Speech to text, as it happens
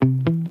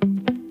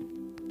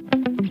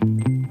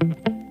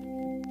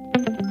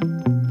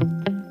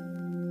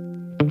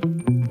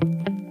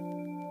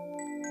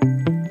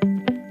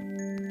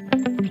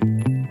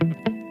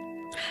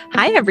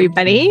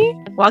everybody.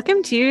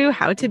 Welcome to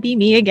How to Be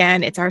Me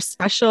Again. It's our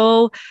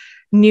special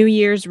New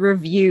Year's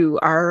review,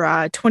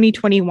 our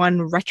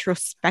 2021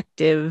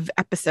 retrospective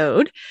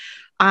episode.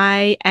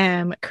 I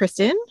am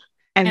Kristen.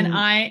 And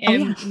I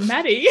am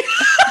Maddie.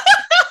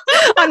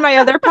 On my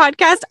other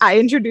podcast, I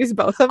introduced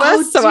both of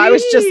us. So I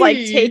was just like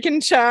taking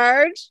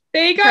charge.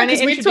 There you go.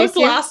 Because we talked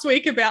last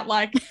week about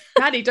like,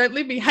 Maddie, don't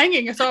leave me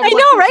hanging. So I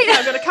know, right?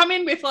 I'm going to come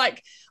in with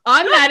like,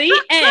 I'm Maddie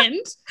and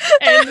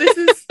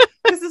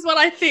this is what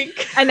I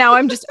think. And now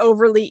I'm just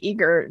overly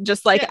eager.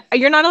 Just like,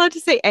 You're not allowed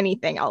to say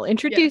anything. I'll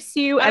introduce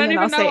you and then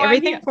I'll say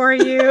everything for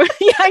you.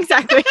 Yeah,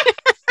 exactly.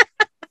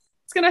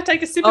 It's gonna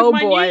take a sip of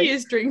my New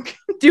Year's drink.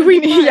 Do we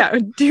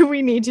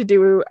need to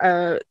do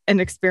an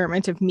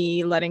experiment of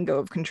me letting go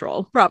of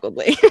control?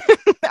 Probably.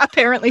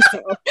 Apparently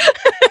so.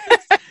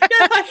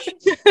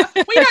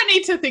 We don't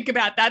need to think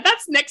about that.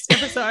 That's next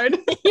episode.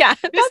 Yeah,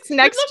 that's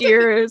next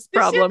year's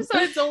problem. This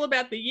episode's all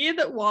about the year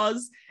that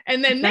was.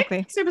 And then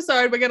next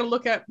episode, we're going to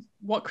look at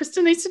what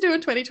Kristen needs to do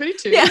in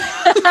 2022. Yeah.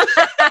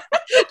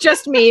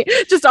 Just me.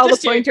 Just all the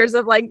pointers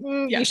of like,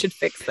 you should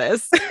fix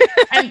this.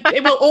 And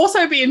it will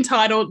also be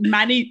entitled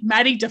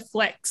Maddie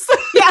Deflects.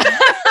 Yeah.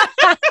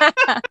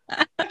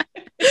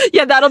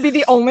 Yeah, that'll be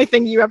the only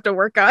thing you have to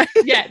work on.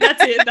 Yeah,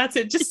 that's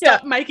it. Just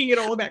stop making it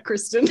all about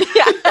Kristen.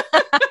 Yeah.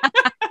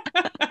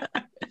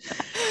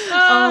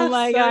 Oh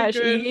my gosh,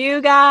 good.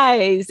 You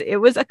guys, it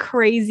was a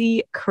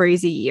crazy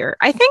year.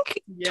 I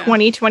think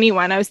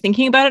 2021, I was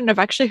thinking about it and I've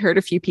actually heard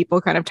a few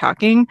people kind of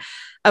talking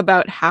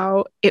about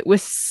how it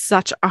was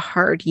such a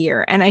hard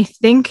year. And I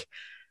think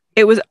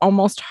it was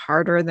almost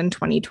harder than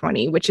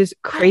 2020, which is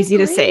crazy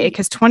to say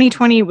because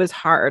 2020 was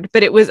hard,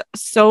 but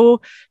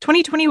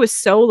 2020 was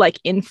so like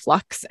in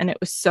flux and it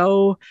was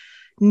so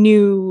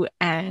new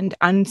and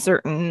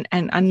uncertain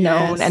and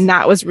unknown. Yes. And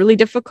that was really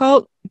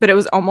difficult, but it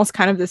was almost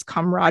kind of this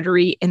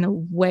camaraderie in the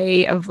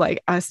way of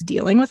like us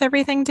dealing with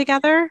everything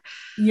together.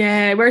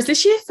 Yeah. Whereas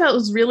this year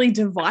felt really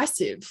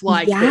divisive.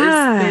 Like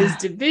there's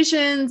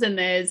divisions and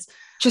there's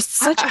just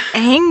such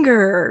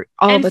anger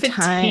all the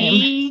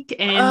fatigue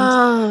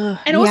time.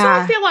 And also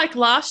I feel like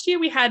last year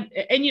we had,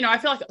 and I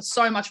feel like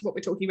so much of what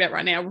we're talking about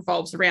right now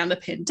revolves around the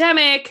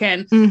pandemic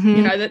and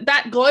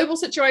that global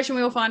situation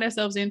we all find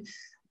ourselves in.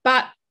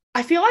 But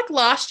I feel like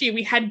last year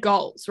we had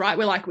goals, right?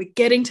 We're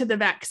getting to the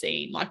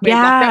vaccine. Like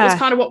that was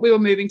kind of what we were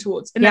moving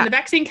towards. And then the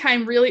vaccine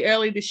came really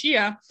early this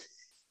year.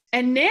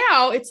 And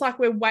now it's like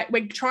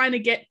we're trying to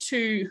get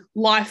to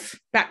life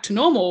back to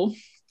normal.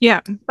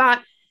 Yeah.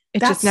 But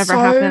it just never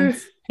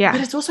happens. Yeah. But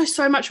it's also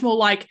so much more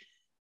like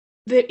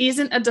there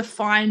isn't a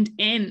defined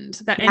end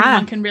that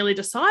anyone can really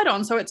decide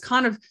on. So it's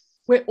kind of,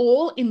 we're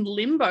all in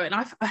limbo. And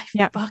I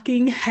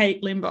fucking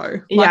hate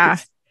limbo.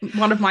 It's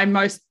one of my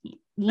most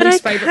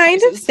But I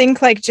kind of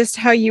think like just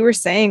how you were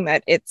saying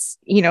that it's,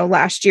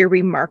 last year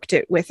we marked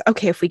it with,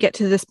 okay, if we get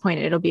to this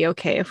point, it'll be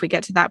okay. If we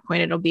get to that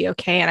point, it'll be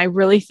okay. And I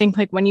really think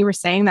like when you were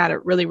saying that,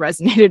 it really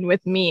resonated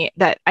with me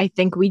that I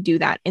think we do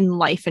that in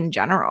life in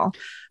general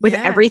with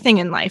everything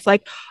in life.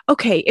 Like,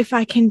 okay, if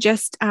I can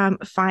just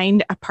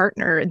find a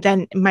partner,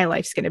 then my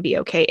life's going to be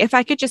okay. If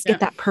I could just get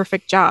that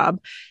perfect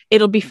job,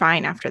 it'll be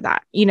fine after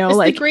that. It's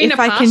like if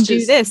I can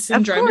do this,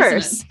 syndrome, of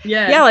course.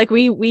 Yeah. Like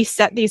we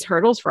set these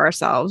hurdles for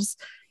ourselves.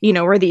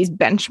 Or these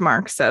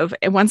benchmarks of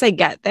once I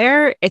get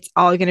there, it's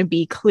all going to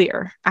be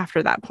clear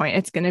after that point.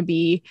 It's going to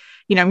be,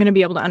 I'm going to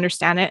be able to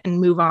understand it and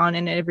move on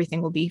and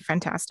everything will be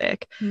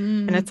fantastic.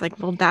 And it's like,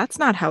 well, that's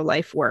not how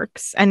life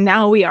works. And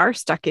now we are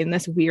stuck in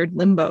this weird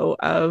limbo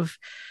of,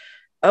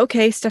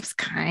 okay, stuff's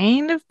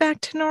kind of back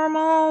to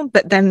normal,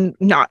 but then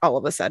not all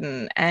of a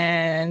sudden.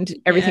 And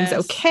everything's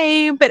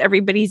okay, but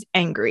everybody's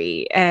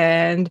angry.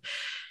 And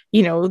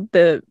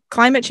the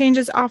climate change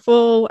is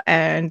awful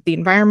and the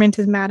environment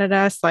is mad at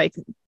us. Like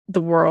the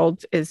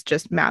world is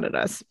just mad at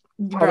us.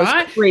 All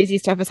this crazy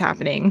stuff is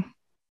happening.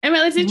 And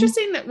well, it's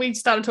interesting that we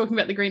started talking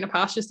about the greener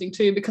pastures thing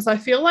too, because I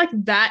feel like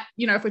that,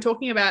 if we're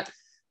talking about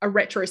a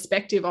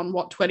retrospective on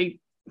what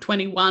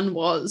 2021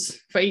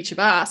 was for each of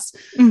us,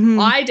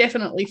 I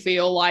definitely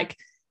feel like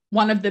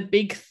one of the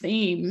big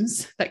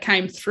themes that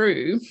came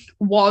through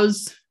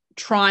was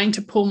trying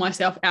to pull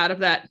myself out of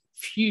that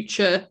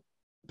future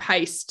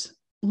paced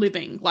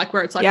living, like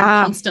where it's like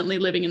I'm constantly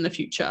living in the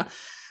future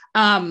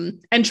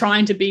and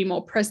trying to be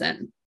more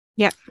present.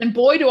 Yeah. And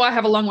boy, do I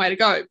have a long way to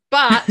go.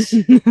 But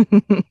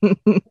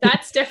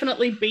that's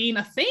definitely been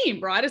a theme,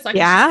 right? It's like it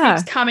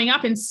just keeps coming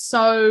up in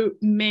so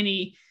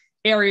many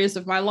areas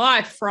of my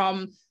life,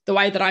 from the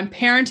way that I'm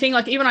parenting.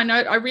 Like even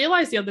I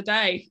realized the other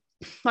day,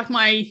 like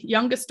my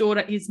youngest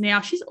daughter is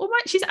now, she's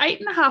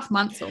 8.5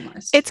 months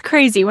almost. It's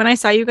crazy. When I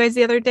saw you guys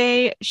the other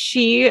day,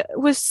 she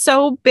was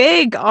so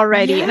big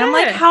already. And I'm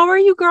like, how are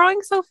you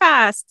growing so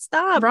fast?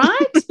 Stop. Right.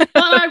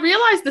 Well, I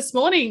realized this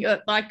morning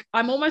that like,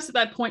 I'm almost at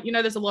that point,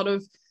 there's a lot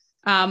of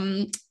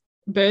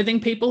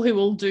birthing people who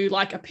will do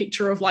like a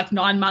picture of like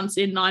 9 months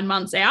in, 9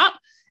 months out.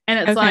 And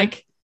it's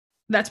like,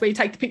 that's where you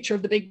take the picture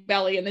of the big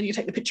belly and then you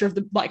take the picture of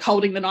the like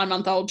holding the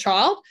 9-month-old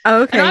child.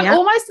 Okay. And I'm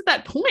almost at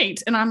that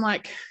point and I'm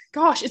like,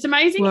 gosh, it's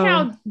amazing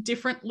how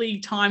differently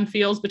time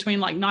feels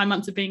between like 9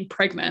 months of being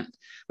pregnant,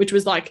 which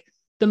was like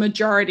the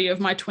majority of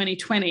my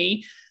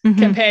 2020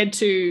 compared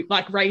to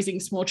like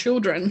raising small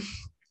children.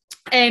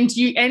 And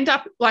you end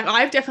up like,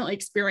 I've definitely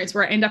experienced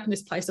where I end up in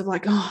this place of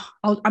like, oh,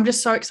 I'm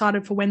just so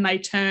excited for when they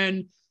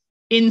turn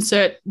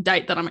insert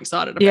date that I'm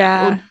excited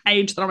about or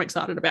age that I'm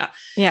excited about.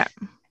 Yeah.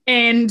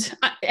 And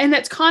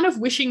that's kind of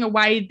wishing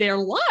away their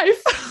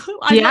life.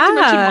 Not too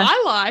much in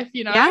my life,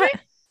 you know. Yeah.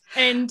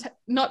 And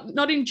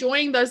not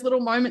enjoying those little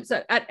moments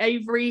at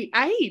every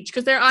age,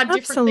 because there are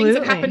different things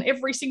that happen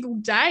every single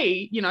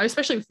day, you know,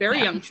 especially with very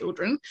young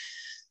children.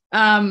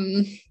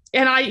 And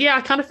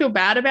I kind of feel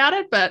bad about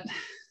it, but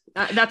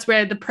that's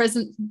where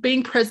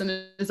being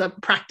present is a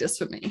practice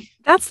for me.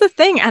 That's the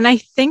thing. And I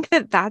think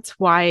that's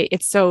why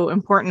it's so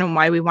important, and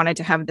why we wanted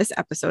to have this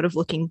episode of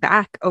looking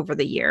back over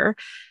the year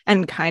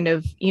and kind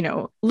of, you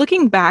know,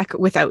 looking back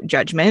without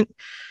judgment.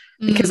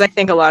 Because I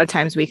think a lot of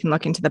times we can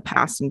look into the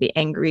past and be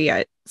angry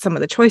at some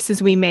of the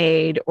choices we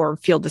made or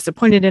feel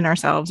disappointed in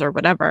ourselves or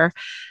whatever.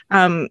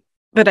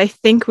 But I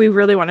think we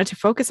really wanted to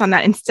focus on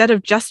that instead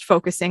of just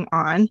focusing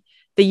on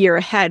the year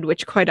ahead,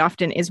 which quite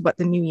often is what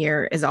the new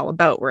year is all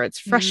about, where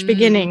it's fresh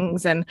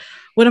beginnings and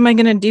what am I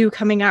going to do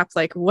coming up?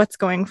 Like what's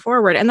going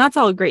forward? And that's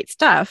all great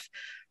stuff.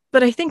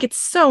 But I think it's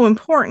so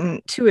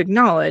important to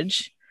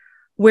acknowledge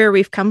where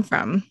we've come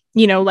from,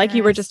 you know, like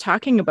you were just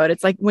talking about.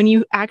 It's like when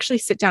you actually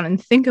sit down and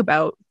think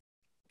about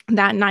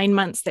that 9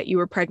 months that you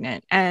were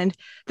pregnant and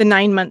the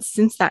 9 months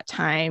since that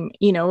time,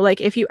 you know, like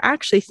if you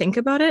actually think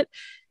about it,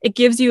 it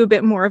gives you a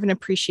bit more of an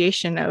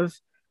appreciation of,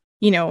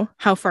 you know,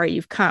 how far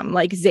you've come.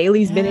 Like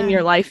Zaylee's been in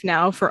your life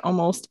now for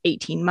almost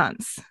 18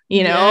 months,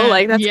 you know,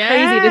 like that's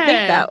crazy to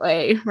think that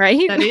way,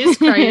 right? That is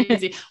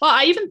crazy. Well,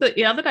 I even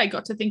the other day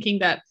got to thinking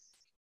that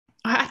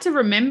I had to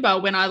remember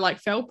when I like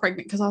fell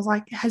pregnant, because I was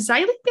like, has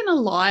Zaylee been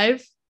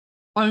alive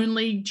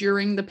only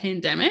during the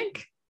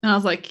pandemic? And I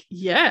was like,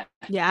 yeah,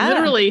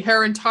 literally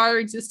her entire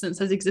existence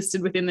has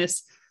existed within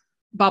this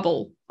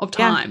bubble of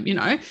time, you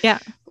know? Yeah.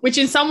 Which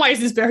in some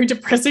ways is very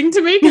depressing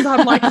to me, because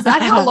I'm like, is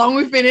that how long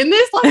we've been in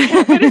this?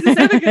 Like, when is this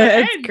ever going to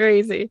end? It's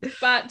crazy.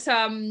 But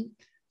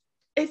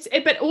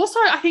but also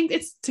I think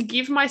it's to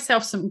give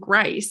myself some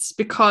grace,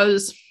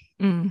 because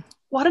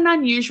what an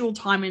unusual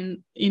time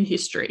in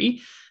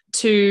history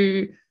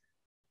to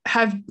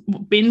have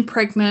been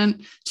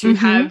pregnant, to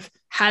have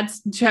had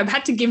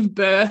to give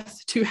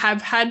birth, to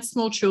have had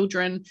small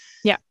children.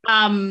 Yeah.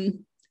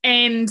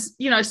 And,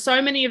 you know,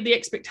 so many of the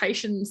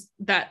expectations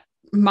that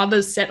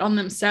mothers set on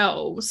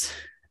themselves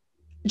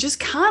just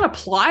can't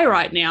apply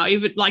right now,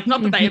 even like,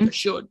 not that they ever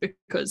should,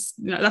 because,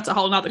 you know, that's a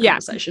whole nother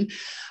conversation.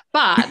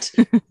 But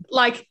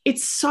like,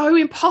 it's so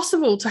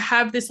impossible to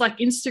have this like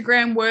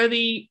Instagram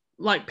worthy,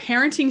 like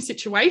parenting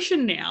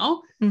situation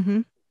now,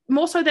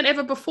 more so than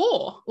ever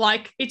before.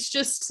 Like, it's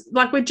just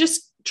like, we're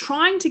just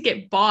trying to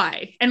get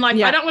by. And like,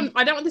 I don't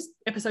want this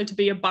episode to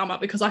be a bummer,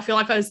 because I feel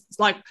like I was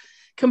like,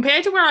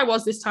 compared to where I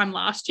was this time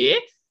last year,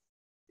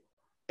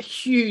 a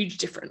huge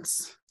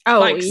difference. Oh,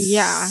 like,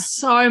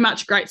 so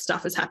much great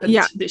stuff has happened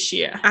this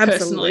year.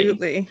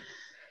 Absolutely. Personally.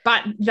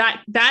 But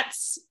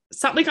that's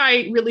something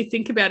I really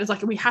think about, is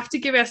like, we have to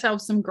give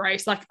ourselves some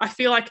grace. Like, I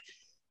feel like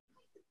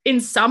in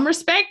some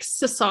respects,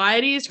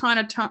 society is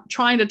trying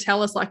to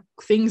tell us like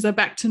things are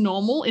back to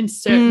normal in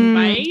certain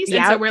ways.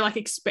 And so we're like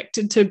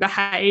expected to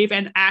behave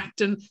and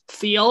act and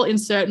feel in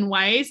certain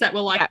ways that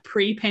were like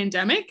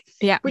pre-pandemic,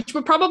 which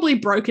were probably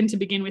broken to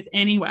begin with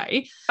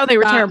anyway. Oh, they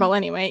were terrible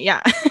anyway.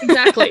 Yeah,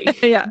 exactly.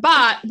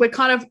 But we're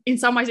kind of in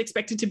some ways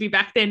expected to be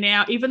back there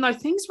now, even though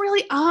things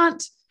really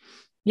aren't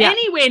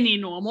anywhere near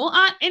normal,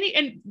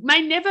 and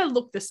may never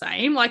look the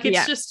same. Like,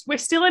 it's just, we're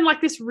still in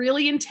like this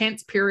really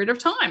intense period of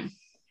time.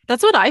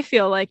 That's what I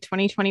feel like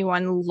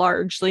 2021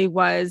 largely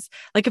was.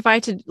 Like, if I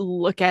had to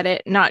look at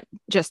it, not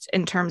just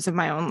in terms of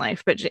my own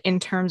life, but in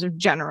terms of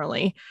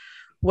generally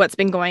what's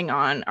been going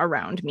on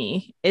around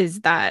me,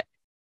 is that,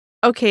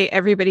 okay,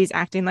 everybody's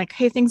acting like,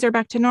 hey, things are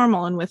back to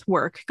normal, and with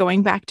work,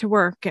 going back to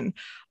work and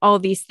all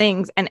these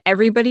things. And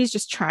everybody's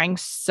just trying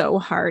so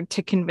hard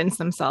to convince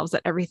themselves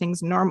that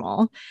everything's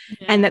normal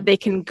and that they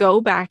can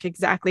go back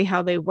exactly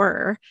how they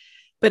were.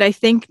 But I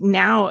think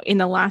now in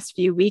the last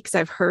few weeks,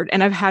 I've heard,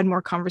 and I've had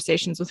more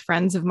conversations with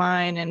friends of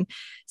mine and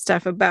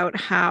stuff about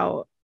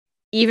how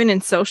even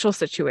in social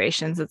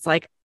situations, it's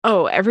like,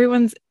 oh,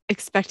 everyone's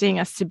expecting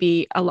us to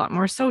be a lot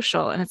more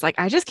social. And it's like,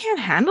 I just can't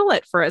handle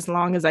it for as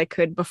long as I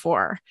could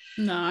before.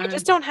 No, I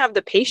just don't have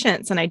the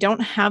patience, and I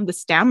don't have the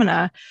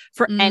stamina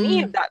for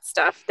any of that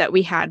stuff that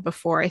we had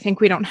before. I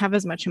think we don't have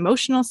as much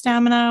emotional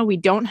stamina. We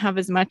don't have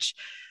as much,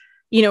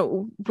 you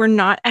know, we're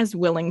not as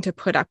willing to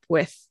put up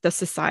with the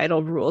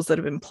societal rules that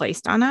have been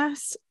placed on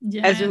us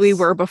as we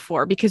were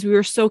before, because we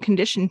were so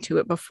conditioned to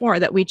it before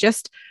that we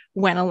just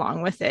went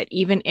along with it,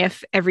 even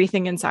if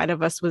everything inside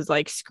of us was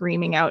like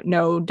screaming out,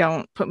 no,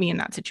 don't put me in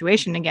that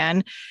situation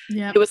again.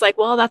 It was like,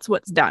 well, that's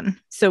what's done,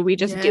 so we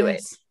just do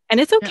it. And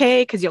it's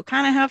okay, because you'll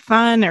kind of have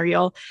fun, or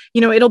you'll,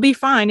 you know, it'll be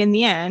fine in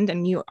the end,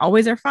 and you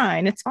always are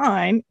fine. It's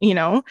fine, you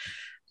know.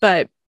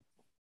 But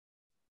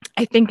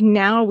I think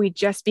now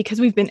because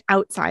we've been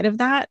outside of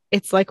that,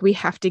 it's like we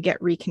have to get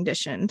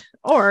reconditioned.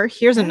 Or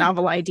here's a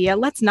novel idea.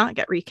 Let's not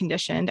get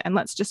reconditioned and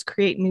let's just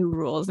create new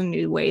rules and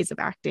new ways of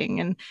acting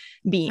and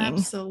being.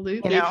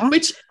 Absolutely. You know?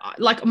 Which,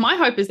 like, my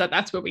hope is that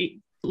that's where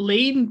we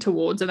lean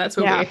towards and that's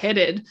where we're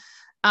headed.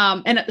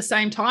 And at the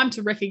same time,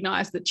 to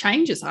recognize that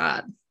change is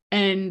hard.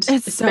 And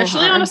it's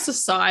especially on a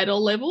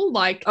societal level,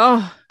 like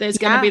there's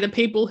going to be the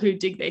people who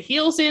dig their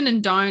heels in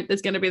and don't.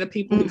 There's going to be the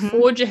people who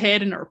forge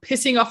ahead and are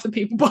pissing off the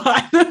people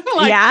behind them.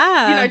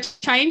 Like,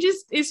 change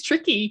is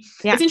tricky.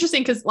 Yeah. It's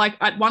interesting because, like,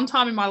 at one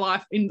time in my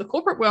life in the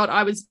corporate world,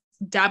 I was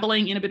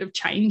dabbling in a bit of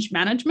change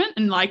management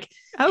and like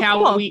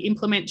how we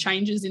implement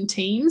changes in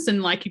teams.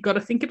 And like, you've got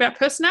to think about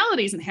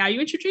personalities and how you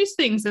introduce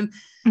things, and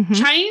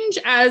change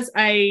as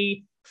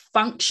a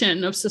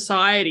function of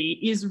society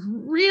is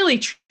really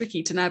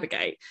tricky to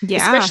navigate,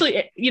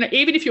 especially, you know,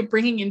 even if you're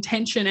bringing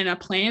intention and a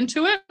plan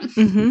to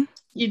it,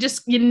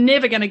 you're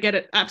never going to get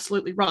it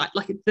absolutely right.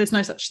 Like, there's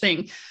no such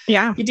thing.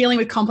 You're dealing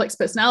with complex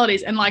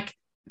personalities, and like,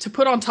 to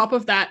put on top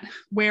of that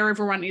where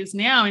everyone is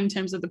now in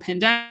terms of the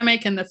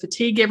pandemic and the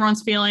fatigue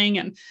everyone's feeling,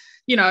 and,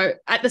 you know,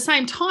 at the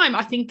same time,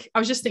 I think I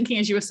was just thinking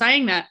as you were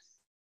saying that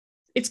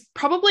it's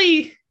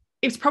probably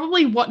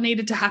what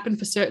needed to happen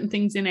for certain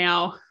things in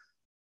our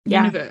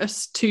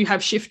universe to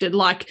have shifted.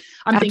 Like,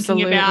 I'm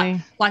thinking about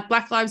like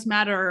Black Lives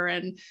Matter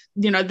and,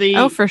 you know,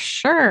 the for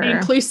sure, the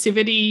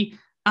inclusivity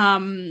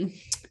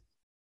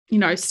you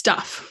know,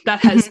 stuff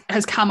that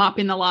has come up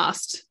in the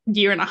last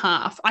year and a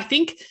half. I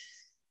think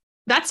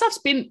that stuff's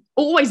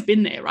always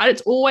been there, right?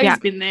 It's always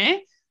been there.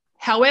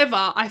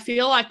 However, I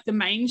feel like the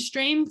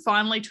mainstream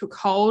finally took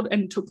hold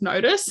and took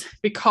notice,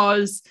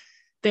 because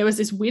there was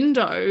this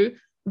window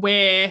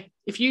where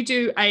if you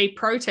do a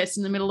protest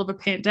in the middle of a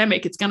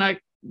pandemic, it's going to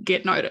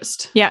get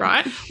noticed.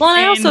 Right. Well,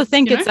 I also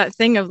think it's that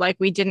thing of like,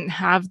 we didn't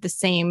have the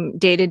same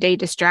day-to-day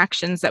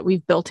distractions that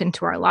we've built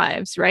into our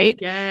lives, right?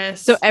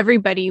 Yes. So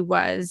everybody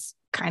was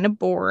kind of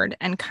bored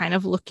and kind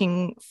of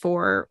looking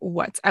for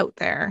what's out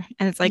there.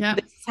 And it's like,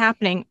 this is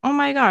happening. Oh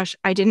my gosh,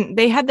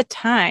 they had the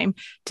time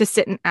to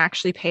sit and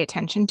actually pay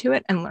attention to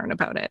it and learn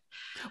about it.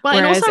 Well,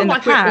 whereas and also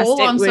like past, we're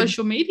all on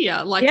social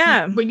media. Like,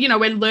 you know,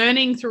 we're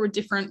learning through a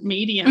different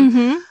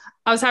medium.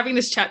 I was having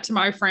this chat to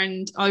my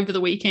friend over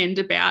the weekend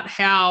about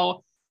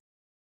how,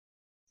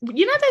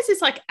 you know, there's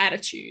this like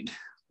attitude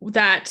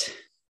that,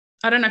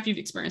 I don't know if you've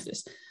experienced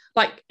this.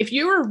 Like, if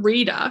you're a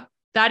reader,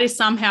 that is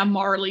somehow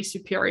morally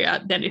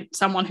superior than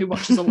someone who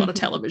watches a lot of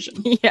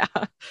television.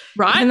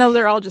 Right? Even though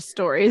they're all just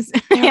stories.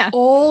 They're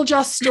all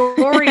just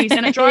stories.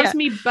 And it drives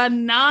me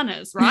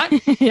bananas, right?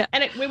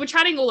 And we were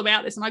chatting all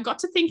about this, and I got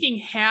to thinking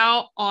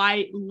how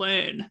I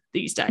learn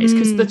these days.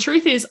 Because the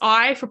truth is,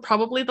 for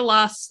probably the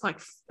last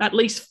like at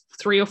least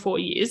 3 or 4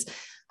 years,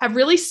 have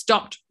really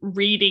stopped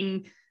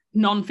reading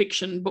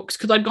nonfiction books,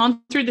 because I'd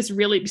gone through this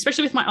really,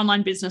 especially with my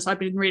online business, I've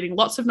been reading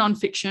lots of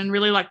nonfiction,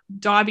 really like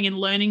diving and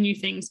learning new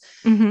things.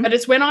 But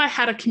it's when I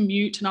had a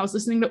commute and I was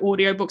listening to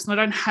audiobooks, and I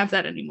don't have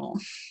that anymore.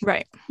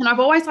 Right. And I've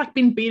always like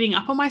been beating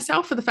up on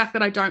myself for the fact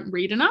that I don't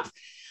read enough.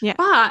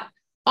 But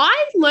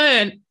I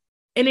learn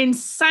an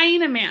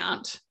insane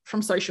amount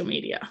from social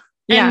media.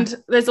 And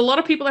there's a lot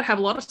of people that have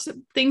a lot of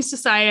things to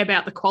say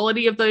about the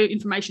quality of the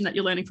information that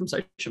you're learning from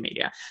social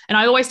media. And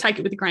I always take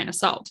it with a grain of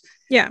salt.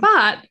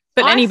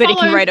 But anybody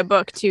can write a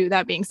book too,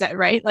 that being said,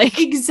 right? Like,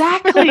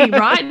 exactly,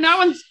 right? No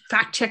one's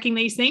fact checking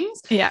these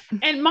things. Yeah.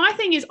 And my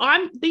thing is,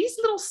 these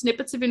little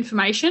snippets of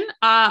information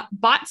are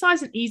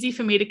bite-sized and easy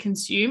for me to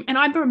consume. And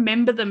I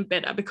remember them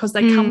better because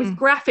they come with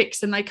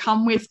graphics, and they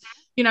come with,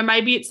 you know,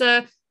 maybe it's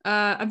a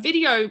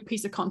video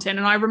piece of content,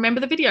 and I remember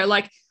the video.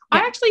 Like,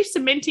 I'm actually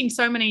cementing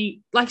so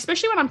many, like,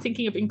 especially when I'm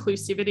thinking of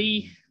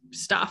inclusivity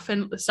stuff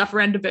and the stuff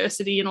around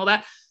diversity and all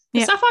that,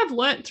 the stuff I've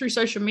learned through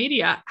social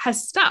media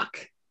has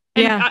stuck.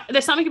 And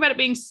there's something about it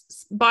being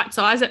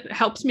bite-sized that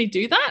helps me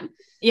do that.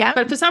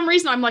 But for some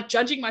reason, I'm like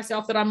judging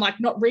myself that I'm like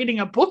not reading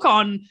a book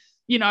on,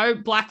 you know,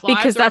 Black Lives.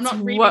 Because that's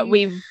what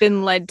we've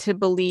been led to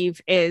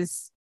believe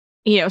is,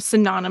 you know,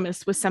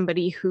 synonymous with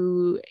somebody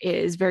who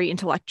is very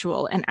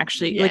intellectual and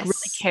actually like really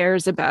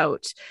cares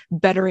about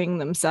bettering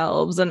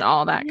themselves and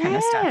all that kind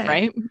of stuff,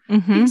 right?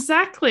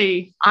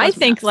 Exactly. I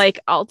think like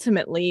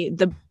ultimately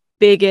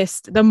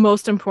the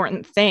most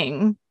important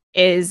thing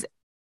is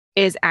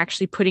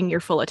actually putting your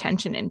full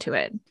attention into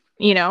it.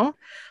 You know,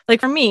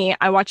 like for me,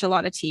 I watch a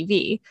lot of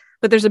TV,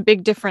 but there's a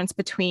big difference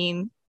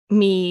between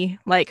me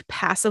like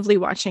passively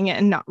watching it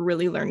and not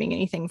really learning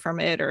anything from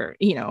it, or,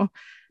 you know,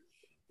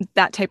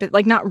 that type of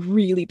like not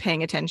really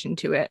paying attention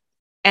to it,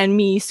 and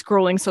me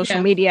scrolling social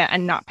media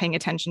and not paying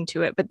attention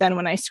to it. But then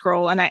when I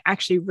scroll and I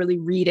actually really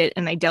read it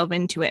and I delve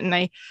into it and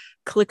I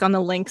click on the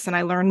links and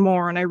I learn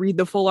more and I read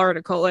the full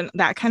article and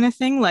that kind of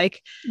thing,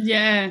 like,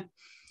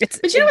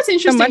 but you know what's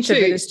interesting, so much too, of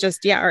it is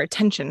just our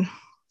attention.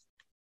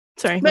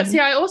 Sorry. But see,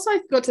 I also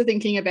got to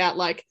thinking about,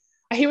 like,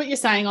 I hear what you're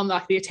saying on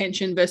like the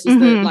attention versus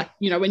the, like,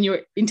 you know, when you're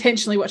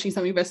intentionally watching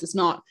something versus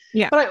not.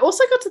 But I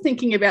also got to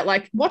thinking about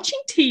like watching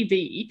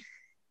TV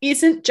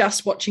isn't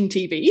just watching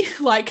TV.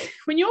 Like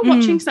when you're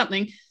watching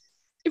something,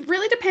 it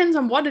really depends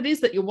on what it is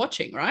that you're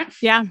watching, right?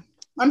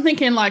 I'm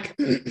thinking like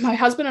my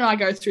husband and I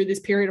go through this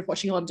period of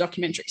watching a lot of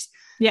documentaries.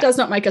 Yeah. It does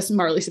not make us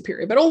morally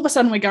superior, but all of a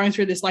sudden we're going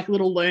through this like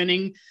little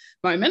learning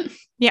moment.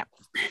 Yeah.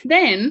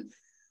 Then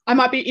I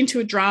might be into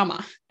a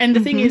drama. And the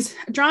thing is,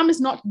 drama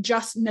is not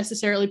just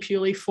necessarily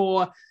purely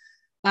for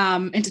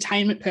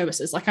entertainment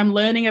purposes. Like I'm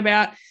learning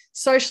about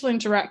social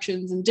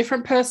interactions and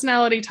different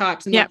personality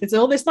types. And like, there's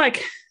all this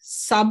like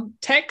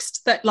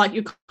subtext that like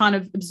you're kind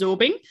of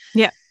absorbing.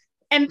 Yeah.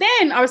 And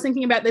then I was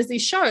thinking about there's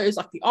these shows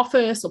like The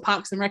Office or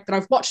Parks and Rec that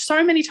I've watched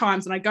so many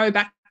times and I go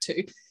back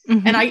to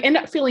and I end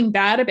up feeling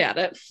bad about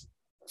it.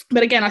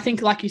 But again, I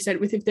think like you said,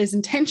 if there's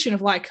intention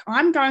of like,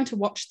 I'm going to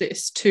watch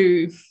this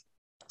to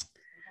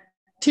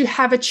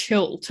have a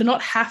chill, to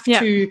not have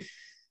to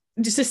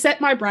just to set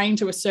my brain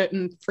to a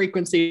certain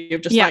frequency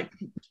of just like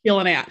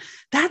chilling out.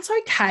 That's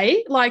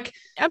okay. Like,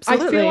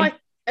 absolutely. I feel like,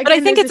 again, but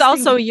I think it's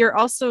also,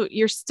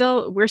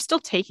 we're still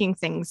taking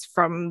things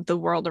from the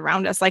world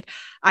around us. Like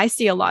I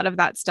see a lot of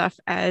that stuff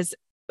as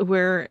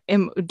we're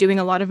doing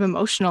a lot of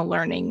emotional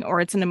learning,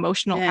 or it's an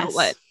emotional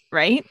outlet,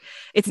 right?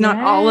 It's not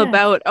all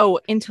about,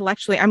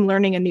 intellectually, I'm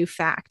learning a new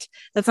fact.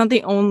 That's not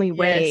the only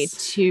way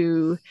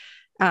to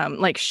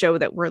like show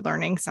that we're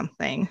learning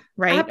something,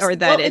 right? Absolutely. Or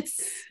that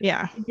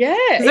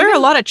there are a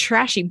lot of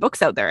trashy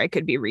books out there I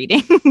could be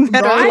reading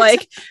that are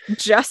like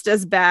just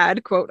as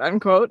bad, quote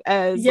unquote,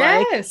 as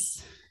like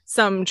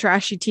some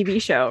trashy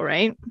TV show,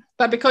 right?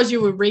 But because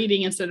you were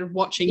reading instead of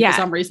watching, for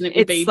some reason it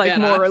would be like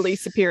better. Morally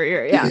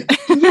superior. It's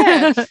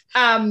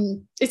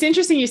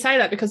interesting you say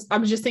that, because I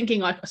was just thinking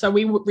like, so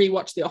we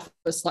rewatch The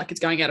Office like it's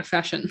going out of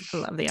fashion. I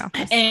love The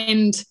Office.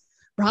 And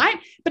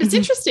but it's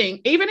interesting,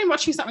 even in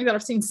watching something that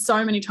I've seen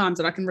so many times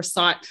that I can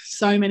recite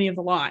so many of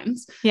the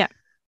lines. Yeah.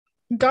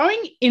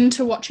 Going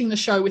into watching the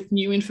show with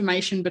new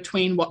information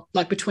between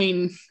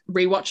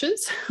rewatches,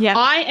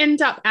 I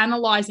end up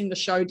analyzing the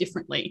show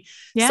differently.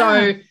 Yeah.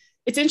 So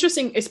it's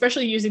interesting,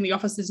 especially using The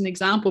Office as an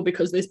example,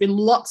 because there's been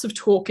lots of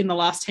talk in the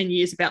last 10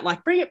 years about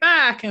like bring it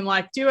back and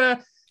like do a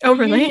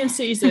reunion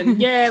season.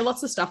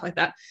 Lots of stuff like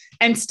that.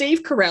 And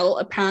Steve Carell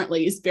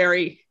apparently is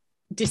very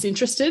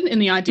disinterested in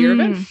the idea of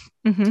it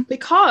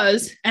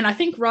because, and I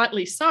think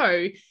rightly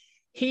so,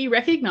 he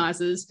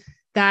recognizes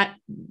that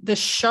the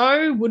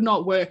show would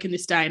not work in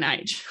this day and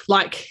age.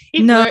 Like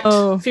it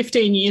worked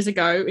 15 years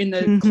ago in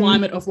the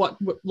climate of what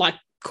like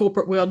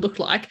corporate world looked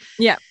like.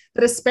 Yeah.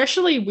 But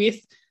especially with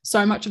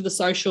so much of the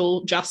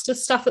social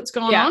justice stuff that's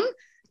gone on,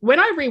 when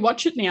I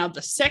rewatch it now,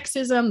 the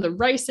sexism, the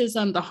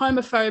racism, the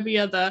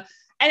homophobia,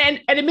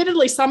 and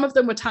admittedly some of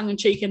them were tongue in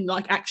cheek and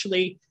like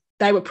actually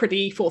they were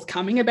pretty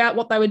forthcoming about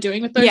what they were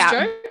doing with those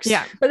jokes.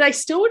 Yeah. But they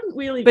still wouldn't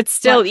really. But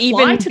still, like,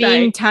 even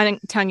being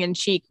tongue in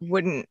cheek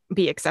wouldn't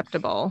be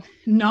acceptable.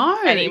 No,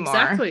 anymore.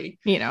 Exactly.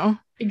 You know,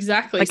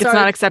 exactly. Like it's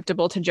not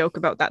acceptable to joke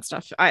about that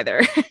stuff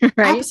either.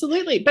 Right?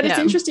 Absolutely. But it's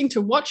interesting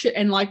to watch it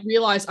and like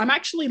realize I'm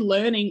actually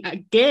learning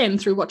again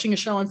through watching a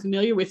show I'm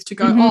familiar with to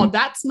go, oh,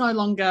 that's no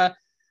longer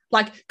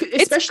like,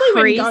 especially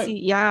when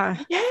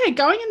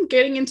going and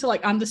getting into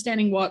like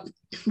understanding what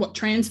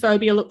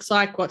transphobia looks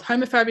like, what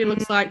homophobia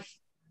looks like.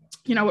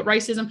 You know, what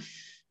racism,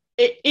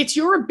 it's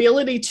your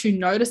ability to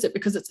notice it,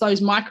 because it's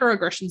those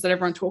microaggressions that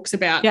everyone talks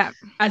about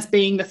as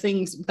being the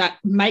things that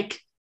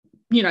make,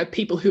 you know,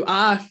 people who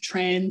are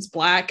trans,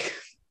 black,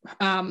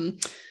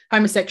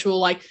 homosexual,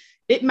 like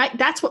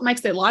that's what makes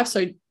their life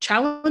so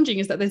challenging,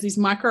 is that there's these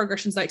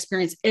microaggressions they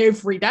experience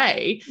every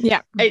day.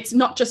 Yeah. It's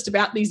not just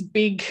about these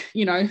big,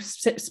 you know,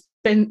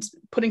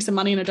 putting some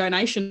money in a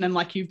donation and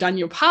like you've done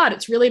your part.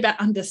 It's really about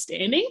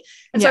understanding.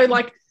 And so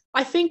like,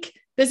 I think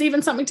there's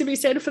even something to be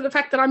said for the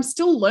fact that I'm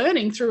still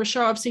learning through a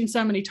show I've seen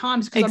so many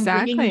times, because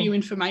I'm bringing new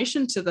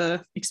information to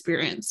the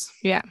experience.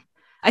 Yeah.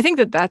 I think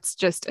that that's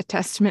just a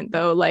testament,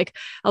 though. Like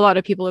a lot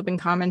of people have been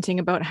commenting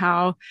about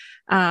how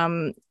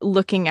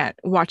looking at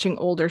watching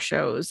older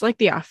shows like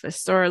The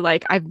Office, or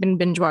like I've been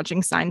binge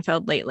watching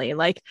Seinfeld lately,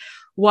 like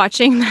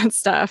watching that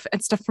stuff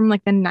and stuff from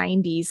like the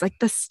 90s, like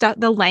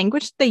the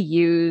language they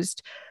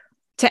used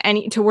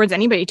towards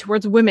anybody,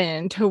 towards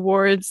women,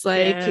 towards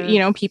like, you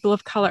know, people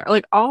of color,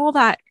 like all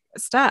that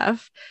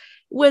stuff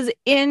was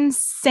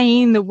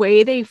insane. The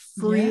way they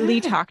freely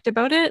talked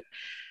about it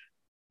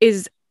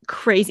is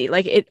crazy.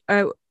 Like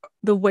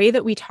the way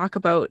that we talk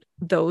about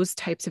those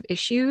types of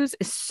issues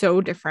is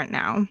so different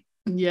now.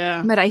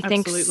 Yeah. But I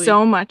think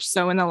so much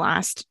so in the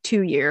last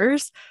 2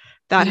 years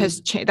that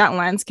has that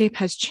landscape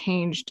has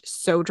changed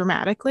so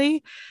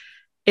dramatically.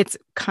 It's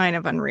kind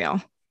of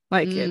unreal.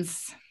 Like I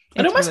almost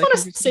really want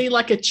to see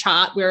like a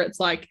chart where it's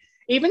like,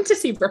 even to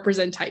see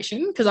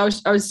representation, because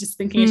I was just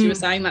thinking as you were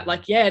saying that,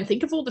 like, and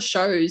think of all the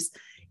shows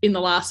in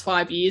the last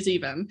 5 years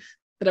even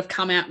that have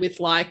come out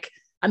with like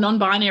a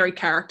non-binary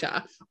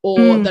character,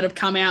 or that have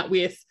come out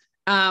with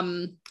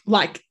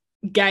like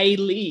gay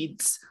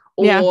leads,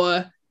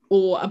 or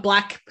a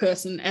black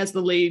person as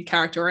the lead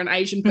character, or an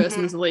Asian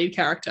person as the lead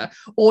character,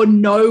 or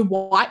no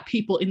white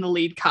people in the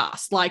lead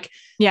cast. Like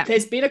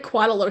there's been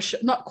quite a lot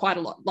of not quite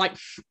a lot, like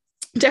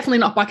definitely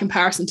not by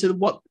comparison to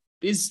what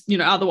is, you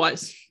know,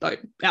 otherwise though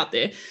out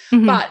there.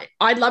 But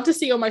I'd love to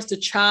see almost a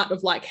chart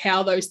of like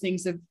how those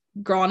things have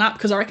grown up,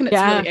 because I reckon it's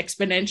really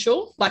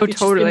exponential. Like it's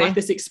totally. just been like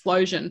this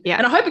explosion. Yeah.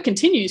 And I hope it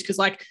continues, because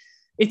like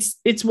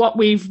it's what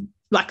we've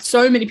like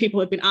so many people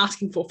have been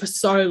asking for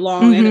so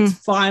long, and it's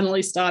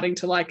finally starting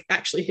to like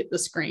actually hit the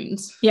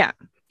screens. Yeah.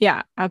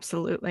 Yeah,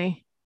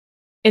 absolutely.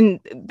 And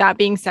that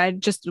being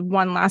said, just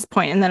one last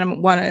point, and then I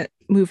want to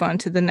move on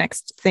to the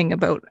next thing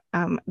about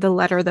the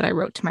letter that I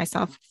wrote to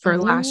myself for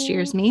last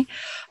year's me.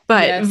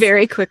 But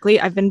very quickly,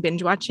 I've been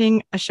binge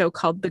watching a show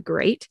called The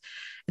Great.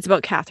 It's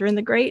about Catherine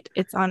the Great.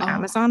 It's on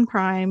Amazon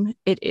Prime.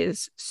 It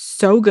is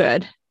so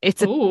good.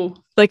 It's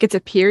it's a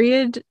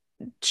period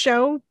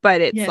show,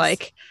 but it's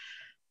like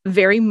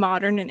very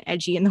modern and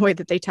edgy in the way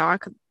that they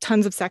talk.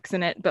 Tons of sex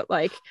in it, but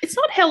like it's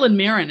not Helen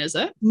Mirren, is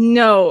it?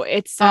 No,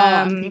 it's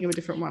I'm thinking of a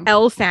different one.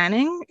 Elle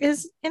Fanning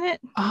is in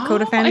it.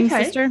 Coda Fanning's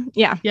sister.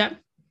 Yeah.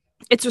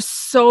 It's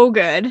just so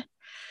good.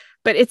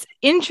 But it's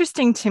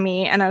interesting to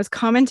me, and I was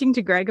commenting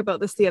to Greg about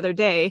this the other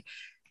day,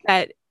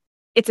 that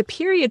it's a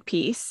period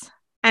piece,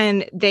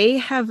 and they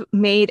have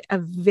made a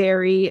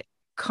very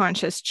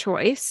conscious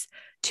choice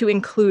to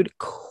include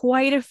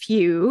quite a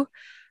few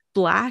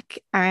Black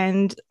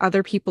and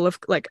other people of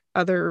like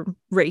other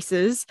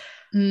races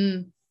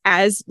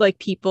as like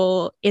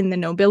people in the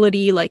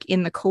nobility, like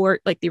in the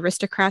court, like the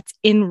aristocrats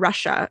in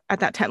Russia at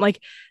that time. Like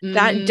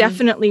that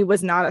definitely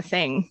was not a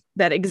thing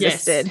that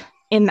existed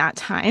in that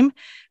time,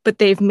 but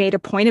they've made a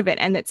point of it.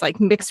 And it's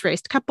like mixed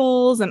race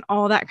couples and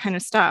all that kind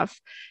of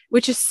stuff,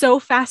 which is so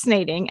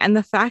fascinating. And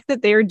the fact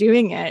that they're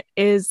doing it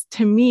is,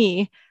 to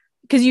me,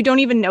 because you don't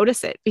even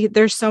notice it.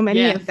 There's so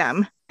many of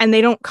them. And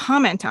they don't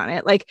comment on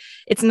it. Like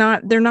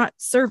they're not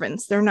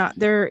servants.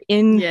 They're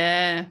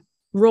in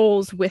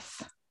roles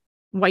with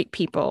white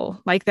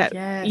people like that.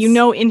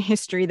 In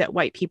history that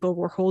white people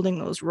were holding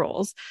those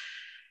roles.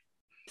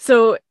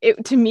 So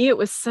to me, it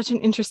was such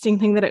an interesting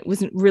thing that it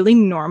wasn't really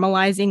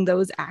normalizing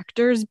those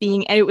actors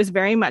being, and it was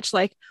very much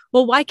like,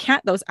 well, why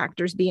can't those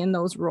actors be in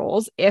those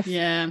roles if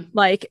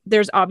like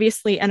there's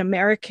obviously an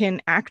American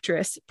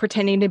actress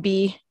pretending to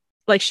be,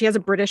 like she has a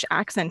British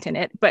accent in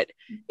it, but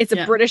it's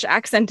a British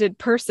accented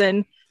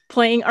person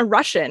playing a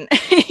Russian,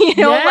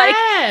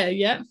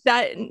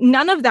 that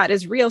none of that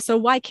is real. So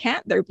why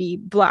can't there be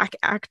Black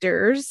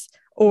actors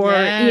or,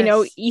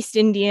 East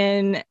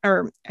Indian,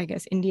 or I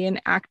guess Indian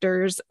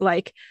actors?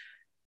 Like,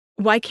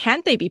 why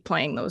can't they be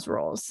playing those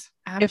roles?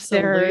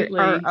 Absolutely. If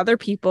there are other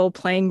people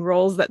playing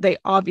roles that they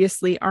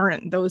obviously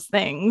aren't those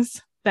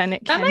things, then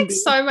it that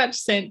makes so much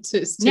sense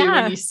too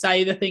when you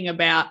say the thing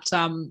about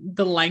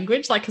the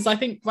language. Like, because I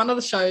think one of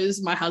the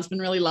shows my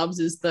husband really loves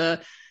is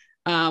the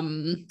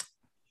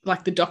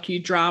like the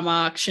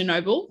docudrama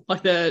Chernobyl,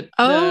 like the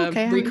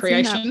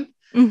recreation.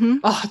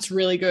 It's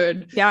really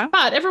good.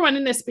 But everyone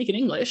in there speaking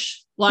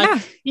English, like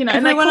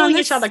and they're calling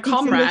each other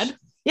comrade.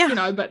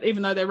 English. But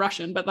even though they're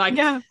Russian, but like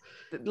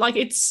like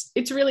it's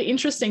really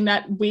interesting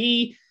that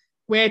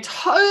we're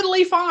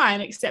totally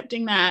fine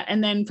accepting that,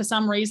 and then for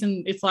some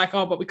reason it's like,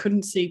 but we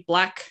couldn't see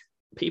Black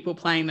people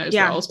playing those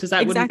roles because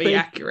that wouldn't be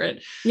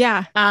accurate.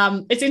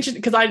 It's interesting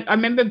because I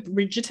remember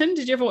Bridgerton.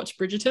 Did you ever watch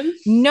Bridgerton?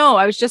 No,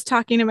 I was just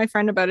talking to my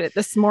friend about it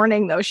this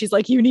morning though. She's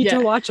like, you need to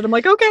watch it. I'm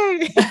like,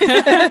 okay.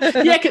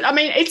 Because I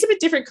mean it's a bit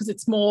different because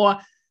it's more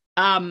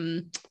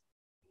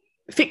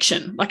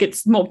fiction, like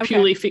it's more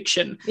purely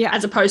fiction,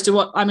 as opposed to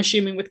what I'm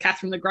assuming with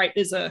Catherine the Great.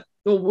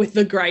 With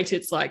the Great,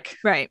 it's like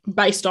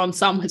based on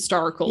some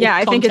historical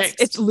I context. think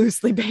it's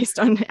loosely based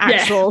on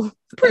actual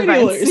pretty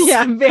events.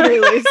 loose,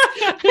 very loose.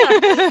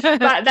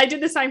 But they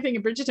did the same thing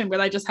in Bridgerton where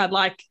they just had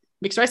like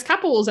mixed race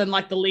couples and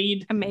like the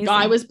lead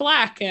guy was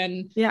Black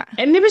and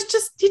it was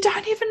just, you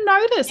don't even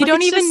notice. You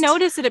don't even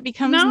notice it. It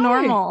becomes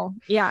normal.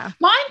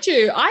 Mind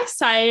you, I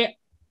say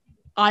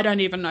I don't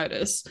even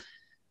notice.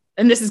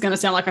 And this is going to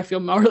sound like I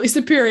feel morally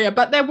superior,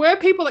 but there were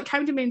people that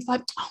came to me and was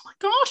like, oh my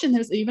gosh, and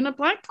there's even a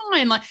Black guy.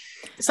 And like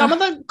some of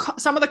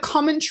the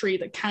commentary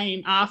that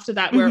came after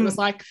that where it was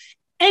like,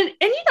 and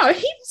he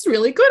was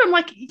really good. I'm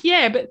like,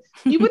 but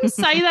you wouldn't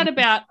say that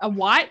about a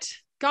white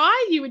guy.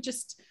 You would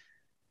just,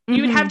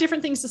 you would have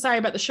different things to say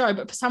about the show.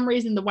 But for some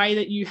reason, the way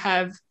that you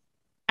have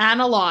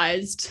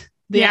analyzed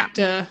the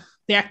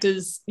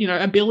actor's,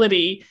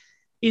 ability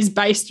is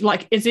based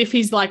like as if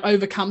he's like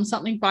overcome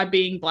something by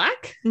being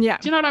Black. Do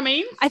you know what I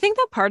mean? I think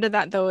that part of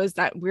that though is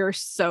that we're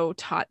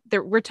taught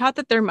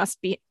that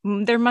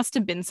there must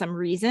have been some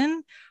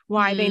reason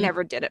why they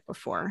never did it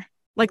before.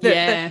 Like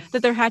that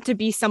there had to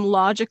be some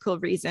logical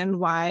reason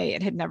why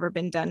it had never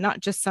been done, not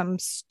just some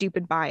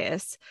stupid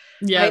bias.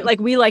 Right? Like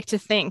we like to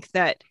think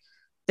that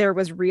there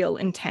was real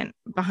intent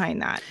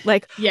behind that.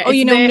 Like, no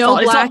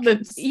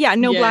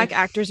Black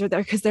actors are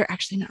there because they're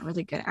actually not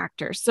really good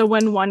actors. So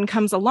when one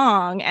comes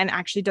along and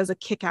actually does a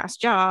kick-ass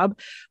job,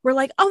 we're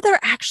like,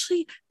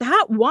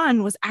 that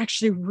one was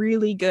actually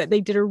really good.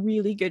 They did a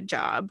really good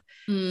job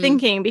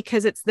thinking,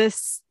 because it's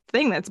this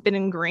thing that's been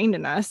ingrained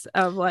in us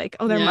of like,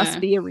 there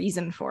must be a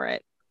reason for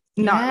it.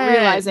 Not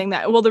realizing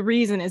that, the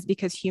reason is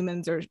because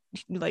humans are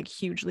like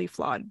hugely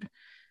flawed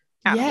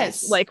animals.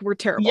 Yes. Like, we're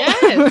terrible.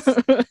 Yes,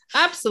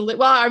 absolutely.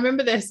 Well, I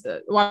remember this.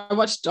 I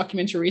watched a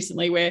documentary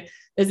recently where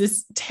there's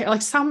this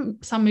like some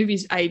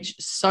movies age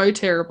so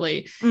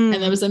terribly, and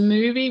there was a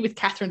movie with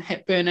Katharine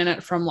Hepburn in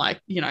it from like,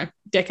 you know,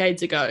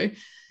 decades ago,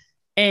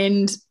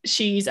 and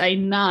she's a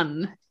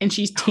nun and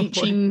she's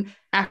teaching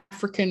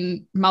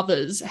African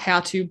mothers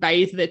how to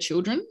bathe their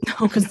children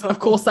because of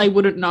course they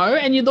wouldn't know.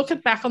 And you look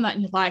back on that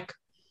and you're like,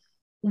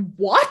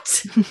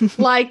 what?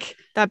 Like,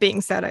 that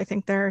being said, I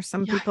think there are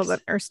some yikes. people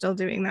that are still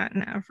doing that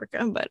in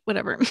Africa, but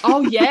whatever.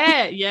 Oh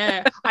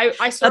yeah.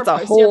 I saw that's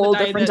a a whole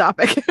different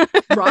topic.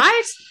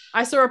 Right?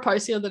 I saw a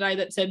post the other day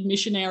that said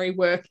missionary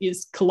work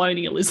is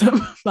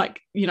colonialism.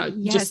 Like, you know,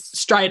 just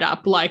straight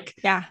up, like,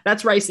 yeah,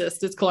 that's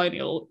racist. It's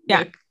colonial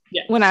work.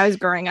 Yeah. When I was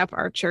growing up,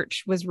 our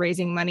church was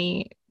raising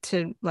money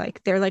to,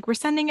 like, they're like, we're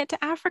sending it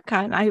to Africa.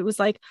 And I was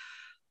like,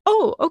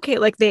 oh, okay.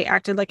 Like, they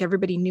acted like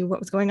everybody knew what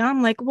was going on.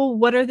 I'm like, well,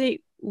 what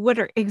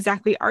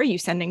exactly are you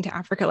sending to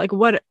Africa? Like,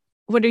 what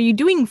are you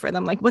doing for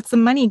them? Like, what's the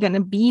money going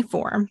to be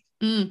for?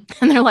 And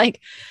they're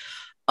like,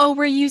 oh,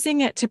 we're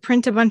using it to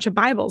print a bunch of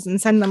Bibles and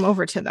send them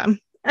over to them.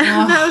 And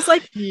I was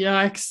like,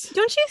 yikes.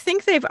 Don't you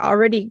think they've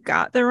already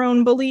got their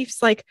own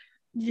beliefs? Like,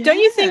 don't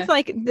you think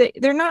like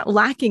they're not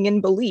lacking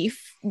in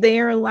belief? They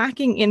are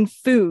lacking in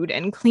food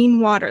and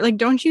clean water. Like,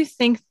 don't you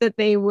think that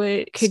they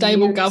could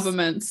stable use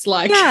governments?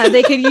 Like, yeah,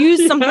 they could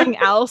use something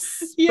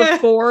else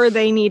before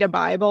they need a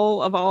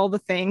Bible of all the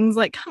things.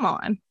 Like, come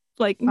on,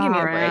 like, give me a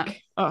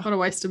break. What a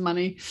waste of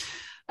money.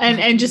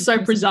 And just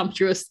so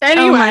presumptuous.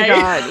 Anyway. Oh my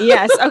God.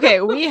 Yes. Okay.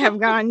 We have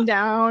gone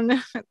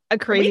down a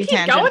crazy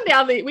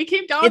tangent. We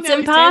keep going. It's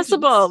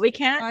impossible. We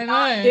can't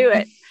not do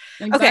it.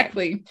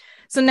 Exactly.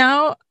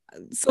 Okay.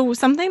 So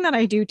something that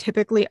I do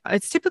typically,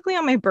 it's typically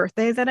on my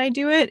birthday that I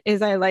do it,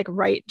 is I like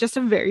write just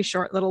a very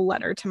short little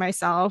letter to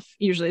myself.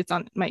 Usually it's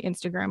on my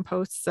Instagram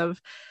posts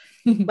of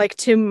like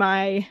to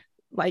my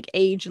like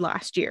age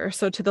last year.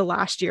 So to the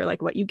last year,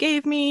 like what you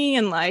gave me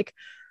and like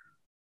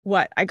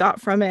what I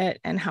got from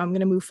it and how I'm going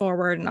to move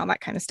forward and all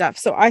that kind of stuff.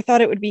 So I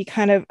thought it would be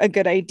kind of a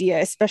good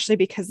idea, especially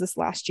because this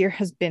last year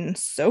has been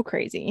so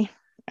crazy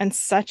and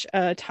such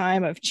a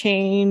time of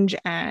change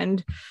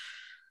and,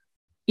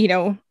 you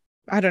know,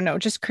 I don't know,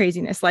 just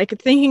craziness. Like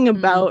thinking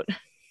about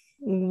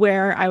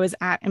where I was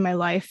at in my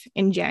life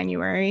in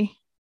January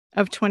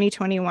of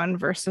 2021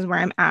 versus where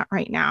I'm at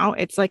right now.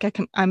 It's like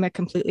I'm a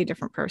completely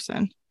different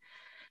person.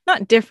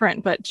 Not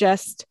different, but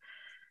just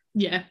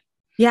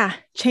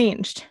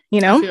changed,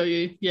 you know? I feel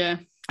you. Yeah.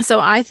 So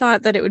I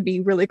thought that it would be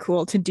really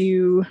cool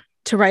to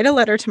write a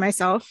letter to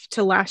myself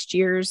to last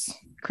year's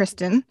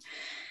Kristen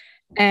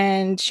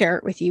and share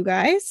it with you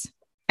guys.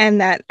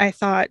 And that I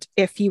thought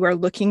if you are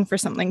looking for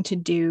something to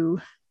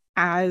do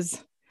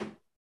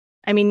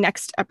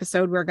next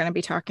episode, we're going to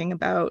be talking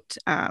about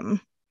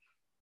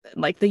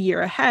like the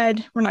year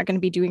ahead. We're not going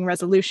to be doing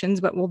resolutions,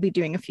 but we'll be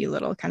doing a few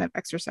little kind of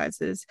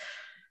exercises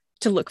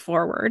to look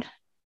forward.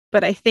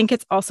 But I think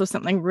it's also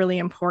something really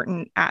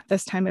important at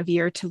this time of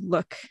year to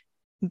look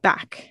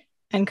back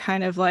and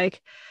kind of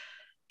like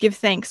give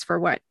thanks for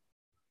what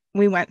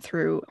we went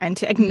through and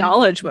to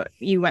acknowledge what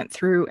you went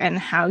through and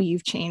how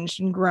you've changed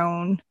and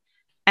grown,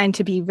 and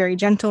to be very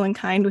gentle and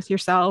kind with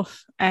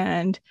yourself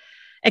and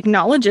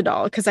acknowledge it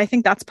all. Because I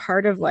think that's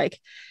part of like,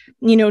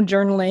 you know,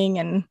 journaling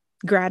and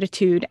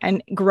gratitude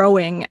and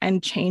growing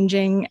and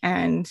changing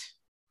and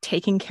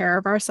taking care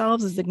of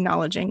ourselves is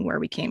acknowledging where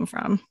we came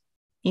from,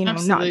 you know,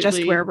 Absolutely. Not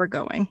just where we're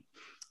going.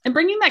 And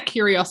bringing that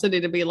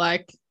curiosity to be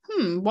like,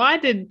 why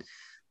did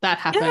that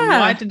happen? Yeah.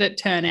 Why did it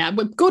turn out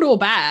good or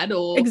bad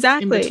or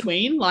in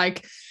between?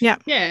 Like, yeah.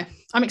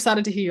 I'm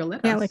excited to hear your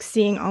letter. Yeah, like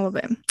seeing all of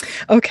it.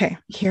 Okay,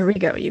 here we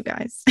go, you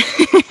guys.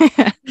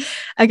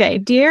 Okay,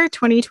 dear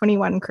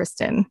 2021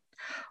 Kristen.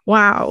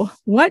 Wow,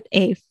 what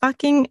a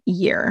fucking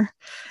year.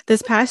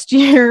 This past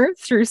year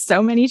threw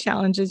so many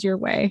challenges your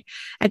way.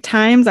 At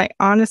times, I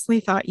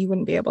honestly thought you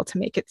wouldn't be able to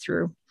make it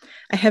through.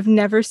 I have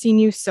never seen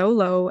you so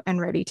low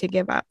and ready to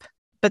give up.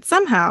 But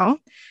somehow,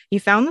 you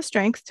found the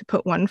strength to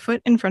put one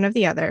foot in front of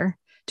the other,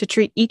 to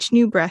treat each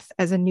new breath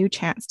as a new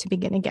chance to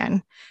begin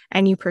again,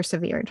 and you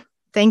persevered.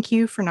 Thank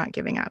you for not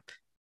giving up.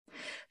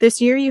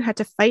 This year, you had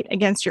to fight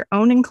against your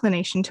own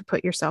inclination to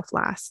put yourself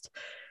last.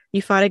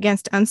 You fought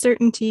against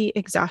uncertainty,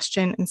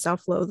 exhaustion, and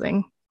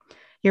self-loathing.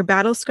 Your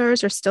battle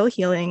scars are still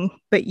healing,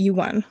 but you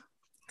won.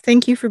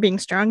 Thank you for being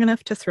strong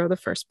enough to throw the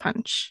first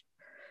punch.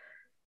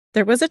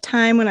 There was a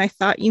time when I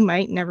thought you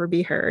might never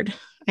be heard.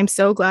 I'm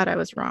so glad I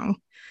was wrong.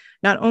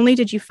 Not only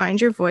did you find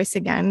your voice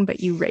again, but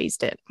you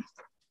raised it.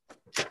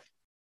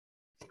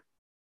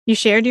 You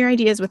shared your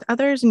ideas with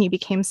others, and you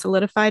became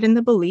solidified in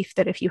the belief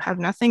that if you have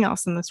nothing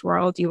else in this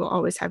world, you will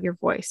always have your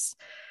voice.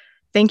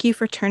 Thank you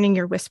for turning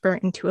your whisper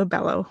into a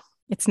bellow.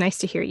 It's nice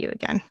to hear you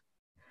again.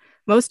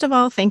 Most of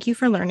all, thank you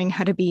for learning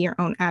how to be your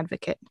own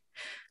advocate.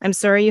 I'm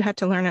sorry you had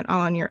to learn it all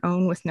on your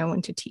own with no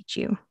one to teach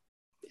you.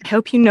 I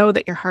hope you know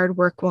that your hard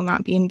work will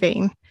not be in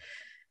vain.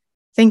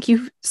 Thank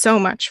you so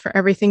much for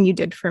everything you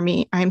did for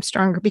me. I am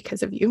stronger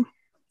because of you.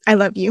 I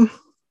love you.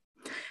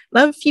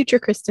 Love, future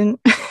Kristen.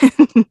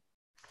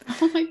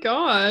 Oh my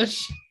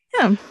gosh.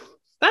 Yeah.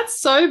 That's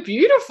so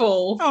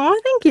beautiful. Oh,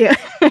 thank you.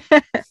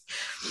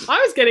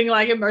 I was getting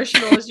like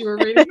emotional as you were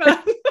reading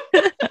that.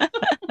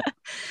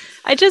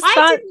 I just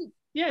thought,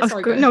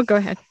 sorry. Go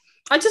ahead.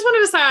 I just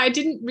wanted to say I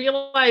didn't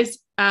realize,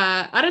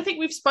 I don't think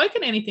we've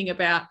spoken anything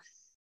about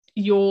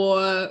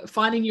your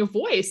finding your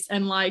voice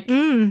and like,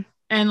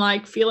 and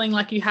like feeling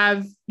like you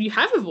have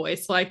a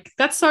voice. Like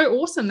that's so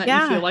awesome that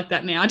you feel like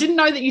that now. I didn't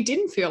know that you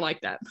didn't feel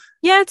like that.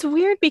 Yeah, it's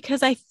weird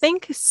because I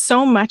think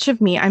so much of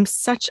me, I've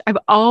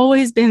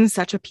always been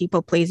such a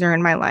people pleaser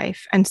in my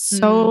life. And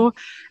so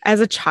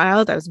as a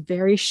child, I was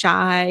very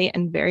shy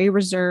and very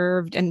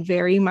reserved and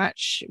very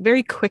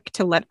quick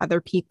to let other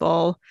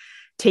people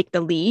take the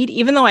lead,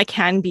 even though I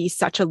can be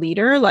such a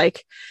leader.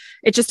 Like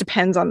it just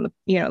depends on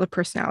the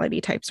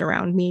personality types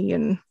around me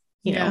and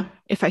you know,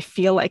 if I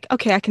feel like,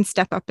 okay, I can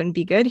step up and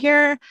be good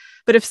here.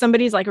 But if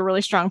somebody's like a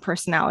really strong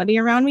personality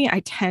around me,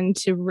 I tend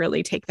to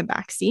really take the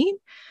back seat.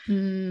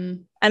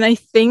 And I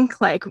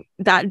think like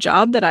that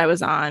job that I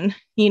was on,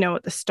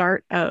 at the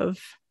start of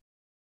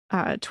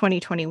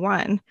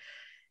 2021,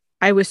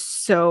 I was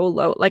so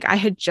low. Like I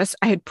had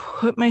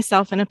put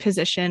myself in a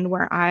position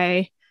where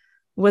I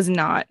was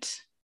not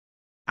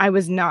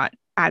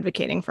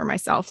advocating for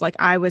myself. Like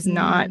I was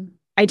not,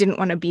 I didn't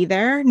want to be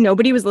there.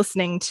 Nobody was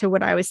listening to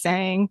what I was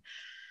saying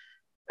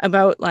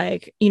about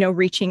like,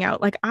 reaching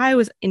out. Like I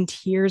was in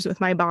tears with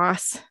my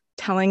boss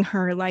telling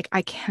her like,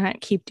 I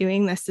can't keep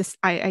doing this.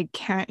 I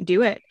can't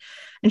do it.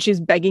 And she's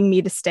begging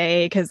me to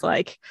stay because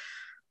like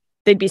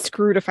they'd be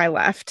screwed if I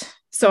left.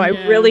 So I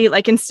really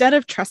like, instead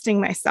of trusting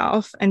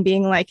myself and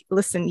being like,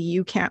 listen,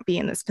 you can't be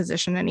in this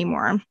position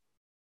anymore.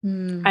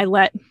 I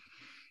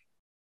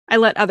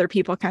let other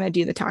people kind of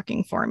do the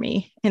talking for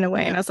me in a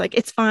way. And I was like,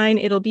 it's fine.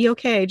 It'll be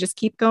okay. Just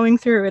keep going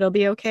through. It'll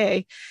be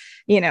okay.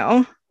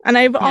 And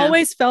I've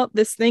always felt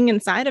this thing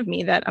inside of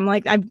me that I'm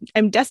like,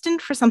 I'm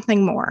destined for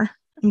something more.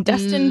 I'm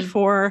destined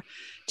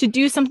to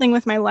do something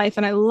with my life.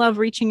 And I love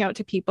reaching out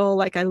to people.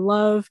 Like I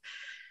love,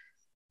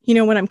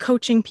 when I'm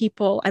coaching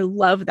people, I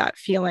love that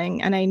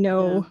feeling. And I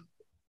know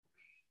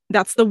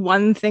that's the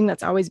one thing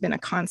that's always been a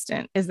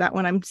constant is that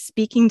when I'm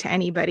speaking to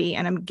anybody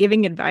and I'm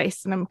giving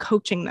advice and I'm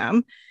coaching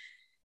them,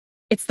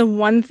 it's the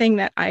one thing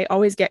that I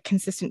always get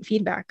consistent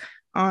feedback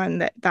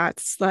on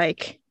that's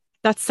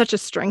such a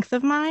strength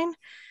of mine.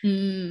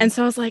 And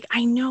so I was like,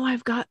 I know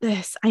I've got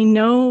this. I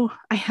know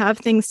I have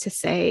things to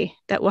say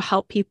that will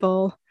help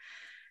people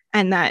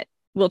and that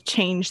will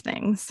change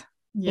things,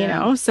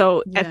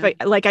 So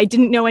if I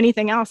didn't know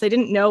anything else, I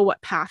didn't know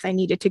what path I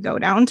needed to go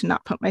down to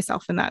not put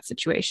myself in that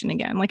situation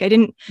again. Like I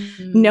didn't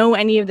know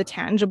any of the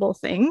tangible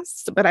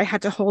things, but I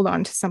had to hold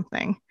on to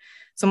something.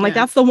 So I'm like,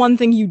 that's the one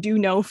thing you do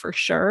know for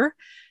sure.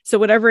 So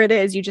whatever it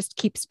is, you just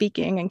keep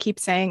speaking and keep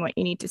saying what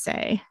you need to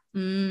say.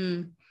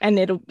 And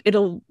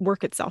it'll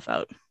work itself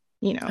out,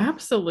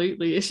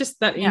 Absolutely. It's just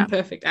that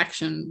imperfect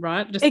action,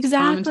 right? Just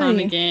exactly. time and time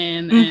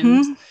again.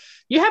 And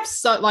you have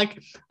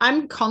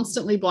I'm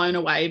constantly blown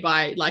away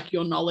by like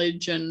your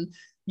knowledge and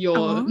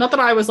your, not that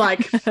I was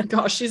like,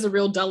 gosh, she's a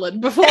real dullard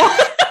before.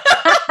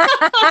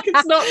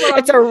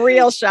 It's a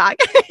real shock.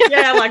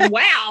 Like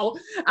wow.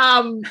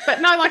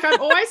 But no, like I'm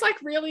always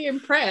like really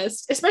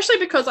impressed, especially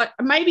because like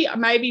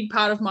maybe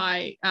part of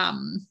my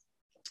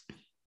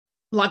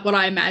like what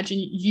I imagine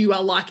you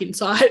are like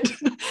inside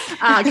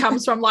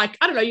comes from like,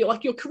 I don't know,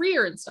 your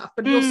career and stuff,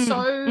 but you're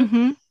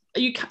so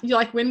you're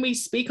like, when we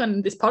speak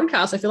on this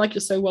podcast, I feel like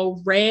you're so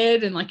well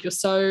read and like you're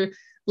so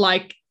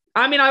like,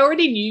 I mean, I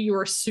already knew you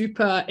were a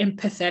super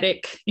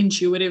empathetic,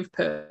 intuitive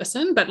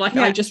person, but like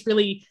I just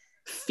really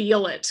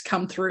feel it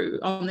come through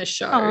on this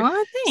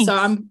show. Thanks.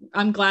 So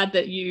I'm glad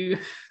that you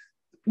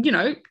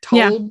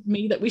told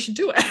me that we should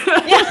do it.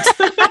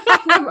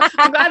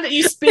 I'm glad that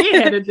you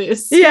spearheaded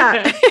this.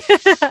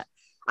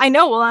 I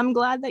know. Well, I'm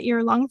glad that you're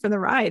along for the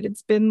ride.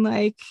 It's been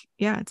like,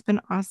 it's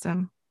been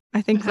awesome.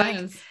 I think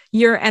like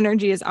your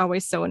energy is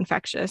always so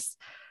infectious.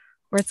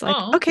 Where it's like,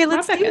 okay,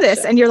 let's do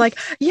this. And you're like,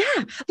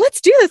 let's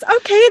do this.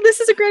 Okay,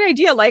 this is a great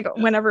idea. Like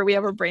whenever we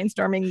have our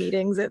brainstorming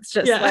meetings, it's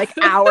just like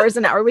hours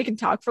and hours. We can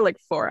talk for like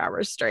 4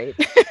 hours straight.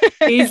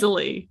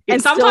 Easily. And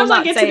sometimes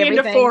I get to the end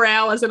of 4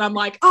 hours and I'm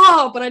like,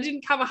 but I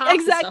didn't cover half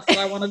the stuff that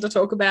I wanted to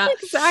talk about.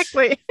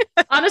 Exactly.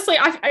 Honestly,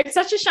 it's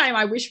such a shame.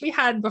 I wish we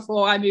had,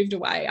 before I moved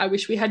away, I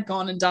wish we had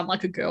gone and done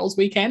like a girls'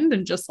 weekend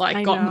and just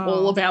like gotten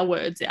all of our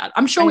words out.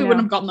 I'm sure we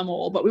wouldn't have gotten them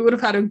all, but we would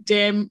have had a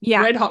damn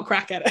red hot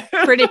crack at it.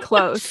 Pretty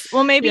close.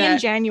 Well, maybe in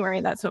January,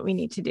 that's what we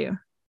need to do.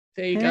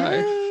 There you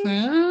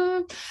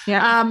go.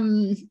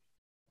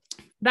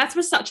 That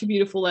was such a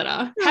beautiful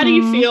letter. How do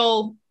you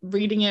feel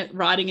reading it,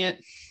 writing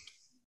it?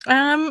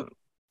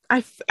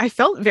 I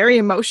felt very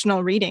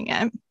emotional reading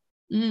it.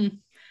 I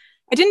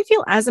didn't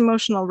feel as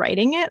emotional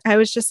writing it. I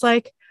was just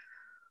like,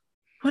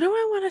 what do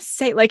I want to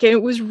say? Like,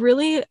 it was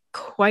really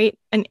quite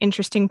an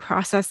interesting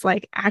process,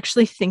 like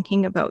actually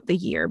thinking about the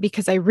year,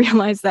 because I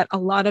realized that a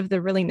lot of the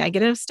really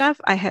negative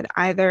stuff I had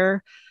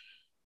either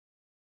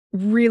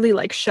really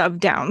like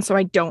shoved down so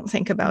I don't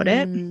think about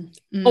it,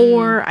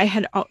 or I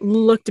had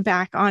looked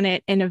back on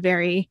it in a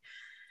very,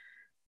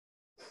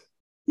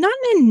 not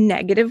in a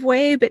negative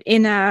way, but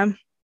in a,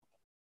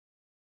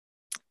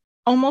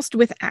 almost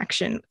with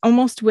action,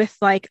 almost with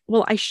like,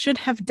 well, I should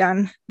have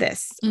done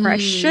this, or I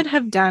should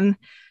have done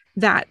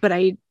that, but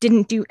I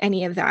didn't do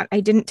any of that. I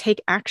didn't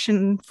take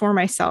action for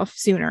myself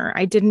sooner.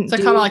 I didn't so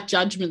kind of like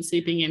judgment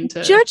seeping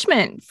into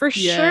judgment for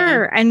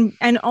sure. And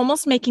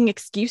almost making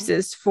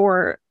excuses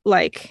for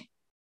like,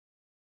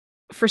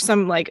 for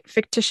some like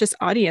fictitious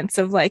audience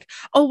of like,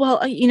 oh,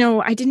 well, you know,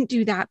 I didn't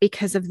do that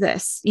because of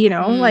this, you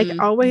know, like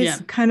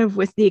always kind of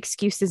with the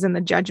excuses and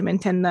the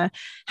judgment and the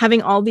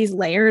having all these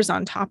layers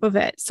on top of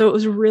it. So it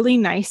was really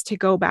nice to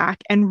go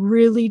back and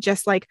really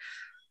just like,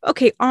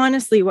 okay,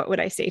 honestly, what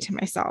would I say to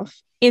myself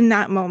in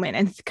that moment?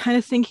 And kind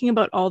of thinking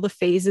about all the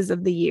phases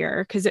of the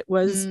year. Cause it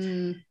was,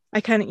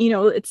 I kind of, you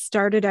know, it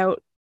started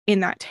out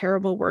in that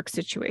terrible work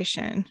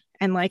situation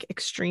and like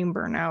extreme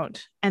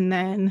burnout, and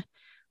then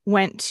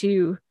went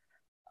to,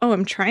 oh,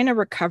 I'm trying to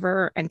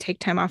recover and take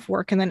time off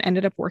work, and then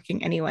ended up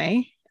working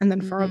anyway. And then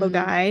furlough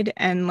guide,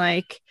 and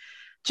like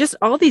just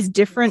all these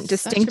different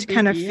distinct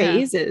kind of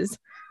phases.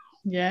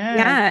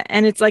 Yeah.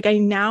 And it's like,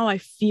 I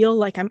feel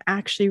like I'm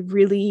actually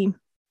really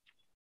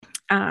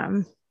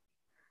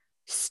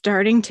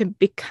starting to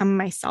become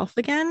myself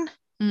again,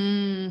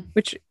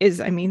 which is,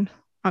 I mean,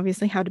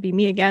 obviously how to be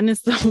me again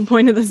is the whole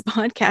point of this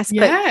podcast.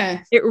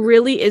 But it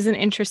really is an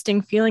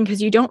interesting feeling,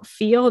 because you don't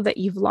feel that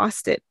you've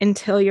lost it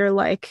until you're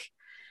like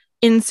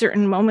in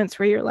certain moments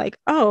where you're like,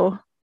 oh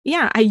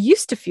yeah, I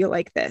used to feel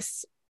like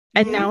this,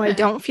 and now I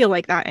don't feel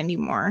like that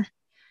anymore.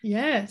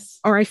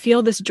 Yes. Or I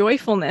feel this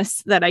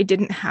joyfulness that I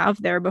didn't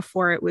have there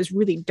before. It was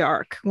really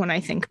dark when I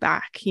think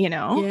back, you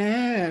know?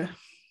 Yeah.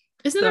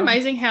 Isn't it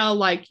amazing how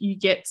like you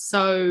get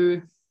so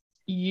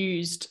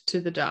used to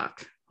the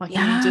dark? Like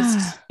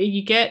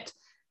you get,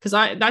 because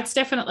I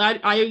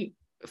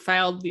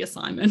failed the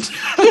assignment.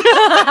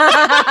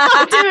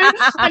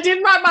 I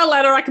didn't write my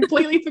letter. I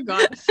completely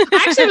forgot.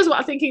 I actually was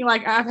thinking,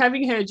 like,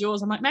 having heard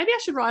yours, I'm like, maybe I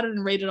should write it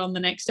and read it on the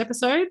next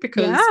episode,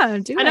 because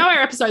I know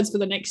our episodes for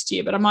the next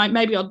year, but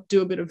maybe I'll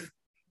do a bit of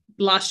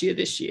last year,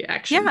 this year,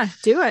 actually. Yeah,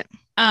 do it.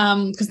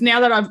 Because now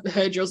that I've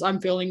heard yours,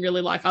 I'm feeling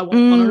really like I want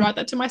to write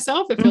that to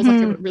myself. It feels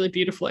like a really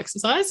beautiful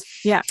exercise.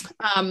 Yeah.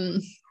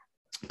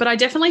 But I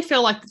definitely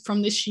feel like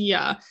from this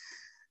year,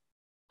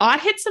 I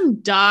had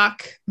some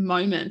dark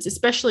moments,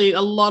 especially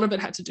a lot of it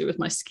had to do with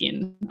my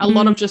skin. A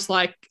lot of just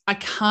like, I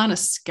can't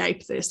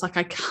escape this. Like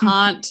I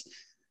can't,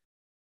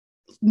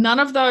 none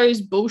of those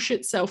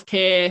bullshit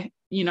self-care,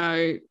 you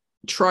know,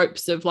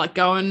 tropes of like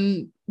go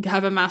and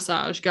have a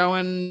massage, go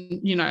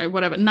and, you know,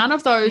 whatever. None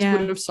of those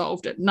would have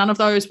solved it. None of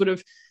those would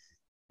have,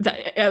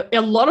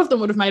 a lot of them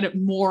would have made it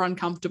more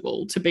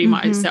uncomfortable to be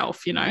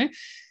myself, you know.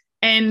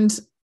 And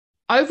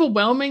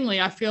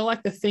overwhelmingly, I feel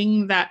like the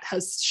thing that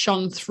has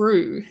shone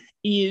through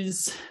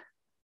is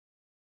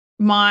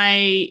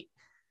my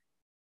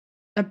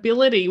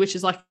ability, which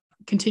is like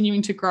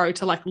continuing to grow,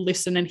 to like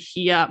listen and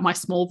hear my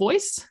small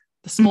voice,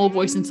 the small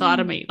voice inside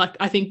of me. Like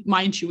I think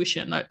my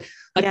intuition, like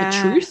the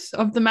truth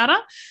of the matter.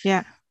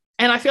 Yeah.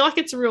 And I feel like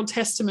it's a real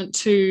testament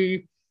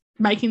to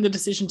making the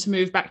decision to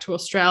move back to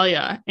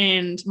Australia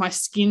and my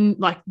skin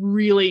like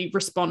really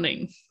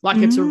responding. Like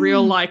it's a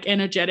real like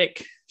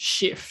energetic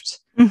shift.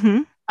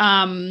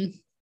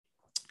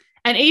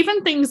 And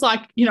even things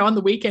like, you know, on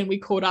the weekend we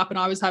caught up and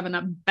I was having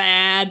a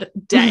bad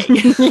day. I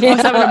was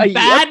having a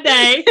bad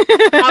day.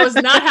 I was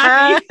not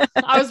happy.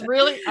 I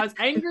was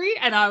angry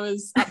and I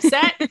was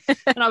upset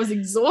and I was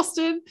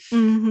exhausted.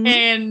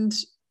 And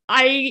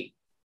I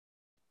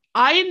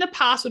in the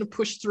past would have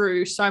pushed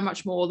through so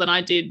much more than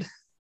I did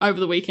over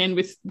the weekend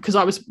because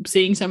I was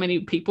seeing so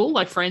many people,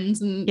 like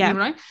friends and, you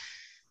know,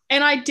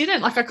 and I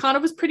didn't. Like I kind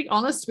of was pretty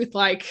honest with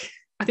like,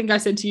 I think I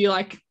said to you,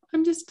 like,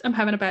 I'm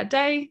having a bad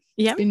day.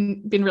 Yeah.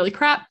 It's been really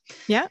crap.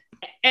 Yeah.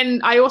 And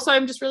I also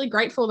am just really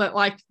grateful that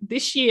like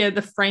this year,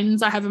 the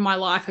friends I have in my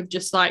life have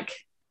just like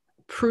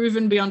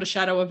proven beyond a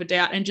shadow of a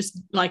doubt and just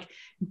like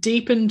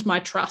deepened my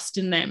trust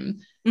in them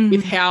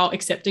with how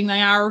accepting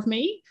they are of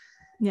me.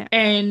 Yeah.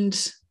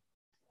 And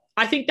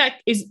I think that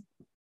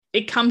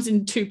it comes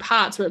in two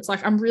parts where it's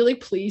like, I'm really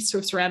pleased to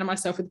have surrounded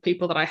myself with the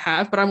people that I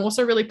have, but I'm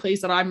also really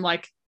pleased that I'm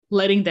like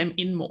letting them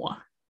in more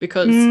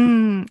because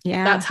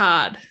that's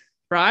hard.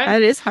 Right?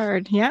 That is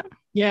hard. Yeah.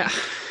 Yeah.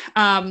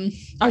 I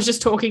was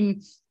just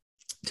talking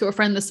to a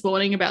friend this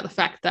morning about the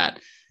fact that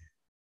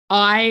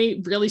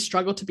I really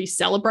struggle to be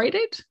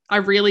celebrated. I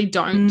really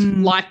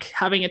don't like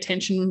having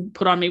attention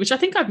put on me, which I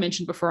think I've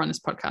mentioned before on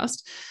this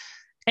podcast.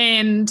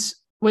 And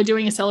we're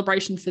doing a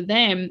celebration for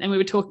them. And we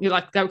were talking,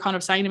 like, they were kind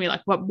of saying to me,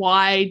 like,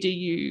 why do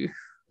you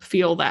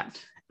feel that?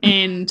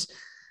 And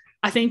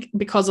I think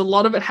because a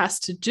lot of it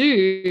has to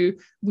do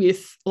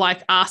with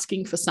like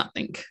asking for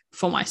something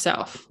for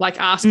myself, like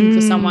asking for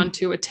someone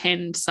to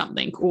attend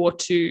something or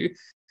to,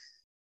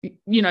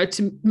 you know,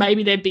 to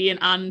maybe there be an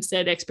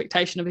unsaid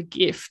expectation of a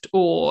gift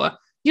or,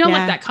 you know,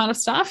 like that kind of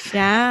stuff.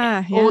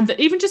 Yeah. Or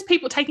even just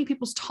taking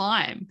people's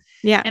time.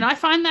 Yeah. And I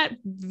find that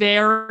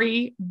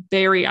very,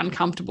 very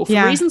uncomfortable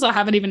for reasons I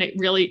haven't even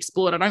really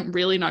explored. I don't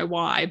really know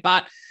why,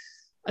 but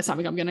it's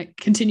something I'm going to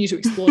continue to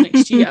explore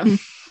next year.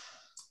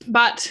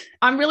 But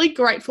I'm really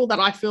grateful that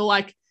I feel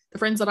like the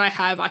friends that I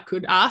have, I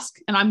could ask,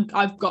 and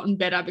I've gotten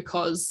better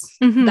because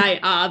Mhm. they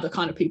are the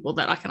kind of people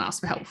that I can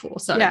ask for help for.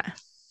 So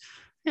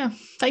yeah,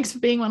 thanks for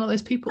being one of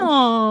those people.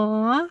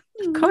 Aw,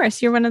 of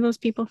course, you're one of those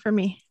people for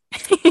me.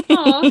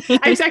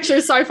 It's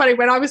actually so funny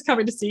when I was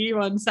coming to see you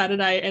on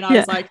Saturday, and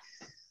I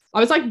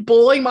was like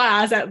bawling my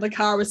eyes out in the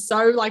car. I was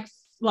so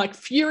like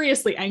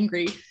furiously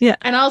angry. Yeah.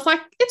 And I was like,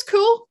 it's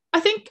cool. I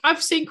think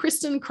I've seen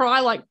Kristen cry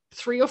like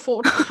 3 or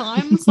 4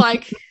 times.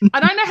 Like, I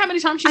don't know how many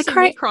times she's seen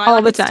me cry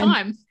all like, the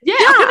time. Yeah.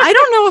 I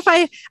don't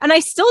know and I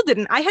still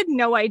didn't. I had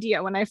no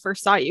idea when I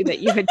first saw you that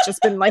you had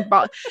just been like,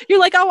 you're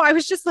like, oh, I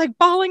was just like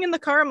bawling in the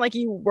car. I'm like,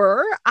 you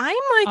were? I'm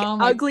like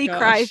ugly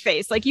cry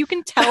face. Like you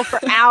can tell for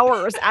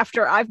hours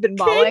after I've been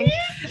bawling.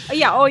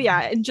 Yeah. Oh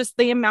yeah. And just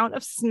the amount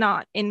of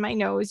snot in my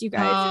nose, you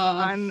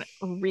guys, is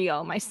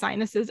unreal. My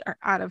sinuses are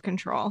out of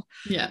control.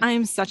 Yeah. I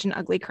am such an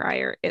ugly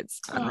crier. It's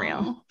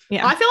unreal.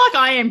 Yeah. I feel like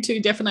I am too,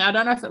 definitely. I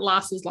don't know if it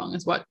lasts as long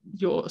as what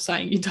you're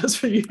saying it does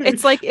for you.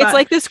 It's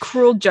like this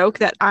cruel joke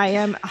that I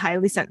am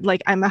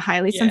I'm a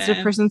highly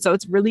sensitive person, so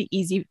it's really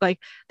easy. Like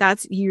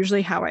that's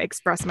usually how I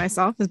express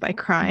myself, is by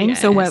crying.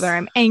 Yes. So whether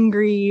I'm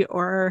angry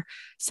or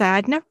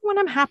sad, never when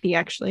I'm happy.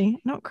 Actually,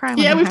 I don't cry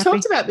when I'm we've happy.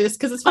 Talked about this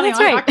because it's funny.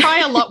 I cry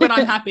a lot when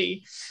I'm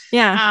happy.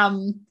 Yeah.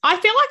 I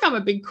feel like I'm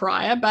a big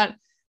crier, but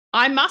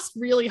I must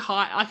really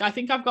hide. Like I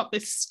think I've got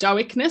this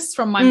stoicness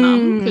from my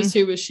mum, because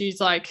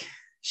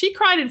she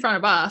cried in front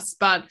of us,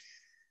 but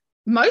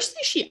mostly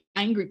she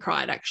angry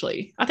cried,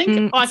 actually. I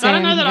think I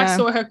don't know that I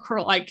saw her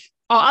cry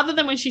other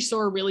than when she saw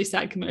a really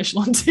sad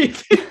commercial on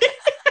TV.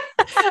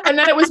 And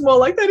then it was more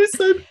like, that is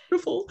so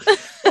beautiful.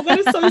 That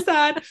is so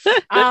sad.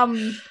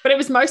 But it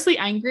was mostly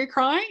angry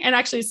crying. And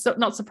actually it's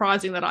not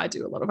surprising that I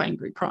do a lot of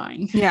angry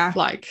crying. Yeah.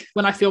 Like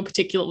when I feel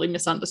particularly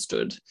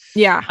misunderstood.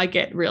 Yeah. I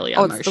get really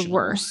emotional. It's the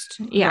worst.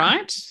 Yeah.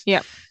 Right?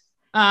 Yep.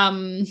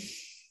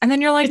 And then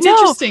you're like, it's no,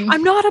 interesting.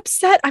 I'm not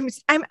upset. I'm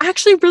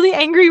actually really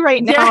angry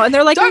right now. Yeah. And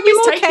they're like, are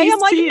you okay? I'm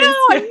like, no,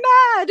 I'm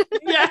mad.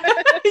 Yeah,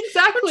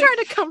 exactly. I'm trying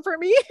to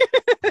comfort me.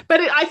 But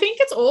I think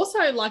it's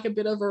also like a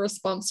bit of a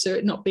response to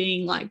it not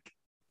being like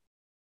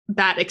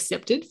that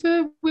accepted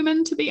for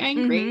women to be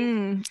angry.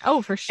 Mm-hmm.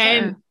 Oh, for sure.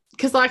 And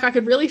because like I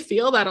could really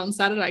feel that on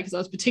Saturday, because I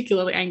was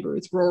particularly angry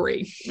with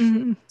Rory.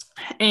 Mm-hmm.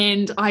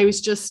 And I was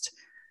just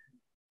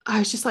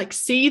like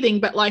seething,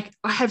 but like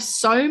I have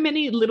so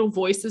many little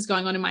voices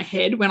going on in my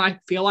head when I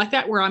feel like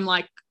that, where I'm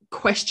like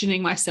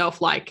questioning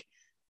myself like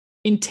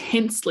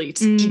intensely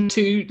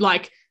to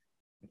like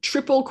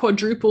triple,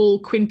 quadruple,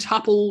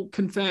 quintuple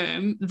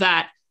confirm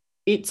that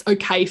it's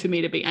okay for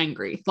me to be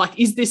angry. Like,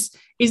 is this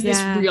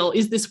real?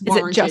 Is this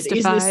warranted? Is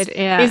it justified?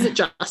 Is it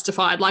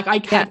justified? Like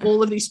I have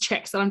all of these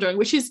checks that I'm doing,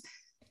 which is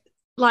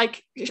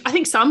like, I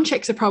think some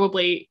checks are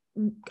probably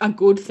a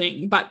good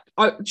thing, but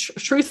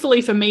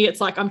truthfully for me,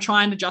 it's like I'm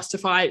trying to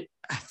justify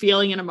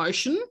feeling an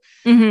emotion,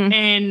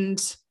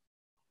 and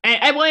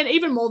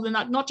even more than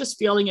that, not just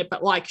feeling it,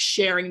 but like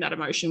sharing that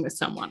emotion with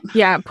someone.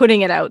 Yeah,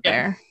 putting it out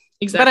there.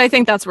 Exactly. But I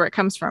think that's where it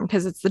comes from,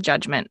 because it's the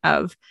judgment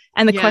of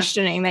and the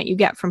questioning that you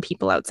get from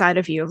people outside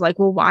of you of like,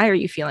 well, why are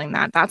you feeling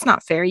that? That's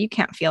not fair. You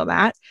can't feel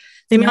that.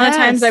 The amount of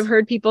times I've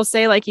heard people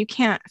say like, you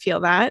can't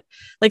feel that.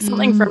 Like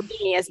something for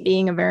me as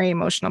being a very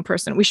emotional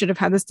person. We should have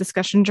had this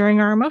discussion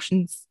during our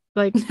emotions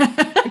like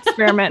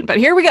experiment, but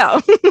here we go.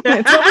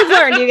 It's what we've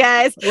learned, you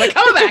guys. We're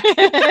coming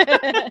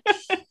back.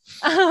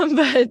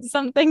 But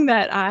something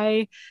that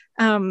I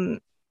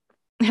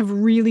have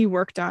really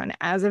worked on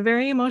as a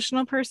very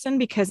emotional person,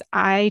 because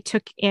I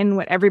took in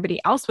what everybody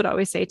else would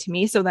always say to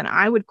me. So then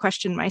I would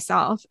question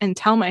myself and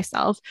tell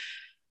myself,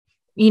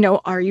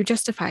 are you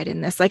justified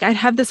in this? Like I'd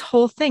have this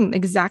whole thing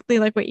exactly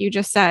like what you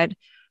just said,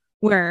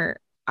 where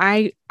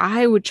I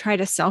would try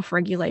to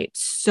self-regulate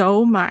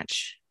so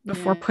much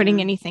before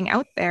putting anything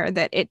out there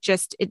that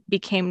it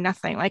became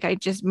nothing. Like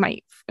my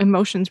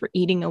emotions were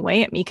eating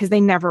away at me because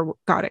they never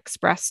got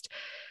expressed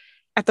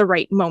at the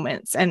right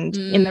moments and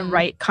in the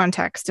right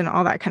context and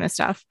all that kind of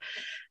stuff.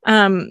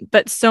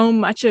 But so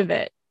much of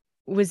it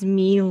was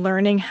me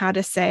learning how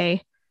to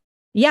say,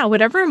 yeah,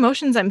 whatever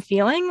emotions I'm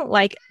feeling,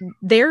 like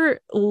they're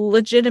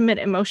legitimate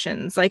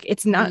emotions. Like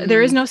it's not,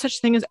 there is no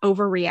such thing as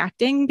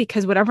overreacting,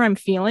 because whatever I'm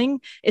feeling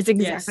is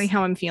exactly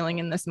how I'm feeling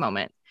in this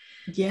moment.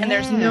 Yeah. And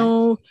there's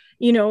no,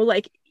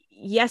 like,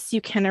 yes,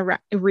 you can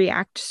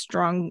react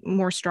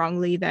more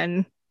strongly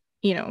than,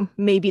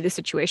 maybe the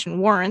situation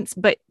warrants,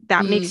 but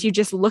that makes you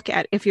just look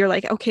at, if you're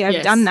like, okay,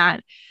 I've done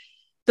that,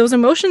 those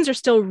emotions are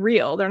still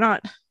real. They're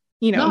not,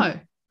 no,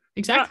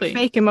 exactly. Not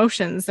fake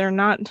emotions. They're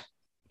not,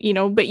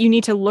 but you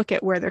need to look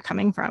at where they're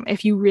coming from.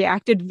 If you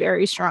reacted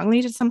very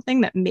strongly to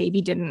something that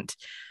maybe didn't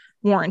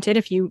warrant it,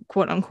 if you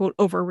quote unquote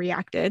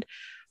overreacted,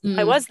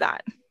 why was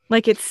that?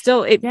 Like it's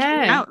still, came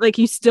out, like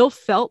you still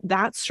felt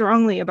that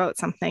strongly about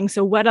something.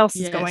 So what else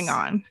is going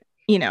on?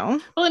 Well,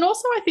 and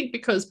also I think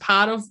because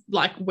part of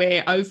like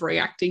where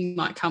overreacting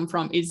might come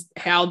from is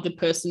how the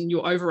person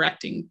you're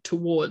overreacting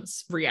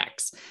towards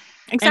reacts.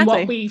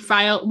 Exactly.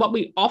 And what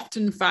we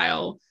often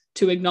fail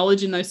to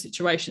acknowledge in those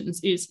situations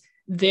is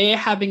they're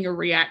having a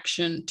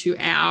reaction to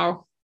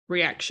our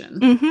reaction,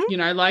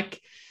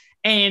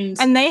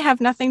 And they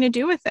have nothing to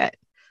do with it.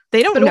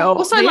 They don't know.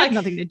 Also, they like, have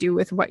nothing to do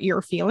with what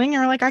you're feeling.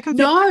 You're like, I can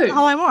feel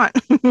all I want.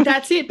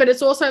 That's it. But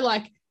it's also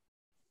like,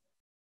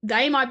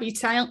 they might be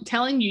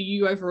telling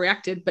you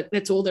overreacted, but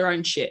it's all their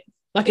own shit.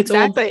 Like,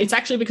 it's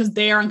actually because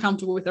they're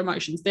uncomfortable with their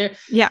emotions.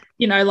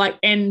 Like,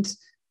 and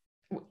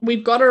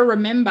we've got to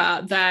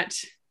remember that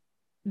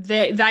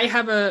they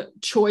have a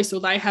choice, or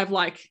they have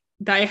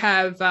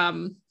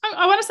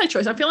I want to say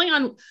choice. I'm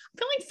feeling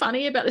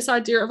funny about this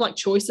idea of like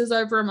choices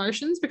over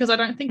emotions, because I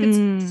don't think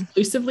it's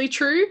exclusively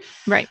true.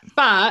 Right.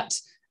 But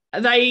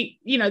they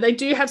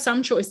do have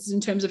some choices in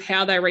terms of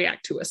how they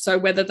react to us. So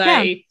whether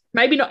they,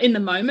 maybe not in the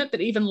moment,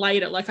 but even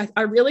later, like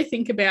I really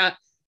think about,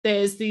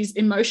 there's these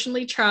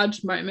emotionally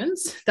charged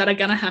moments that are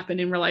going to happen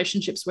in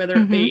relationships, whether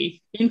it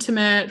be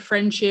intimate,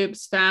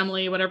 friendships,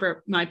 family, whatever it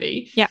might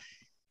be. Yeah.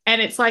 And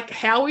it's like,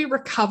 how we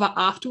recover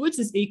afterwards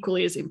is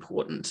equally as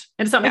important.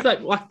 And something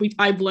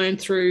I've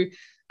learned through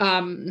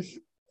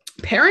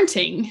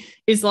parenting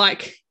is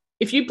like,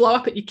 if you blow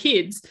up at your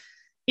kids,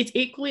 it's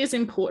equally as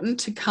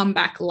important to come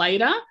back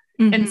later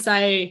and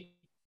say,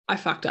 I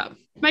fucked up.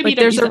 Maybe like,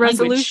 there's a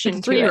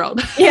resolution.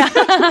 3-year-old.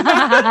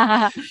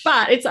 Yeah.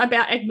 But it's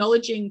about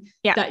acknowledging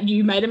that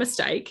you made a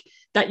mistake,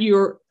 that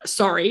you're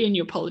sorry and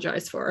you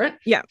apologize for it.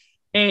 Yeah.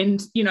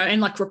 And,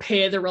 and like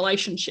repair the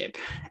relationship.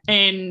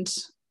 And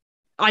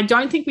I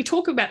don't think we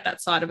talk about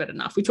that side of it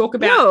enough. We talk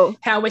about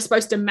how we're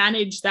supposed to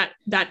manage that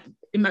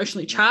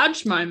emotionally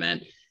charged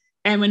moment,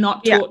 and we're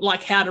not taught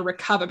like how to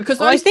recover,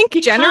 because I think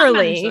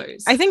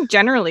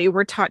generally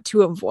we're taught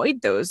to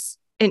avoid those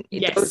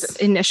those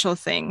initial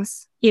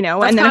things, that's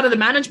and part of the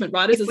management,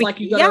 right? It's like,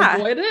 you got to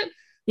avoid it.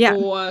 Yeah.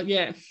 Or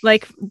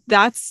like,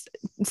 that's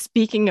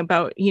speaking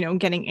about,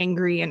 getting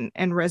angry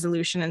and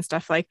resolution and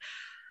stuff. Like,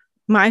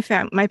 my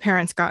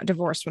parents got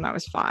divorced when I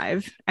was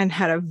 5 and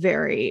had a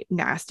very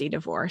nasty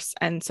divorce.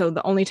 And so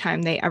the only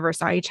time they ever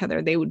saw each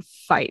other, they would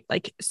fight,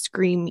 like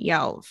scream,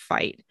 yell,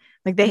 fight.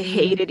 Like, they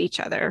hated each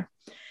other.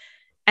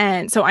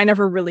 And so I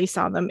never really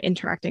saw them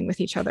interacting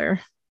with each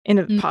other in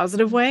a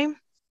positive way.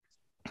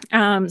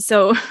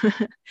 So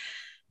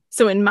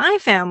in my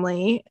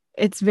family,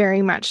 it's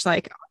very much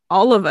like,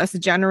 all of us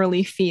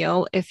generally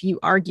feel if you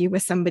argue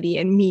with somebody,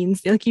 it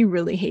means like you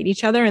really hate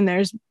each other, and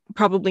there's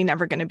probably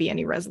never going to be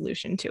any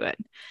resolution to it.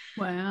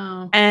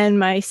 Wow. And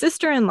my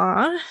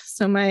sister-in-law,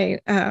 so my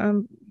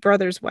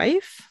brother's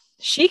wife,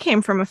 she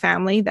came from a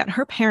family that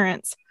her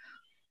parents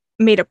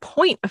made a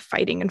point of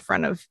fighting in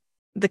front of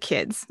the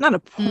kids. Not a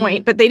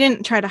point, but they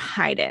didn't try to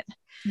hide it.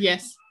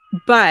 Yes.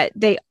 But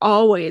they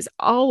always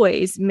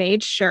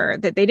made sure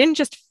that they didn't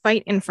just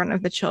fight in front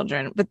of the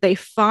children, but they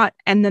fought,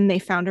 and then they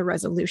found a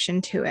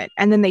resolution to it.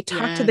 And then they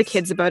talked to the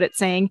kids about it,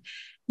 saying,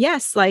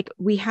 yes, like,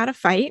 we had a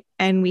fight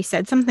and we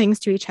said some things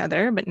to each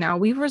other, but now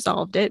we've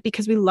resolved it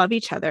because we love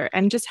each other.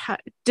 And just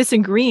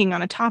disagreeing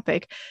on a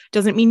topic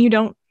doesn't mean you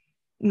don't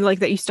like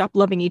that you stop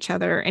loving each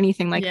other or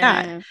anything like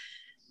that.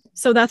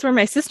 So that's where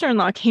my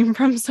sister-in-law came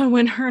from. So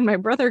when her and my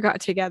brother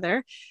got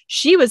together,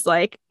 she was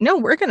like, no,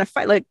 we're going to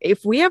fight. Like,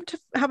 if we have to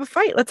have a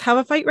fight, let's have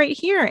a fight right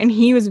here. And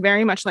he was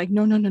very much like,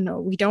 no,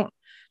 we don't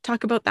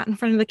talk about that in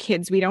front of the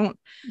kids. We don't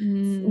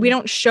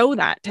show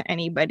that to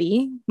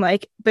anybody.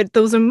 Like, but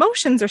those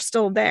emotions are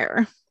still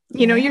there.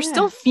 You're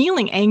still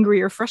feeling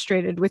angry or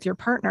frustrated with your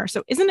partner.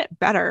 So isn't it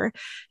better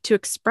to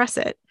express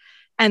it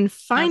and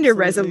find a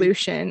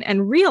resolution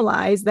and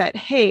realize that,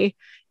 hey,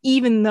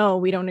 even though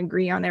we don't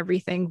agree on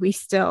everything, we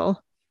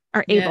still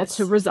are able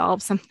to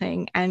resolve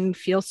something and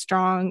feel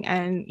strong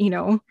and,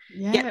 well,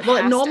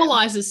 it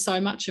normalizes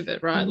so much of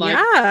it, right? Like,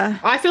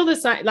 I feel the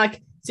same.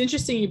 Like, it's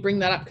interesting you bring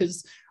that up,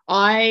 because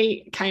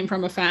I came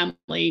from a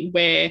family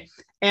where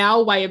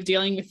our way of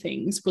dealing with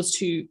things was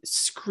to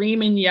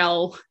scream and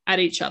yell at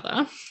each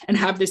other and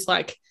have this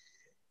like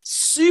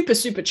super,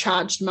 super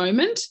charged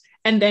moment,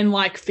 and then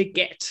like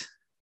forget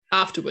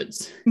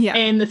afterwards. Yeah.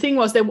 And the thing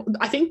was,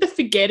 I think the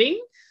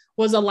forgetting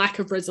was a lack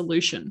of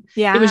resolution.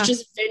 Yeah. It was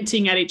just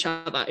venting at each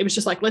other. It was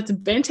just like, let's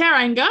vent our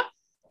anger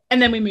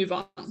and then we move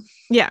on.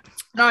 Yeah.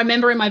 And I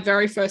remember in my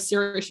very first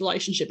serious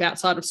relationship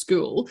outside of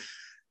school,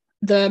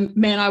 the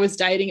man I was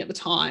dating at the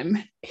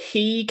time,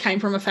 he came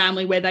from a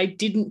family where they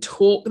didn't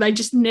talk. They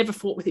just never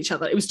fought with each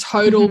other. It was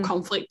total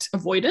conflict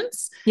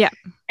avoidance. Yeah.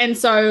 And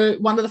so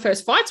one of the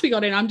first fights we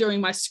got in, I'm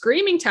doing my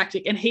screaming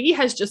tactic, and he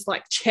has just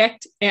like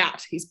checked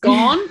out. He's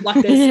gone.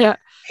 Like there's,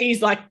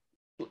 he's like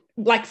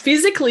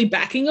physically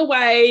backing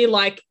away,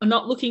 like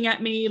not looking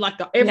at me, like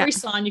every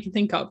sign you can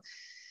think of.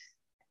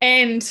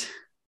 And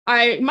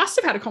I must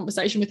have had a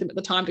conversation with him at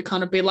the time to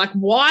kind of be like,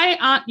 why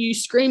aren't you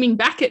screaming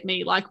back at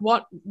me? Like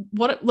what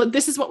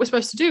this is what we're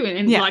supposed to do.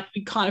 And like,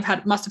 we kind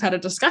of must have had a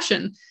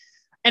discussion.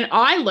 And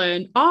I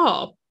learned,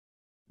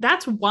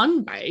 that's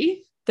one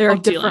way. There are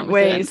different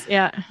ways.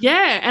 Yeah.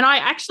 Yeah. And I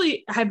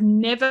actually have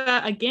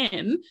never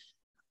again,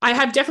 I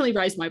have definitely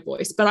raised my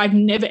voice, but I've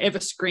never,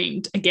 ever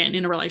screamed again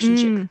in a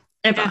relationship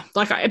ever.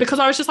 Yeah. Because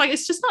I was just like,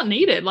 it's just not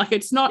needed. Like,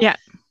 it's not,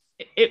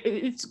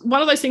 it's one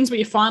of those things where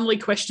you finally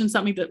question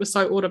something that was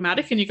so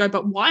automatic and you go,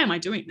 but why am I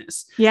doing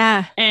this?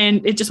 Yeah.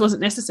 And it just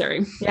wasn't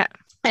necessary. Yeah.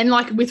 And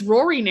like with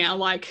Rory now,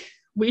 like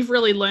we've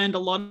really learned a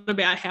lot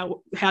about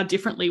how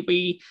differently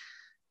we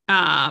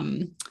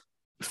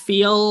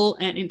feel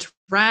and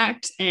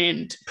interact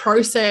and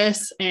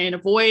process and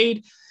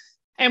avoid.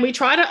 And we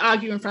try to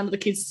argue in front of the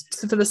kids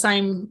for the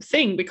same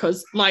thing,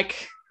 because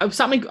like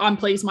something I'm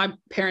pleased my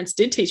parents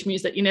did teach me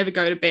is that you never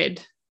go to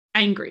bed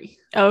angry.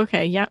 Oh,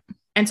 okay. Yeah.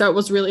 And so it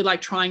was really like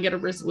try and get a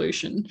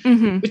resolution,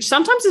 Mm-hmm. which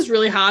sometimes is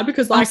really hard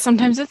because like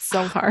sometimes it's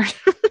so hard.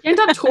 you end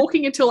up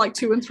talking until like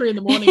 2 and 3 in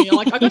the morning. You're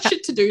like, I got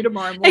shit to do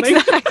tomorrow morning.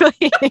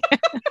 Exactly.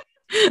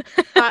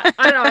 I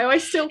don't know. I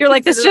always still. You're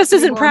like, this just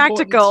isn't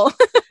practical.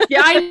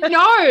 Yeah, I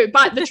know.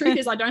 But the truth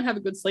is, I don't have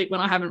a good sleep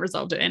when I haven't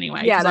resolved it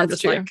anyway. Yeah, that's I'm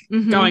just true.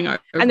 like going over.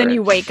 And then it.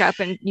 you wake up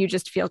and you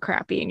just feel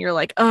crappy, and you're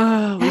like,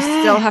 oh, we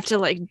still have to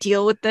like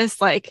deal with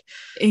this. Like,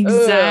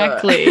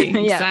 exactly, Yeah.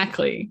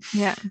 exactly.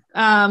 Yeah.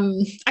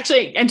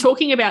 Actually, and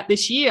talking about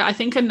this year, I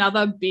think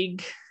another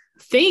big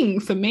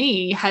thing for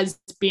me has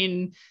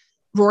been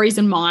Rory's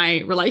and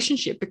my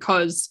relationship,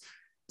 because.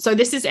 So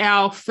this is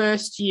our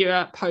first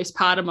year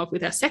postpartum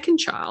with our second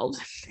child,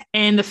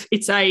 and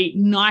it's a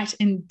night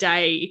and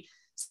day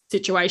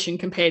situation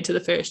compared to the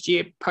first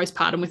year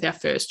postpartum with our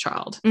first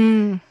child.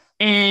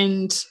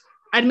 And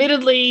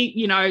admittedly,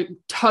 you know,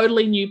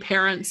 totally new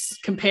parents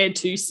compared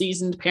to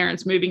seasoned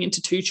parents moving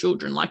into 2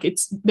 children. Like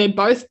they're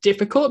both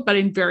difficult, but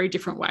in very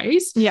different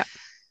ways. Yeah.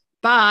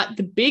 But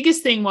the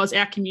biggest thing was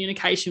our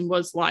communication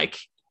was like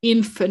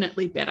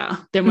infinitely better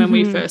than when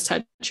we first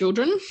had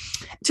children,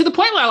 to the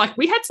point where like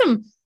we had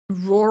some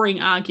roaring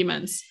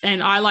arguments,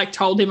 and I like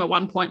told him at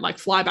one point, like,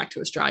 fly back to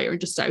Australia and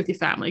just stay with your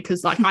family,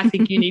 because like I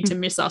think you need to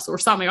miss us or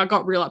something. I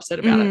got real upset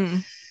about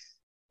it.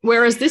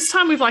 Whereas this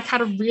time we've like had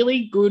a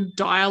really good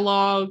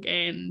dialogue,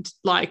 and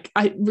like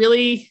I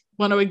really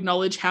want to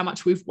acknowledge how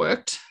much we've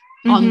worked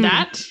on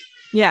that.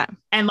 Yeah.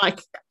 And like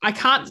I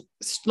can't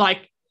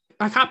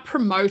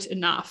promote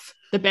enough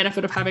the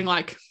benefit of having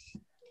like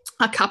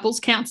a couples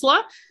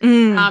counselor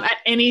at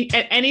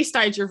any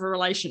stage of a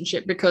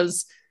relationship,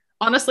 because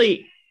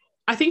honestly,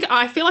 I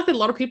feel like a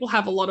lot of people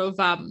have a lot of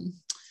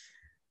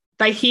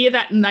they hear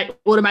that and they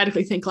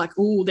automatically think like,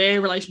 oh,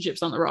 their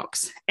relationship's on the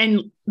rocks.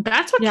 And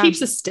that's what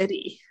keeps us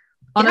steady,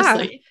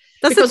 honestly. Yeah.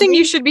 That's the thing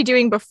you should be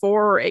doing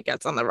before it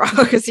gets on the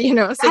rocks, you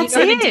know, so you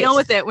know how to deal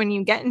with it when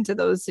you get into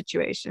those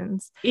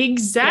situations.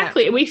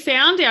 Exactly. Yeah. We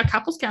found our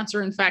couples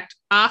counselor, in fact,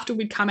 after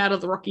we'd come out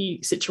of the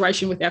rocky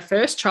situation with our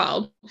first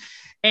child,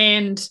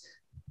 and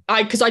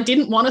because I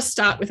didn't want to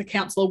start with a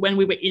counselor when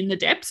we were in the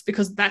depths,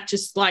 because that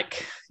just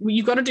like,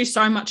 you've got to do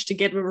so much to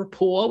get a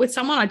rapport with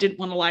someone. I didn't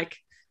want to like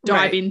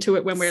dive into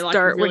it when we're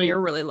like when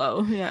you're really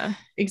low. Yeah,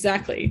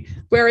 exactly.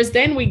 Whereas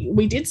then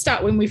we did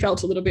start when we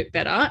felt a little bit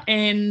better.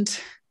 And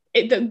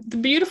the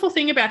beautiful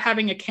thing about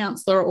having a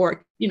counselor,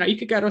 or, you know, you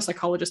could go to a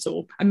psychologist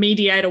or a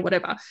mediator,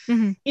 whatever,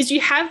 is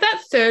you have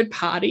that third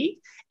party.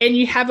 And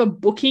you have a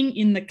booking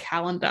in the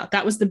calendar.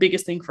 That was the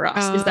biggest thing for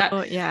us, is that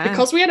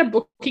because we had a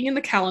booking in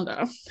the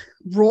calendar,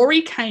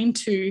 Rory came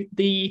to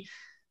the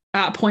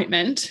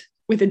appointment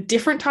with a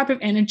different type of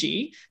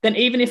energy than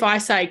even if I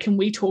say, can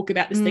we talk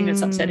about this thing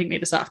that's upsetting me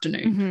this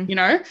afternoon, you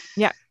know?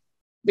 Yeah.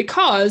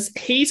 Because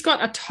he's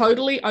got a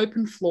totally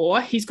open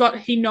floor.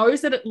 He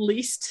knows that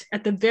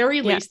at the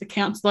very least, the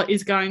counselor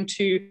is going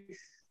to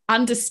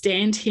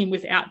understand him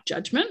without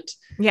judgment.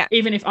 Yeah.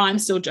 Even if I'm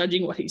still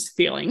judging what he's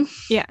feeling.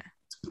 Yeah.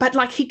 But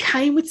like he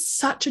came with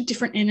such a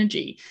different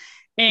energy,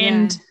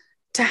 and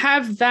to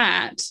have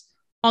that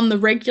on the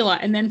regular,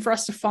 and then for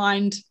us to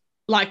find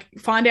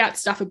out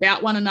stuff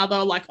about one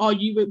another, like, oh,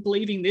 you were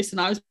believing this and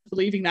I was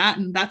believing that,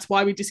 and that's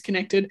why we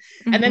disconnected.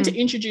 And then to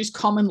introduce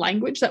common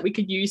language that we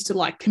could use to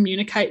like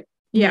communicate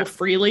more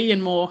freely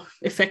and more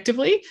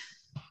effectively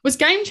was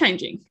game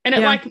changing. And it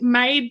like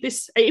made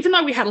this, even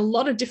though we had a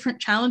lot of different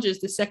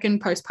challenges the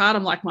second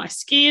postpartum, like my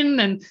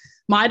skin and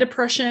my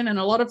depression and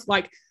a lot of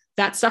like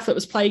that stuff that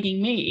was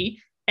plaguing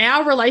me,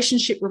 our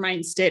relationship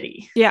remained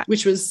steady,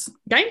 which was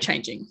game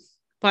changing.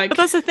 Like, but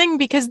that's the thing,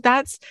 because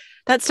that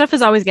stuff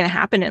is always going to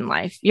happen in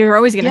life. You're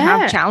always going to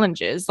have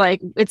challenges.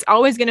 Like, it's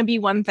always going to be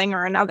one thing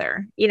or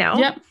another, you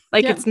know,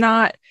 it's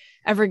not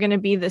ever going to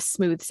be this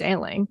smooth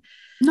sailing.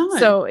 No.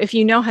 So if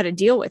you know how to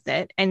deal with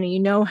it, and you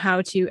know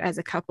how to, as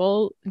a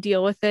couple,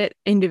 deal with it,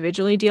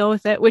 individually deal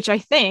with it, which I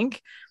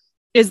think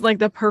is like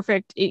the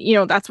perfect, you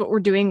know, that's what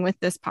we're doing with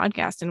this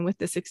podcast and with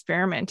this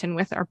experiment and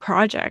with our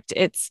project.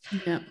 It's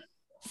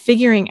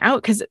figuring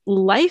out, because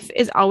life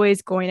is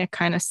always going to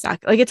kind of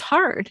suck. Like, it's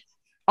hard.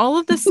 All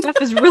of this stuff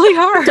is really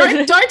hard.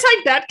 Don't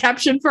take that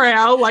caption for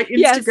our like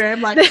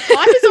Instagram. Like,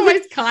 life is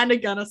always kind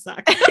of gonna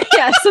suck.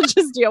 So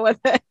just deal with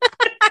it.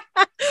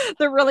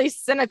 The really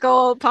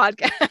cynical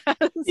podcast.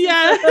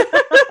 Yeah.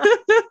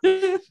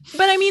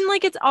 But I mean,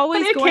 like, it's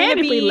always going to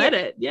be, if we let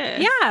it.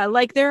 Yeah.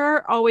 Like, there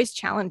are always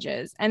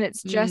challenges, and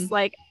it's just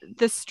like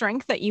the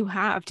strength that you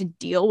have to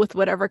deal with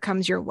whatever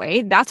comes your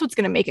way. That's what's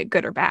going to make it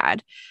good or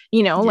bad.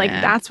 You know, like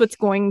that's what's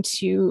going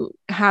to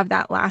have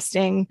that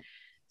lasting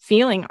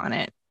feeling on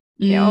it.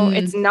 You know,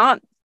 it's not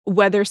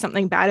whether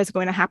something bad is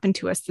going to happen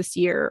to us this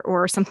year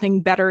or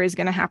something better is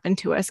going to happen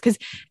to us. Because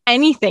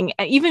anything,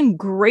 even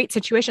great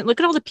situation, look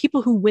at all the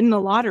people who win the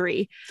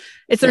lottery.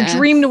 It's their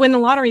dream to win the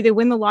lottery. They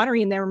win the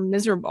lottery and they're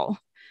miserable.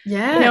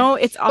 Yeah. You know,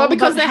 it's all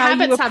because about their how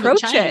habits you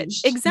approach haven't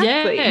changed. it.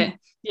 Exactly.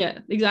 Yeah,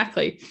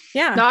 exactly.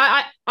 Yeah. No,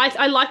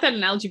 I like that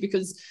analogy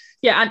because,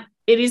 and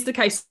it is the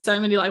case. So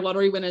many like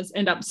lottery winners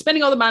end up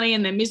spending all the money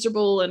and they're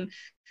miserable and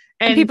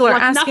people are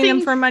like asking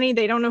them for money.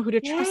 They don't know who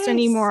to trust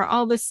anymore,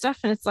 all this stuff.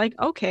 And it's like,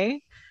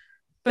 okay.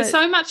 But there's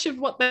so much of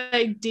what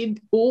they did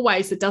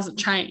always that doesn't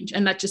change.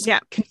 And that just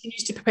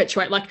continues to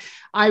perpetuate. Like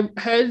I've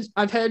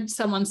heard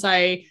someone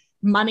say,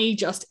 money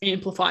just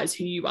amplifies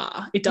who you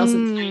are. It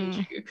doesn't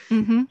change you.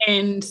 Mm-hmm.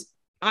 And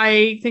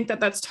I think that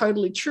that's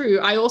totally true.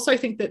 I also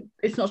think that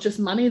it's not just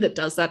money that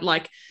does that.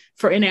 Like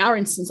in our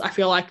instance, I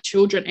feel like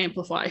children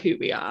amplify who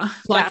we are.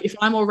 Like if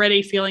I'm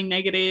already feeling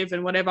negative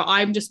and whatever,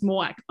 I'm just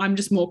more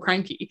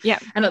cranky. Yeah.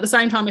 And at the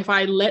same time, if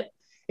I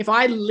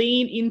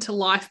lean into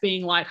life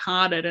being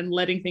lighthearted and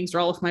letting things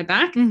roll off my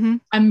back,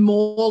 I'm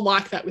more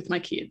like that with my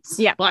kids.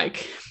 Yeah.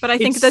 Like, but I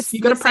think that's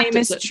the same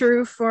is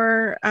true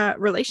for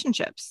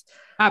relationships.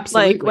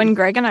 Absolutely. Like when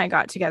Greg and I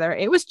got together,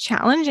 it was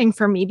challenging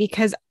for me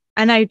because,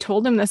 and I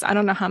told him this, I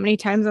don't know how many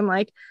times, I'm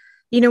like,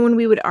 you know, when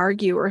we would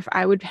argue or if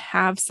I would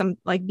have some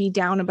like be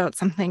down about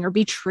something or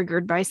be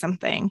triggered by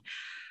something,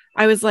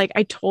 I was like,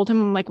 I told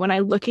him, like, when I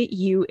look at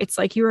you, it's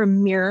like you're a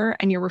mirror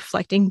and you're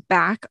reflecting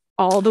back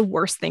all the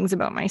worst things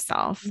about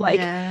myself, like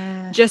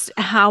just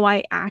how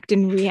I act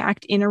and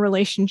react in a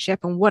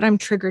relationship and what I'm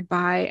triggered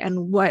by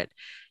and what,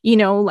 you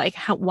know, like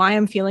why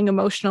I'm feeling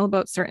emotional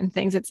about certain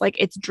things. It's like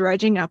it's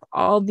dredging up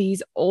all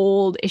these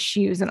old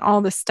issues and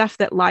all the stuff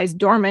that lies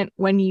dormant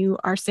when you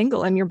are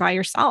single and you're by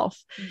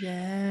yourself,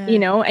 you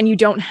know, and you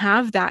don't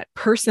have that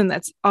person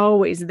that's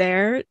always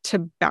there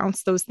to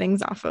bounce those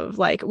things off of.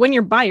 Like when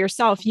you're by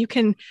yourself, you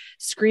can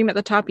scream at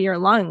the top of your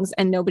lungs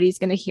and nobody's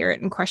going to hear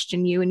it and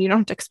question you, and you don't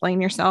have to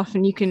explain yourself,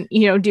 and you can,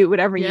 you know, do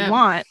whatever you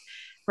want,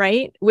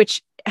 right?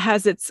 Which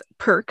has its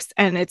perks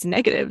and its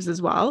negatives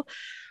as well.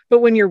 But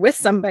when you're with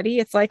somebody,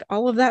 it's like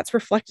all of that's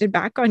reflected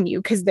back on you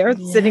because they're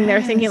sitting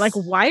there thinking like,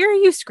 why are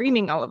you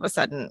screaming all of a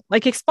sudden?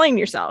 Like, explain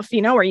yourself,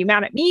 you know, are you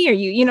mad at me? Or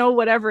you know,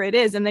 whatever it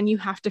is. And then you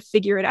have to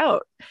figure it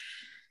out.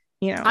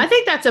 You know, I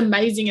think that's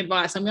amazing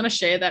advice. I'm going to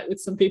share that with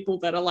some people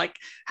that are like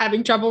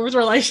having trouble with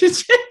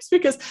relationships,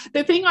 because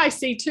the thing I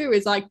see too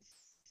is like,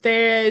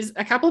 there's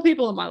a couple of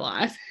people in my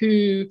life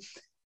who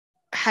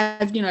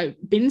have, you know,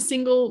 been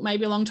single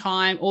maybe a long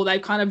time, or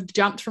they've kind of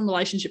jumped from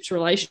relationship to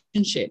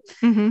relationship.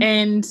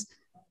 And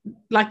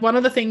like one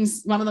of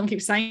them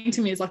keeps saying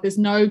to me is like, there's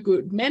no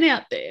good men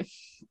out there.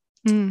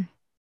 And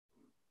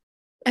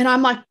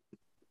I'm like,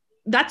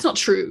 that's not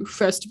true,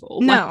 first of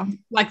all. No.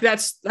 Like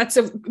that's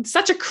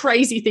such a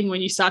crazy thing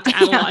when you start to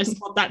analyze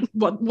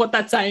what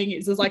that saying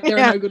is like, there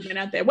are no good men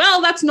out there.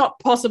 Well, that's not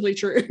possibly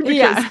true,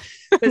 because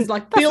there's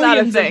like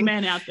billions of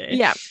men out there.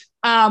 Yeah.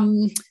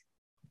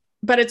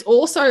 But it's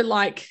also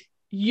like,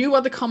 you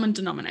are the common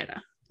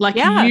denominator. Like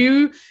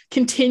you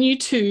continue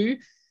to,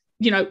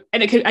 you know,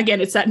 and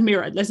it's that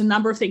mirror. There's a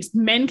number of things.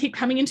 Men keep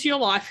coming into your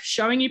life,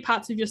 showing you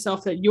parts of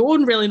yourself that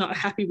you're really not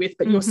happy with,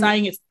 but you're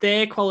saying it's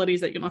their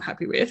qualities that you're not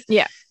happy with.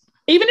 Yeah.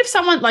 Even if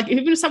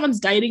someone's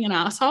dating an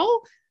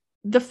asshole,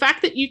 the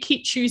fact that you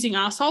keep choosing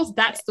assholes,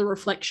 that's the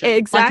reflection.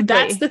 Exactly.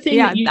 Like, that's the thing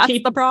that you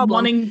keep the problem.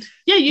 wanting.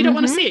 Yeah, you don't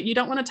want to see it. You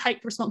don't want to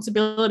take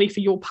responsibility for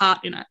your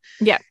part in it.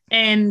 Yeah.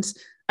 And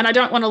I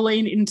don't want to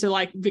lean into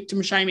like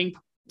victim shaming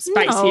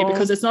space here,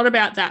 because it's not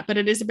about that, but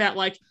it is about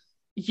like,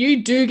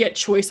 you do get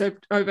choice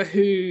over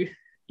who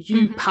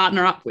you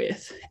partner up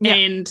with.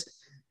 And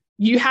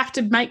you have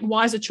to make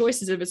wiser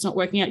choices if it's not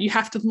working out. You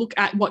have to look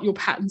at what your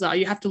patterns are.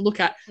 You have to look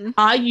at,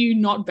 are you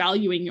not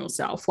valuing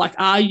yourself? Like,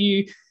 are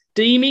you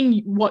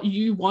deeming what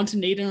you want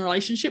and need in a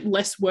relationship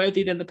less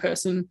worthy than the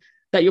person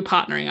that you're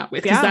partnering up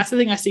with? Because that's the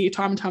thing I see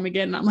time and time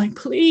again. And I'm like,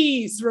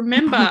 please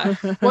remember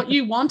what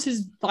you want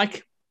is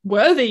like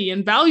worthy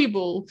and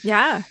valuable.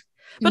 Yeah.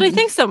 But I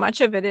think so much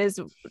of it is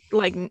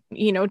like,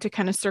 you know, to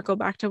kind of circle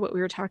back to what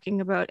we were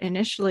talking about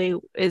initially,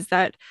 is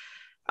that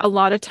a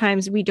lot of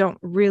times we don't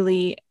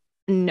really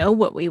know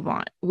what we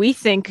want. We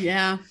think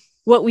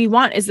what we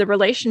want is the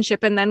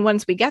relationship. And then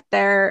once we get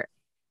there,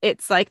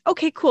 it's like,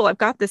 okay, cool, I've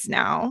got this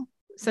now.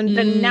 So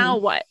then now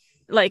what?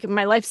 Like,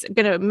 my life's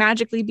going to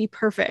magically be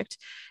perfect.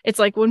 It's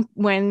like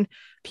when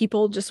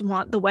people just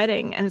want the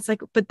wedding, and it's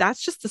like, but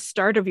that's just the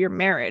start of your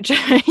marriage.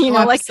 you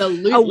know, like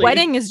a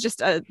wedding is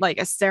just a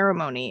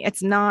ceremony.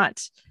 It's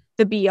not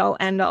the be all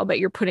end all, but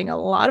you're putting a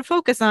lot of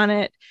focus on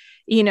it.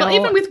 You know, well,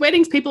 even with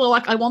weddings, people are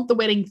like, I want the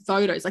wedding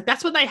photos. Like,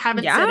 that's what they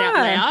haven't said out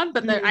loud,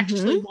 but they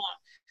actually want.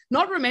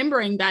 Not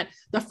remembering that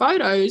the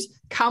photos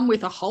come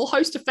with a whole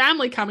host of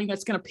family coming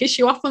that's going to piss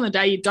you off on the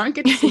day you don't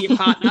get to see your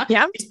partner.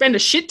 You spend a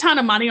shit ton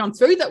of money on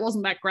food that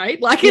wasn't that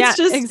great. Like, it's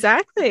just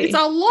exactly. It's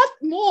a lot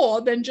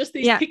more than just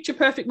these picture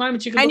perfect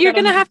moments you can. And you're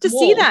going to have to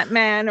see that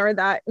man or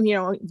that, you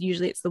know,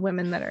 usually it's the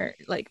women that are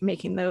like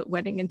making the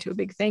wedding into a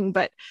big thing,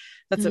 but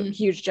that's a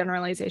huge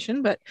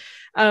generalization. But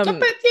yeah.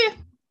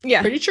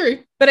 Yeah. Pretty true.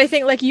 But I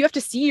think like you have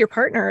to see your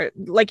partner,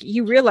 like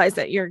you realize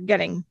that you're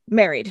getting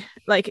married.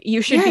 Like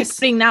you should be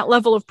putting that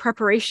level of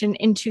preparation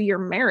into your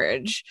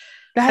marriage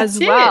as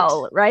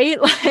well, right?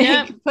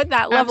 Like put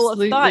that level of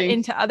thought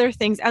into other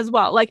things as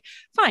well. Like,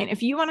 fine,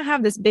 if you want to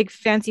have this big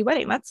fancy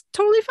wedding, that's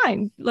totally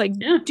fine. Like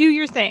do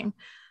your thing,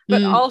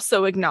 but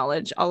also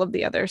acknowledge all of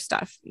the other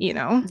stuff, you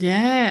know?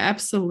 Yeah,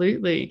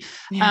 absolutely.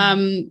 Yeah.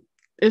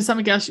 There's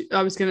something else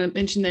I was going to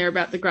mention there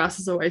about the grass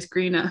is always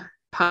greener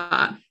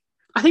part.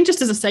 I think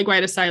just as a segue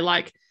to say,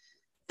 like,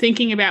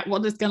 thinking about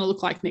what it's going to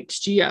look like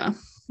next year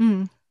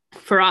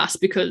for us,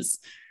 because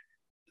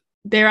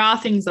there are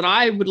things that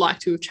I would like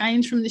to have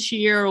changed from this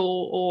year,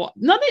 or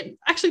not.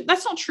 Actually,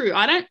 that's not true.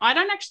 I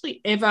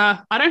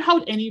don't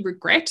hold any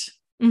regret.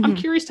 I'm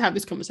curious to have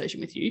this conversation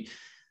with you.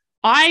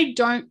 I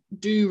don't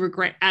do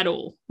regret at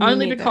all,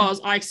 only because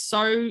I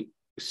so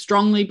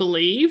strongly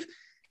believe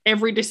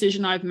every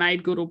decision I've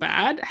made, good or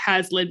bad,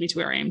 has led me to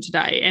where I am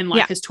today, and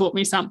like has taught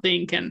me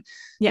something. And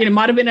you know,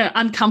 might have been an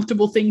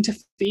uncomfortable thing to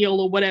feel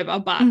or whatever,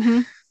 but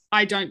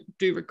I don't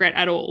do regret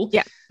at all.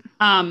 Yeah.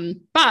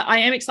 But I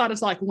am excited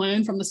to like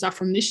learn from the stuff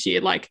from this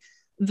year, like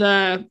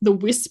the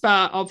whisper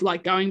of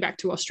like going back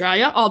to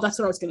Australia. Oh, that's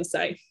what I was going to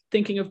say.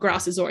 Thinking of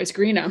grass is always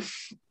greener,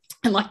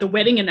 and like the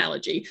wedding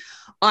analogy.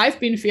 I've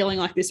been feeling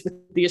like this with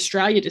the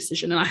Australia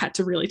decision, and I had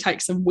to really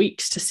take some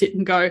weeks to sit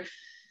and go,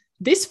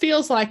 this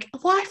feels like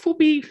life will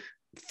be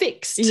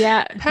fixed.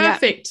 Yeah.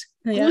 Perfect.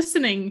 Yeah.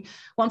 Listening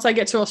once I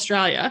get to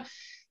Australia.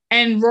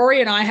 And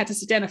Rory and I had to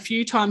sit down a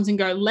few times and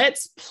go,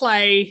 let's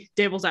play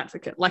devil's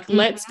advocate. Like,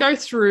 let's go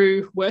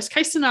through worst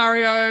case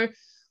scenario.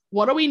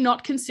 What are we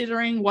not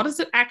considering? What is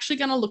it actually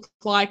going to look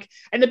like?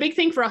 And the big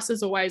thing for us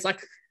is always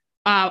like,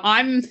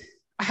 I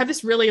have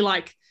this really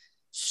like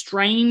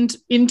strained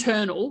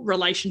internal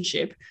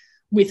relationship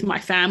with my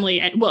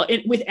family and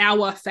with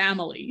our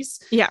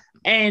families. Yeah.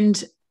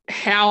 And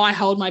how I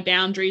hold my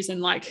boundaries,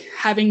 and like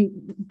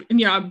having,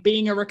 you know,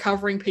 being a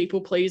recovering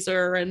people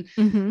pleaser, and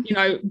you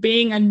know,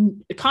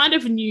 being a kind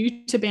of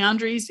new to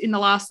boundaries in the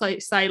last,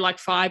 like, say, like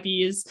 5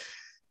 years.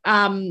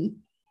 A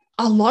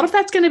lot of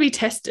that's going to be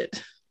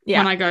tested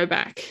when I go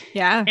back.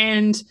 Yeah.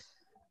 And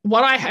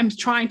what I am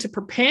trying to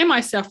prepare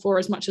myself for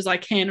as much as I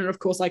can, and of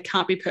course I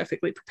can't be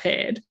perfectly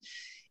prepared,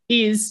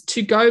 is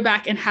to go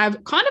back and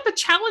have kind of a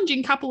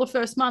challenging couple of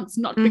first months,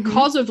 not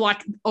because of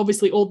like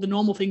obviously all the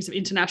normal things of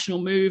international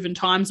move and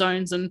time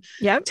zones and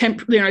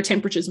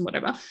temperatures and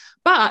whatever,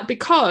 but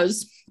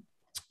because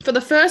for the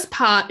first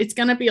part, it's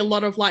going to be a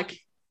lot of like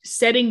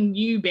setting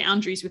new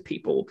boundaries with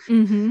people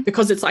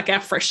because it's like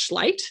our fresh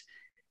slate.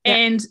 Yeah.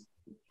 And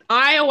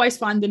I always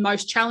find the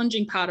most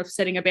challenging part of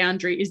setting a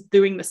boundary is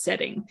doing the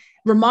setting.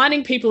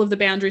 Reminding people of the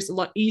boundaries is a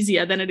lot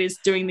easier than it is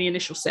doing the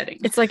initial setting.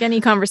 It's like any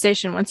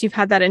conversation. Once you've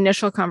had that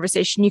initial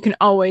conversation, you can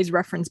always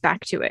reference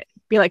back to it.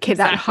 Be like, hey,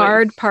 that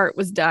hard part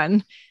was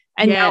done.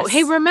 And now,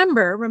 hey,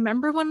 remember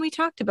when we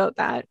talked about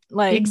that?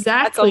 Like,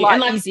 that's a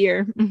lot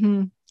easier.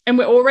 And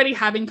we're already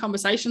having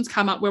conversations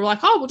come up where we're like,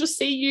 oh, we'll just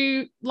see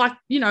you, like,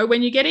 you know,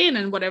 when you get in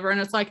and whatever.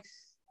 And it's like,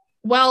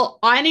 well,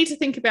 I need to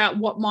think about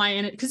what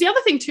because the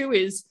other thing too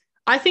is,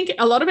 I think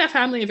a lot of our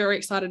family are very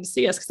excited to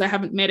see us because they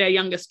haven't met our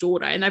youngest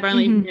daughter, and they've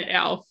only met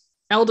our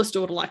eldest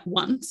daughter like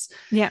once.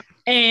 Yeah.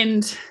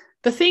 And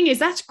the thing is,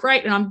 that's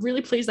great. And I'm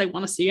really pleased they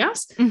want to see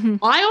us.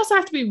 I also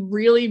have to be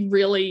really,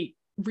 really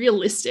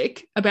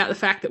realistic about the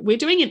fact that we're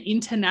doing an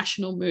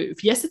international move.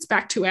 Yes, it's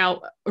back to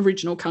our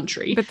original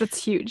country. But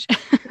that's huge.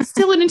 It's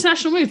still an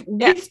international move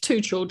with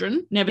 2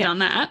 children. Never done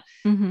that.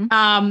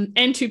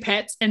 And 2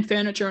 pets and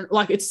furniture. And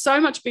like, it's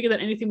so much bigger than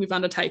anything we've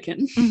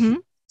undertaken.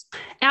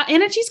 Our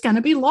energy is going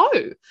to be low.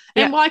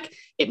 And like,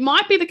 it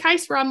might be the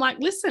case where I'm like,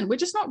 listen, we're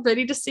just not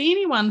ready to see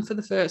anyone for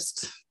the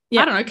first,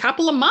 I don't know,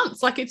 couple of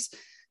months. Like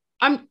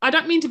I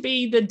don't mean to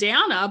be the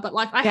downer, but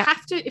like I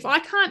have to, if I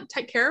can't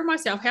take care of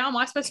myself, how am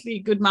I supposed to be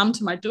a good mum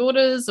to my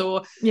daughters,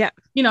 or,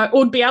 you know,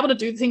 or be able to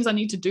do the things I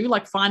need to do,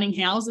 like finding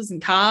houses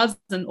and cars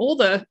and all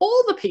the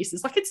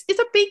pieces. Like it's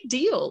a big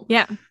deal.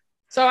 Yeah.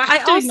 So I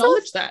have to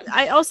acknowledge that.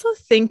 I also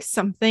think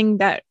something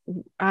that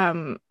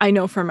I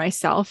know for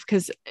myself,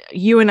 because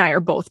you and I are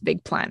both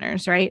big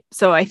planners, right?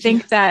 So I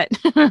think that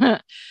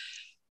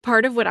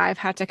part of what I've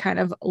had to kind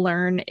of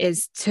learn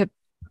is to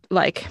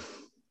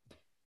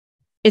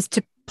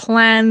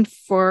plan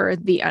for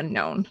the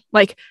unknown.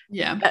 Like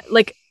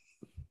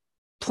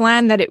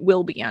plan that it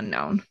will be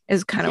unknown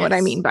is kind of what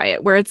I mean by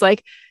it, where it's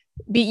like,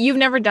 you've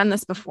never done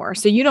this before,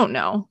 so you don't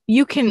know.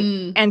 You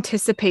can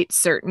anticipate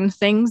certain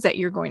things that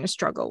you're going to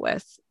struggle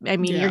with. I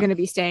mean, you're going to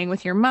be staying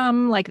with your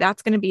mom, like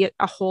that's going to be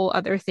a whole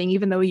other thing,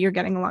 even though you're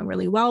getting along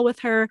really well with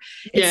her.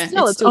 It's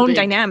still its own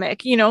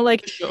dynamic, you know,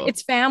 like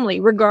it's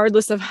family,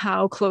 regardless of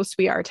how close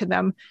we are to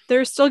them.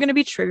 There's still going to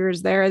be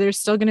triggers there. There's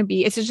still going to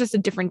be, it's just a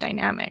different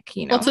dynamic,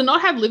 you know. Well, to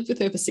not have lived with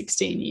her for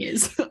 16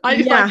 years,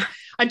 I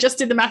just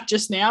did the math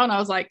just now, and I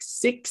was like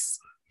 16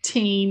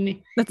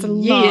 that's a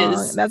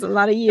years. That's a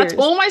lot of years.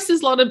 That's almost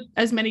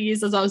as many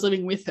years as I was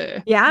living with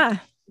her. Yeah.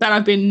 that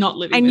I've been not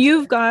living and with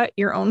you've her. got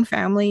your own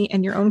family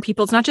and your own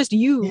people. It's not just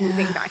you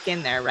moving back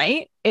in there,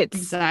 right?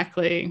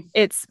 Exactly.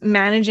 It's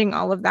managing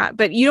all of that,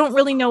 but you don't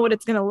really know what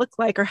it's going to look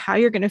like or how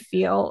you're going to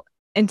feel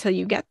until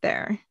you get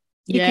there.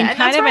 You can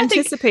kind of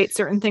anticipate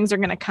certain things are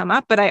going to come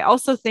up, but I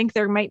also think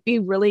there might be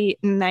really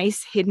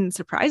nice hidden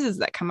surprises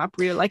that come up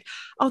where you're like,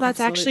 oh, that's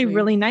actually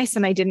really nice.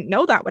 And I didn't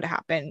know that would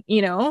happen,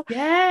 you know?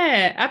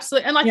 Yeah,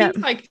 absolutely. And I think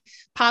like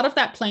part of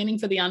that planning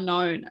for the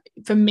unknown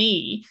for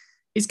me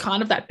is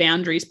kind of that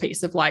boundaries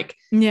piece of like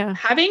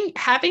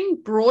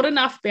having broad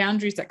enough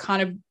boundaries that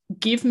kind of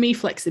give me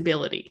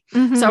flexibility.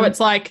 So it's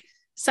like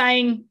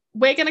saying,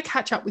 we're going to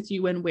catch up with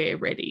you when we're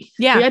ready.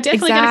 Yeah, we are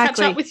definitely going to catch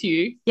up with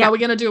you, but we're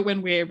going to do it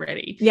when we're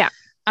ready. Yeah.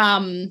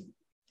 And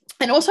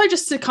also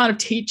just to kind of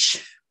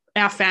teach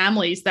our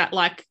families that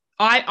like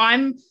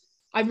I'm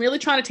really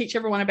trying to teach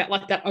everyone about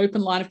like that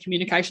open line of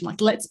communication. Like,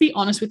 let's be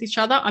honest with each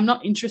other. I'm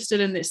not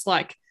interested in this.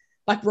 Like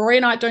Rory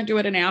and I don't do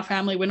it in our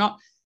family. We're not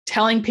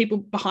telling people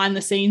behind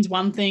the scenes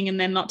one thing and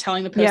then not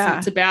telling the person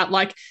it's about.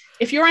 Like,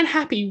 if you're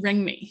unhappy,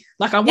 ring me.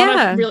 Like, I want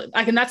to really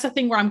like, and that's the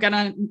thing where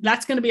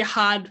that's going to be a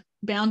hard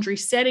boundary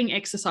setting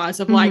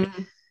exercise of like,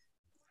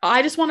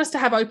 I just want us to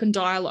have open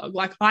dialogue.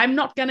 Like, I'm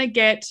not going to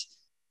get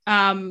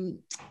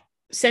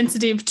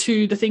sensitive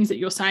to the things that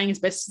you're saying as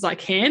best as I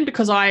can,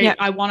 because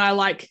I want to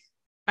like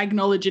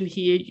acknowledge and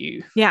hear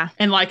you. Yeah.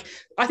 And like,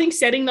 I think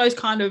setting those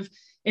kind of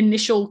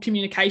initial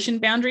communication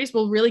boundaries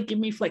will really give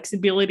me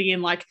flexibility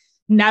in like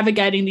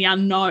navigating the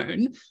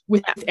unknown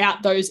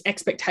without those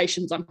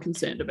expectations I'm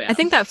concerned about. I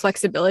think that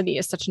flexibility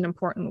is such an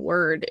important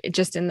word,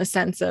 just in the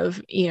sense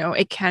of, you know,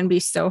 it can be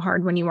so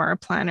hard when you are a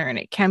planner, and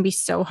it can be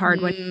so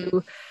hard when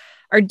you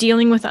are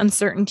dealing with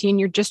uncertainty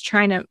and you're just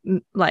trying to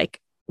like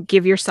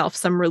give yourself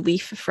some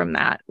relief from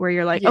that, where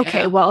you're like,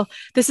 okay, well,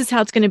 this is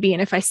how it's going to be.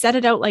 And if I set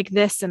it out like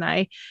this and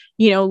I,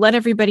 you know, let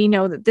everybody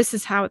know that this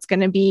is how it's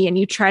going to be, and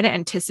you try to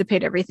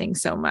anticipate everything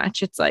so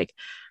much, it's like,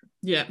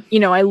 you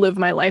know, I live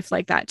my life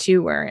like that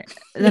too, where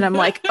then I'm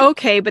like,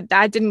 okay, but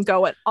that didn't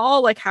go at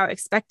all like how I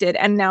expected.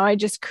 And now I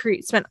just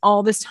spent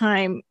all this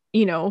time,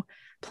 you know,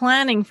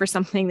 planning for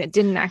something that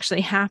didn't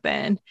actually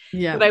happen.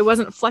 But I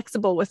wasn't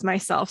flexible with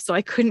myself. So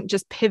I couldn't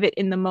just pivot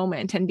in the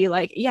moment and be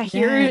like,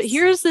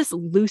 here's this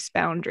loose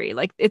boundary.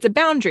 Like, it's a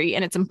boundary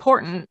and it's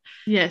important.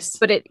 Yes.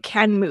 But it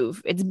can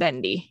move. It's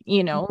bendy,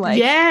 you know, like.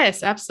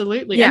 Yes,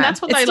 absolutely. Yeah. And that's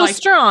what it's they still like.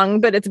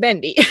 Strong, but it's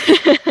bendy.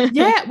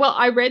 Yeah. Well,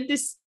 I read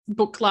this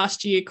book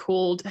last year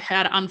called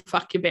How to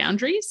Unfuck Your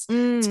Boundaries.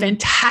 It's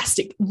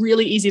fantastic,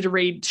 really easy to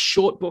read,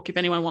 short book if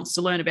anyone wants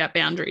to learn about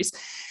boundaries.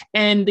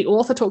 And the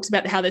author talks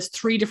about how there's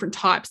 3 different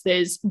types.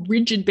 There's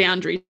rigid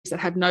boundaries that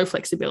have no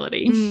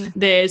flexibility.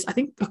 There's, I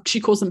think she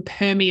calls them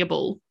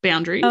permeable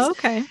boundaries. Oh,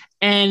 okay.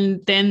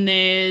 And then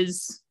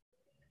is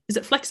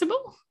it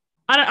flexible?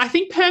 I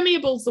think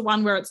permeable is the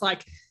one where it's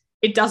like,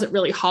 it doesn't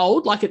really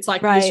hold. Like, it's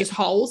like there's just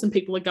holes and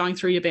people are going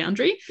through your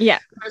boundary. Yeah.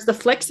 Whereas the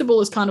flexible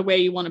is kind of where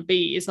you want to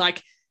be, is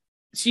like,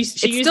 she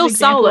it's used still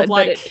solid,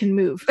 like, but it can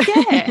move.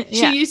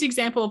 She used the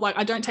example of like,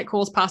 I don't take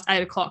calls past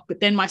 8 o'clock, but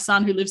then my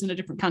son who lives in a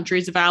different country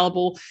is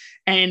available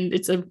and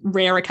it's a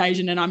rare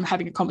occasion and I'm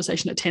having a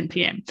conversation at 10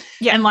 p.m.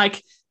 Yeah. And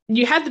like,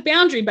 you have the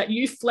boundary, but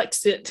you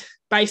flex it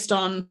based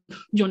on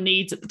your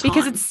needs at the time.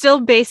 Because it's still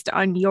based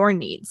on your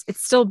needs.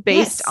 It's still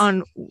based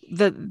on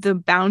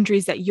the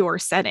boundaries that you're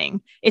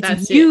setting.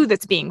 It's you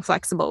that's being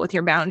flexible with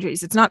your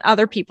boundaries. It's not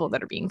other people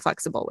that are being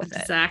flexible with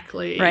it.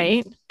 Exactly.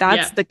 Right?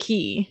 That's the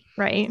key,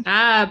 right?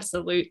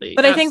 Absolutely.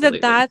 But I think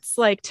that that's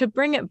like, to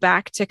bring it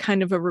back to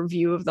kind of a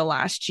review of the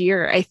last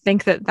year, I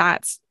think that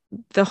that's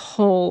the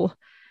whole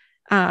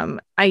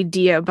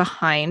idea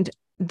behind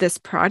this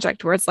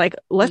project, where it's like,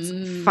 let's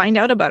find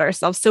out about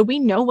ourselves so we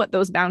know what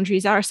those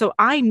boundaries are. So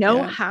I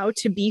know how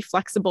to be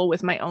flexible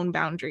with my own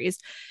boundaries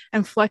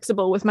and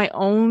flexible with my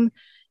own,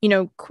 you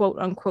know, quote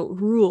unquote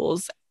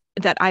rules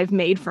that I've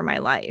made for my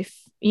life.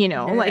 You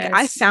know, like,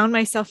 I found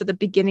myself at the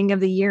beginning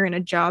of the year in a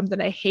job that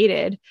I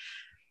hated,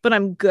 but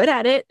I'm good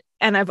at it.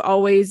 And I've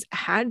always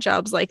had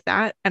jobs like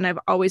that. And I've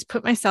always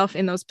put myself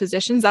in those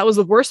positions. That was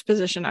the worst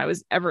position I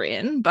was ever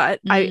in,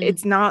 but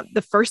it's not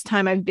the first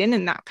time I've been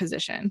in that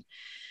position.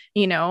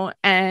 You know,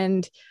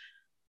 and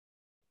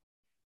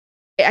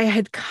I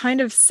had kind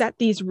of set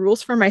these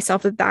rules for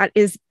myself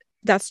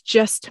that's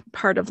just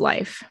part of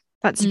life.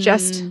 That's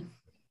just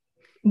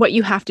what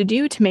you have to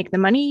do to make the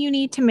money you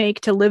need to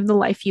make to live the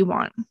life you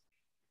want.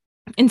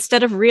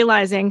 Instead of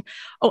realizing,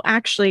 oh,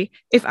 actually,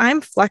 if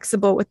I'm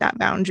flexible with that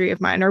boundary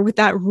of mine, or with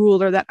that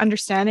rule or that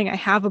understanding I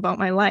have about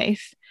my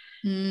life,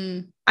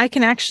 I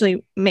can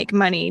actually make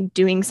money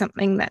doing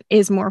something that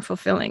is more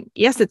fulfilling.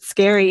 Yes, it's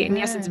scary. And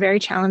yes, it's very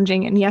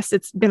challenging. And yes,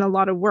 it's been a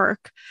lot of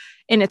work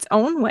in its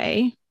own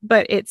way,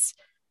 but it's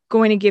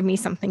going to give me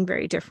something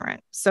very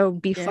different. So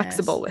be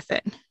flexible with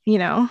it, you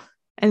know?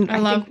 And I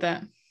love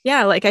that.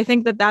 Yeah. Like, I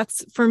think that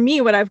that's, for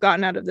me, what I've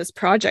gotten out of this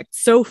project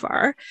so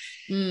far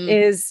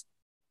is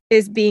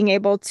being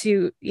able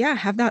to,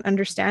 have that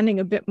understanding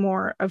a bit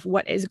more of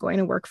what is going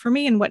to work for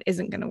me and what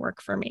isn't going to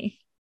work for me.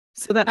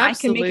 so that I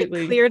can make it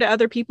clear to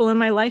other people in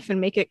my life and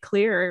make it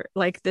clear,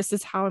 like, this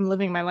is how I'm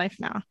living my life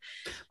now.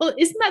 Well,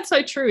 isn't that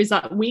so true? Is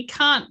that we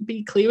can't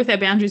be clear with our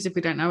boundaries if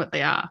we don't know what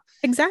they are.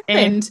 Exactly.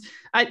 And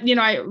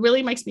it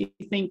really makes me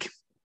think,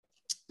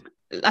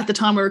 at the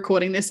time we're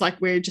recording this,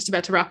 like, we're just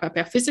about to wrap up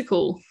our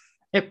physical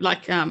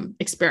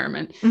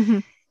experiment. Mm-hmm.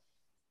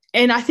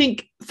 And I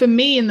think for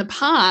me in the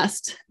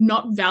past,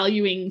 not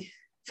valuing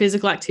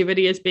physical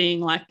activity as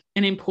being like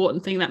an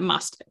important thing that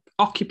must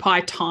occupy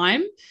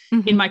time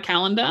in my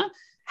calendar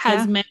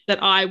has meant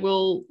that I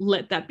will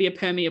let that be a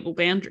permeable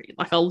boundary.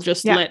 Like, I'll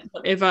just let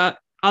whatever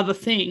other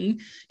thing,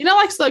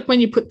 like when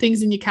you put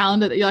things in your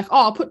calendar that you're like,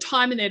 oh, I'll put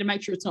time in there to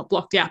make sure it's not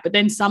blocked out. But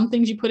then some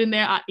things you put in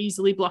there are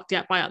easily blocked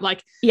out by it.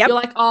 Like, you're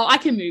like, oh, I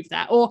can move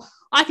that, or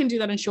I can do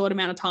that in a short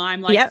amount of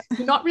time. Like,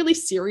 you're not really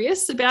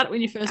serious about it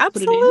when you first put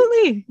it in.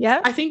 Absolutely. Yeah.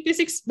 I think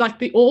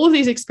all of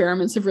these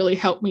experiments have really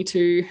helped me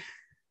to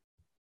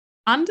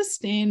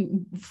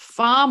understand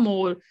far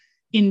more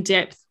in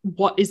depth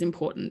what is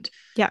important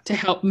to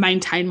help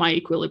maintain my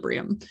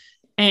equilibrium,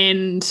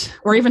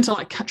 or even to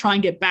like try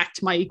and get back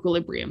to my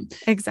equilibrium.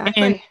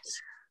 Exactly. And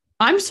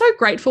I'm so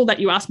grateful that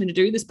you asked me to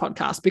do this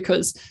podcast,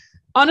 because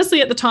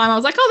honestly at the time I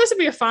was like, oh, this would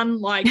be a fun,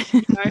 like,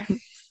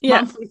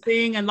 monthly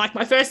thing. And like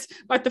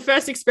the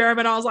first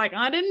experiment, I was like,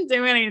 I didn't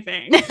do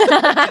anything. Like,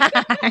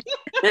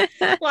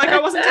 I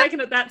wasn't taking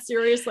it that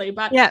seriously.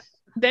 But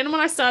then when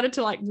I started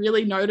to like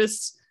really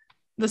notice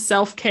the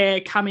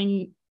self-care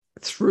coming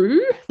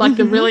through, like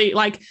the really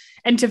like,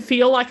 and to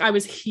feel like I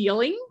was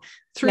healing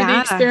through the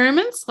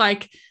experiments,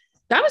 like,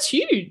 that was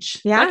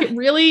huge. Like, it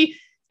really,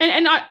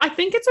 and I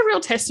think it's a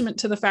real testament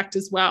to the fact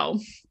as well.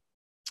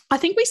 I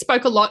think we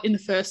spoke a lot in the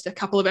first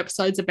couple of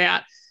episodes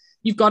about,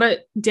 you've got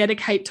to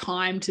dedicate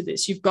time to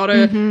this. You've got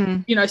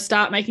to,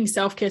 start making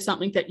self-care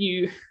something that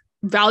you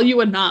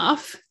value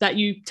enough that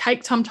you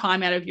take some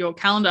time out of your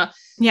calendar.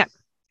 Yeah.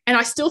 And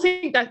I still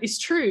think that is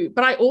true,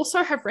 but I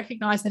also have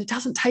recognized that it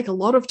doesn't take a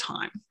lot of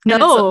time.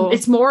 No.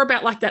 It's more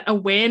about like that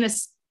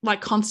awareness,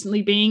 like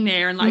constantly being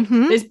there. And like,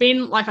 there's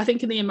been like, I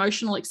think in the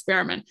emotional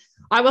experiment,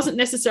 I wasn't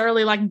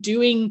necessarily like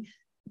doing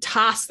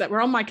tasks that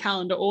were on my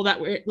calendar or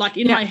that were like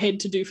in my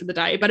head to do for the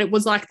day, but it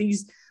was like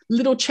these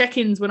little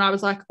check-ins when I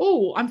was like,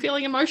 oh, I'm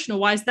feeling emotional.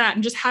 Why is that?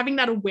 And just having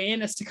that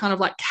awareness to kind of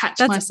like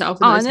catch myself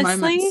in those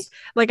moments.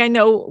 Like, I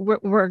know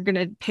we're going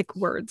to pick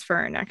words for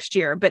our next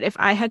year, but if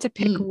I had to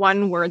pick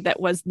one word that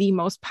was the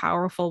most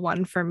powerful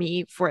one for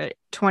me for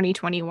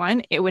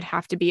 2021, it would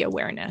have to be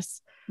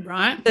awareness.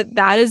 Right.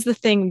 That is the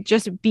thing.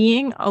 Just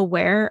being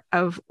aware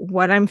of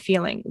what I'm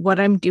feeling, what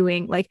I'm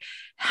doing, like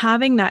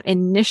having that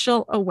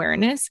initial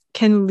awareness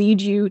can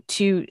lead you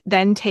to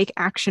then take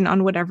action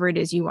on whatever it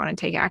is you want to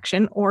take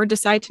action, or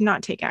decide to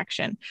not take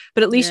action.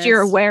 But at least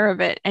you're aware of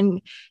it.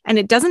 And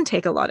it doesn't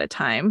take a lot of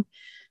time,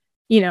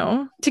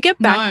 to get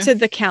back to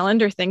the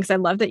calendar things. I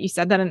love that you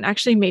said that, and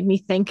actually made me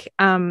think,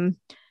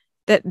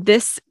 that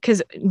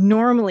because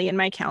normally in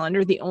my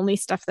calendar, the only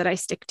stuff that I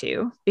stick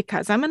to,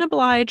 because I'm an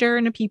obliger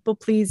and a people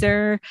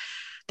pleaser,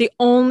 the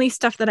only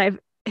stuff that I've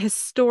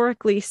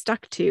historically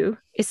stuck to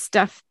is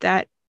stuff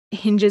that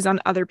hinges on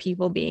other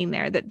people being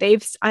there, that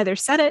they've either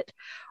said it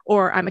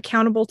or I'm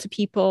accountable to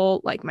people,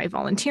 like my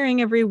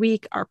volunteering every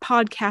week, our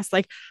podcast,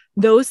 like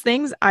those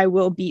things I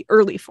will be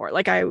early for.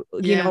 Like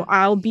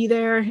I'll be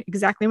there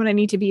exactly when I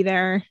need to be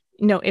there,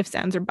 no ifs,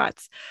 ands, or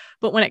buts.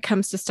 But when it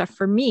comes to stuff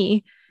for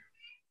me,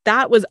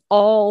 that was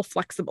all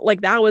flexible.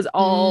 Like that was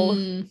all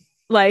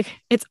like,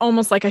 it's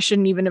almost like I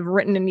shouldn't even have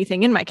written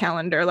anything in my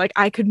calendar. Like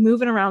I could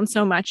move it around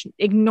so much,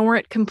 ignore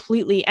it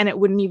completely, and it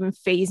wouldn't even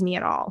faze me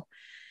at all.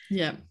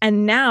 Yeah.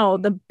 And now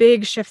the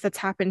big shift that's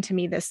happened to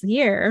me this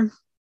year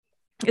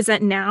is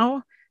that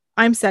now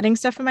I'm setting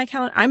stuff in my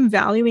calendar. I'm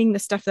valuing the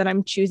stuff that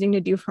I'm choosing to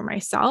do for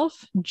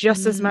myself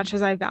just as much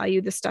as I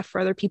value the stuff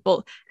for other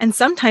people. And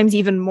sometimes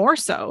even more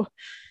so,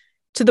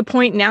 to the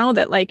point now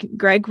that like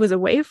Greg was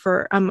away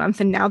for a month,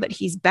 and now that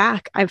he's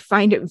back, I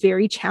find it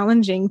very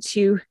challenging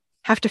to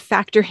have to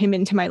factor him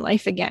into my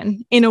life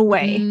again in a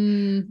way,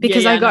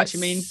 because I got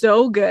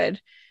so good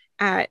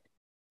at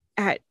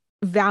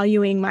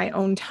valuing my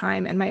own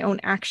time and my own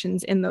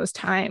actions in those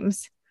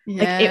times.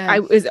 Like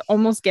I was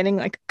almost getting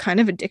like kind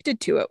of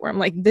addicted to it, where I'm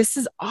like, this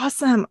is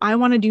awesome. I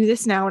want to do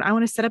this now. And I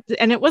want to set up,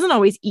 and it wasn't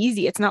always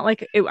easy. It's not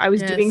like I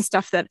was doing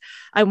stuff that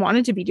I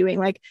wanted to be doing.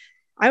 Like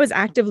I was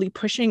actively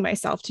pushing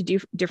myself to do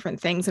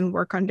different things and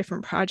work on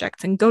different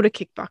projects and go to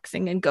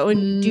kickboxing and go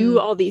and do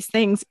all these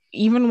things,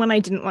 even when I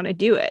didn't want to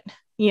do it,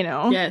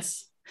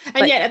 Yes.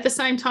 And yet at the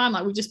same time,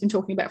 like we've just been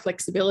talking about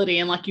flexibility,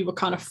 and like you were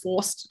kind of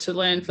forced to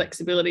learn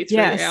flexibility through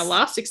our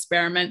last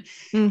experiment,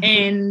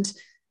 and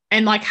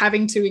like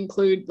having to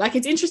include, like,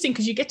 it's interesting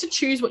because you get to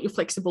choose what you're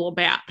flexible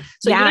about.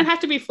 So you don't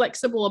have to be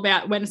flexible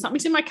about when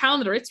something's in my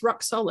calendar, it's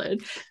rock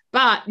solid.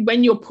 But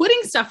when you're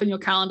putting stuff in your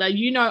calendar,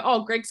 you know,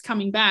 oh, Greg's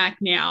coming back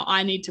now.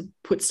 I need to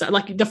put stuff,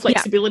 like the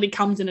flexibility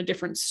comes in a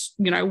different,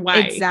 way.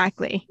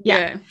 Exactly.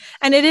 Yeah.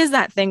 And it is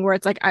that thing where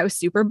it's like, I was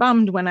super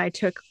bummed when I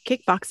took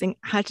kickboxing,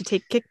 had to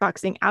take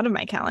kickboxing out of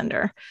my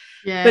calendar.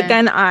 Yeah. But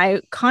then I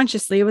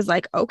consciously was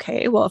like,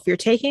 okay, well, if you're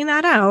taking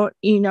that out,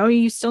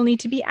 you still need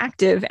to be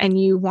active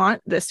and you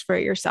want this for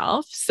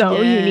yourself.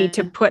 So you need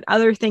to put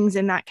other things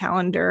in that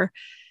calendar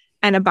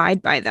and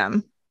abide by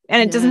them.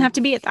 And it doesn't have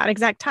to be at that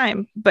exact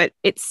time, but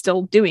it's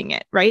still doing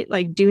it, right?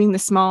 Like doing the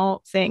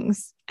small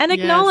things and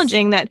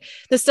acknowledging that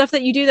the stuff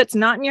that you do that's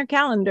not in your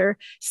calendar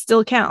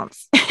still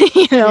counts.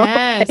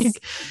 Yes.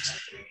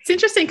 It's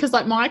interesting because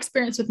like my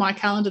experience with my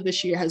calendar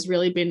this year has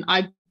really been,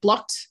 I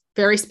blocked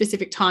very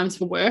specific times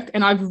for work.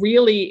 And I've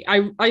really,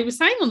 I was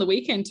saying on the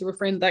weekend to a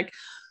friend, like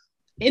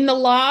in the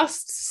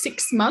last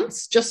 6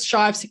 months, just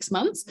shy of 6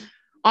 months,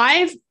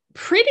 I've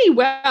pretty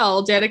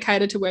well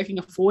dedicated to working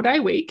a 4-day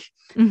week.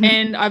 Mm-hmm.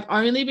 And I've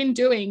only been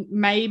doing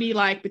maybe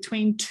like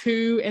between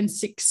 2 and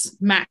 6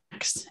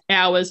 max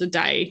hours a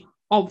day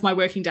of my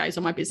working days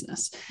on my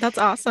business. That's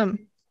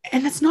awesome.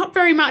 And it's not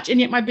very much. And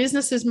yet my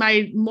business has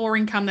made more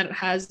income than it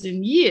has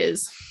in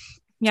years.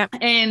 Yeah.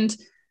 And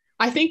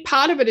I think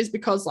part of it is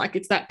because like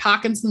it's that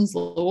Parkinson's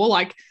law,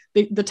 like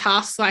the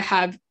tasks I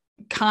have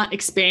can't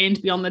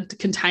expand beyond the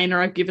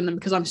container I've given them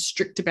because I'm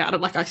strict about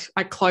it. Like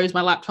I close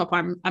my laptop,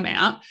 I'm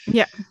out.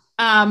 Yeah.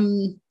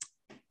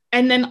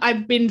 And then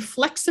I've been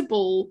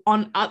flexible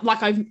on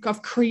like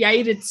I've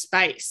created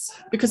space,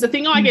 because the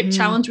thing I get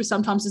challenged with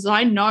sometimes is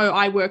I know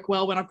I work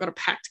well when I've got a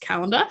packed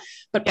calendar,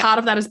 but part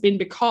of that has been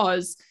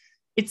because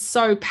it's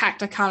so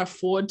packed I can't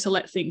afford to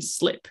let things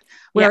slip.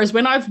 Whereas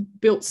when I've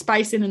built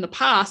space in the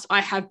past,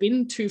 I have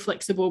been too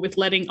flexible with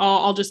letting,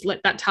 I'll just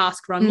let that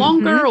task run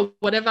longer or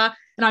whatever.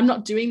 And I'm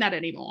not doing that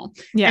anymore.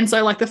 Yeah. And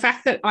so like the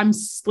fact that I'm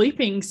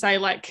sleeping, say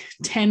like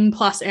 10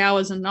 plus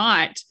hours a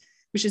night,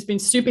 which has been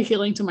super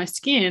healing to my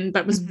skin,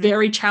 but was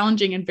very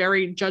challenging and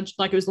very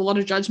like it was a lot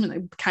of judgment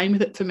that came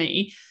with it for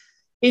me,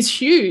 is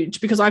huge,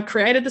 because I've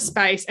created the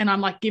space and I'm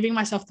like giving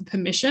myself the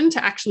permission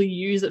to actually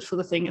use it for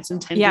the thing it's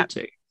intended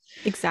to.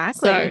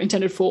 Exactly. So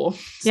intended for.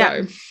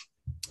 So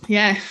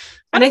yeah.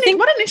 And I think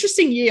what an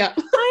interesting year.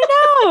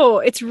 I know.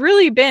 It's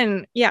really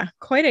been,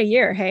 quite a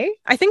year. Hey,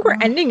 I think we're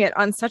ending it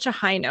on such a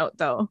high note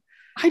though.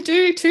 I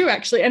do too,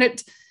 actually. And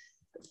it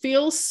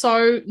feels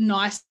so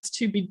nice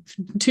to be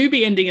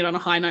ending it on a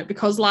high note,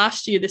 because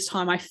last year this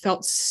time I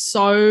felt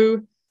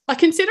so like,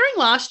 considering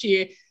last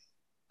year,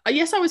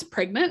 yes, I was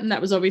pregnant and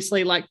that was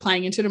obviously like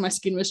playing into it and my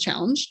skin was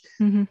challenged.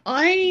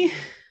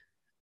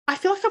 I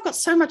feel like I've got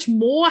so much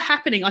more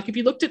happening. Like if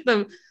you looked at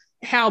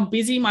how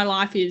busy my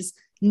life is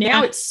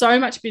now, it's so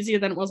much busier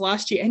than it was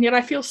last year, and yet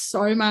I feel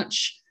so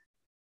much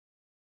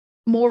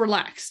more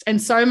relaxed and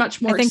so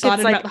much more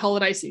excited about the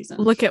holiday season.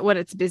 Look at what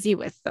it's busy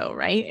with though,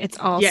 right? It's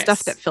all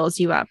stuff that fills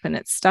you up, and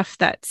it's stuff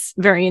that's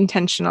very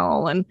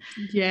intentional and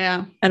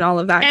all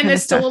of that. And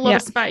there's still a lot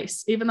of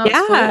space, even though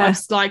it's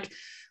full. Like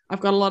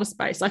I've got a lot of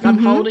space. Like I'm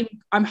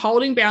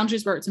holding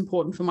boundaries where it's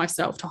important for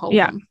myself to hold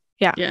them.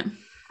 Yeah.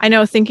 I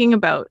know, thinking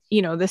about,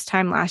 this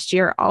time last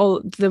year,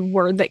 all the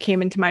word that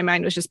came into my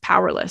mind was just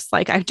powerless.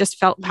 Like I just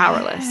felt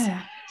powerless.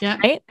 Yeah.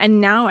 Right. And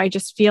now I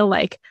just feel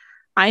like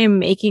I am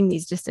making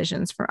these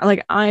decisions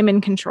like I'm in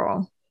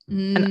control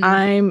and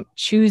I'm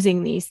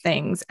choosing these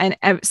things. And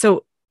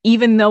so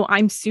even though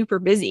I'm super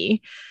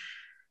busy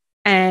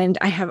and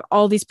I have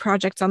all these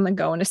projects on the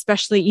go, and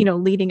especially,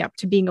 leading up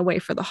to being away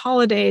for the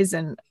holidays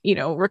and,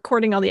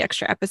 recording all the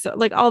extra episodes,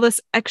 like all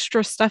this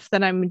extra stuff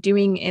that I'm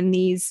doing in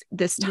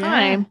this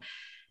time,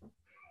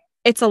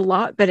 it's a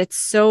lot, but it's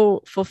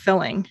so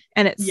fulfilling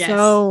and it's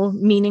so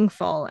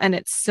meaningful, and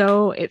it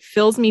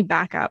fills me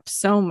back up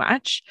so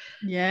much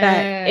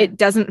that it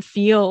doesn't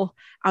feel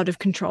out of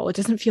control. It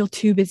doesn't feel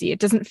too busy. It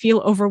doesn't feel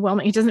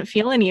overwhelming. It doesn't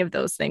feel any of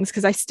those things,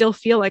 because I still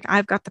feel like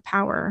I've got the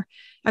power.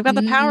 I've got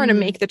the power to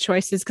make the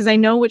choices, because I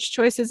know which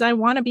choices I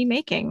want to be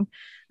making.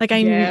 Like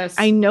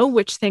I know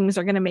which things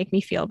are going to make me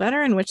feel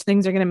better and which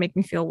things are going to make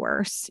me feel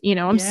worse.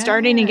 I'm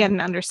starting to get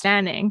an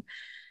understanding.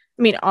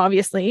 I mean,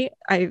 obviously,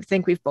 I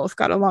think we've both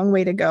got a long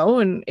way to go,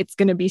 and it's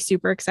going to be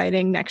super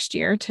exciting next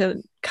year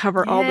to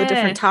cover all the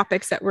different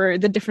topics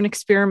the different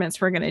experiments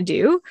we're going to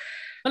do.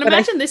 And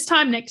imagine this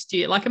time next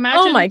year, like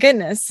imagine, oh my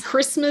goodness,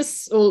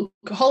 Christmas or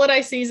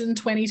holiday season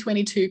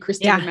 2022,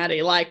 Christy and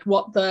Maddie, like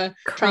what the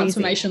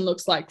transformation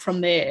looks like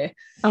from there.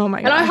 Oh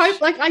my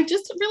gosh. And I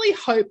just really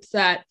hope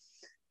that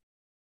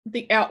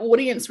our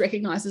audience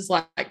recognizes,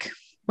 like,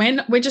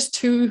 when we're just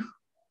two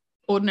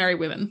ordinary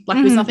women, like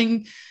there's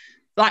nothing,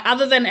 like,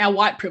 other than our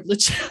white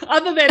privilege,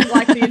 other than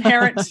like the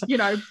inherent,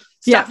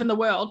 stuff in the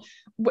world,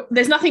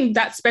 there's nothing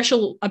that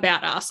special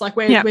about us. Like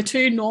we're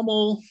two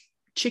normal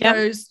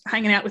chicos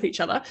hanging out with each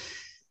other.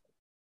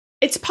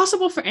 It's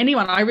possible for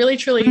anyone. I really,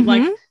 truly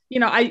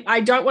I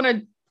don't want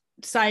to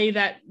say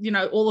that,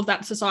 all of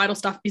that societal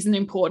stuff isn't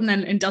important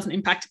and doesn't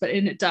impact, but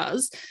it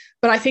does.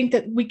 But I think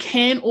that we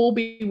can all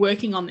be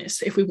working on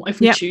this if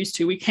we choose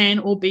to. We can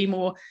all be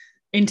more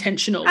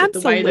intentional with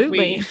the way that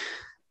we,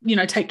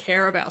 take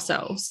care of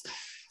ourselves.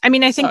 I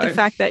mean, I think the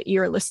fact that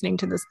you're listening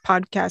to this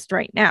podcast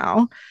right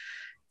now,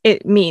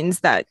 it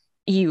means that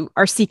you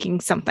are seeking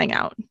something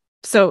out.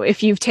 So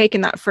if you've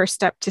taken that first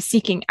step to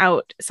seeking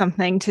out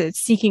something, to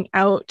seeking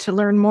out to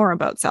learn more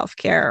about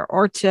self-care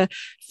or to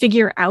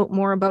figure out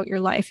more about your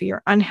life, or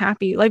you're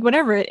unhappy, like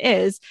whatever it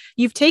is,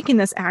 you've taken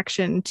this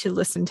action to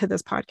listen to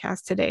this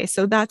podcast today.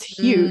 So that's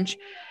huge.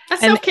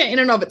 That's self-care in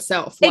and of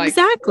itself. Like,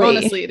 exactly.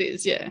 Honestly, it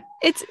is. Yeah.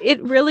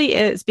 It really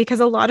is,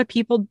 because a lot of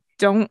people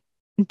don't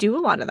do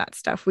a lot of that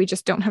stuff. We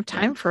just don't have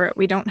time for it.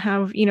 We don't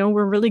have,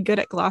 we're really good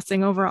at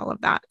glossing over all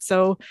of that.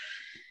 So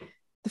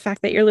the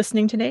fact that you're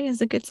listening today is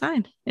a good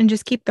sign, and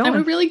just keep going. And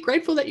we're really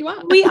grateful that you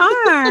are. We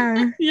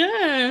are.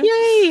 Yeah.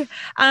 Yay.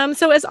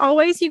 So as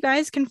always, you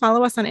guys can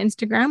follow us on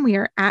Instagram. We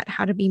are at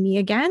How to Be Me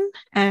Again.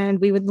 And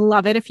we would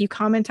love it if you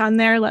comment on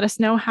there. Let us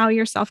know how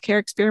your self-care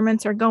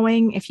experiments are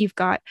going. If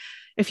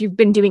you've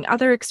been doing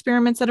other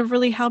experiments that have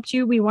really helped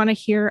you, we want to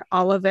hear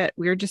all of it.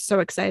 We're just so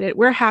excited.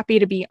 We're happy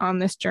to be on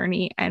this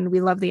journey, and we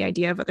love the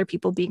idea of other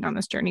people being on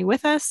this journey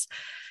with us.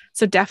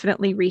 So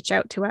definitely reach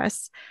out to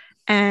us.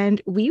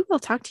 And we will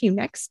talk to you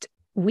next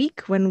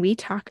week when we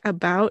talk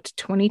about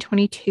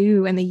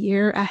 2022 and the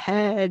year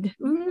ahead.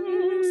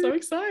 Ooh, so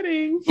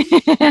exciting.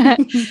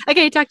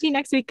 Okay, talk to you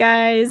next week,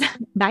 guys.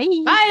 Bye.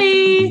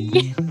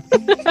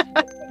 Bye.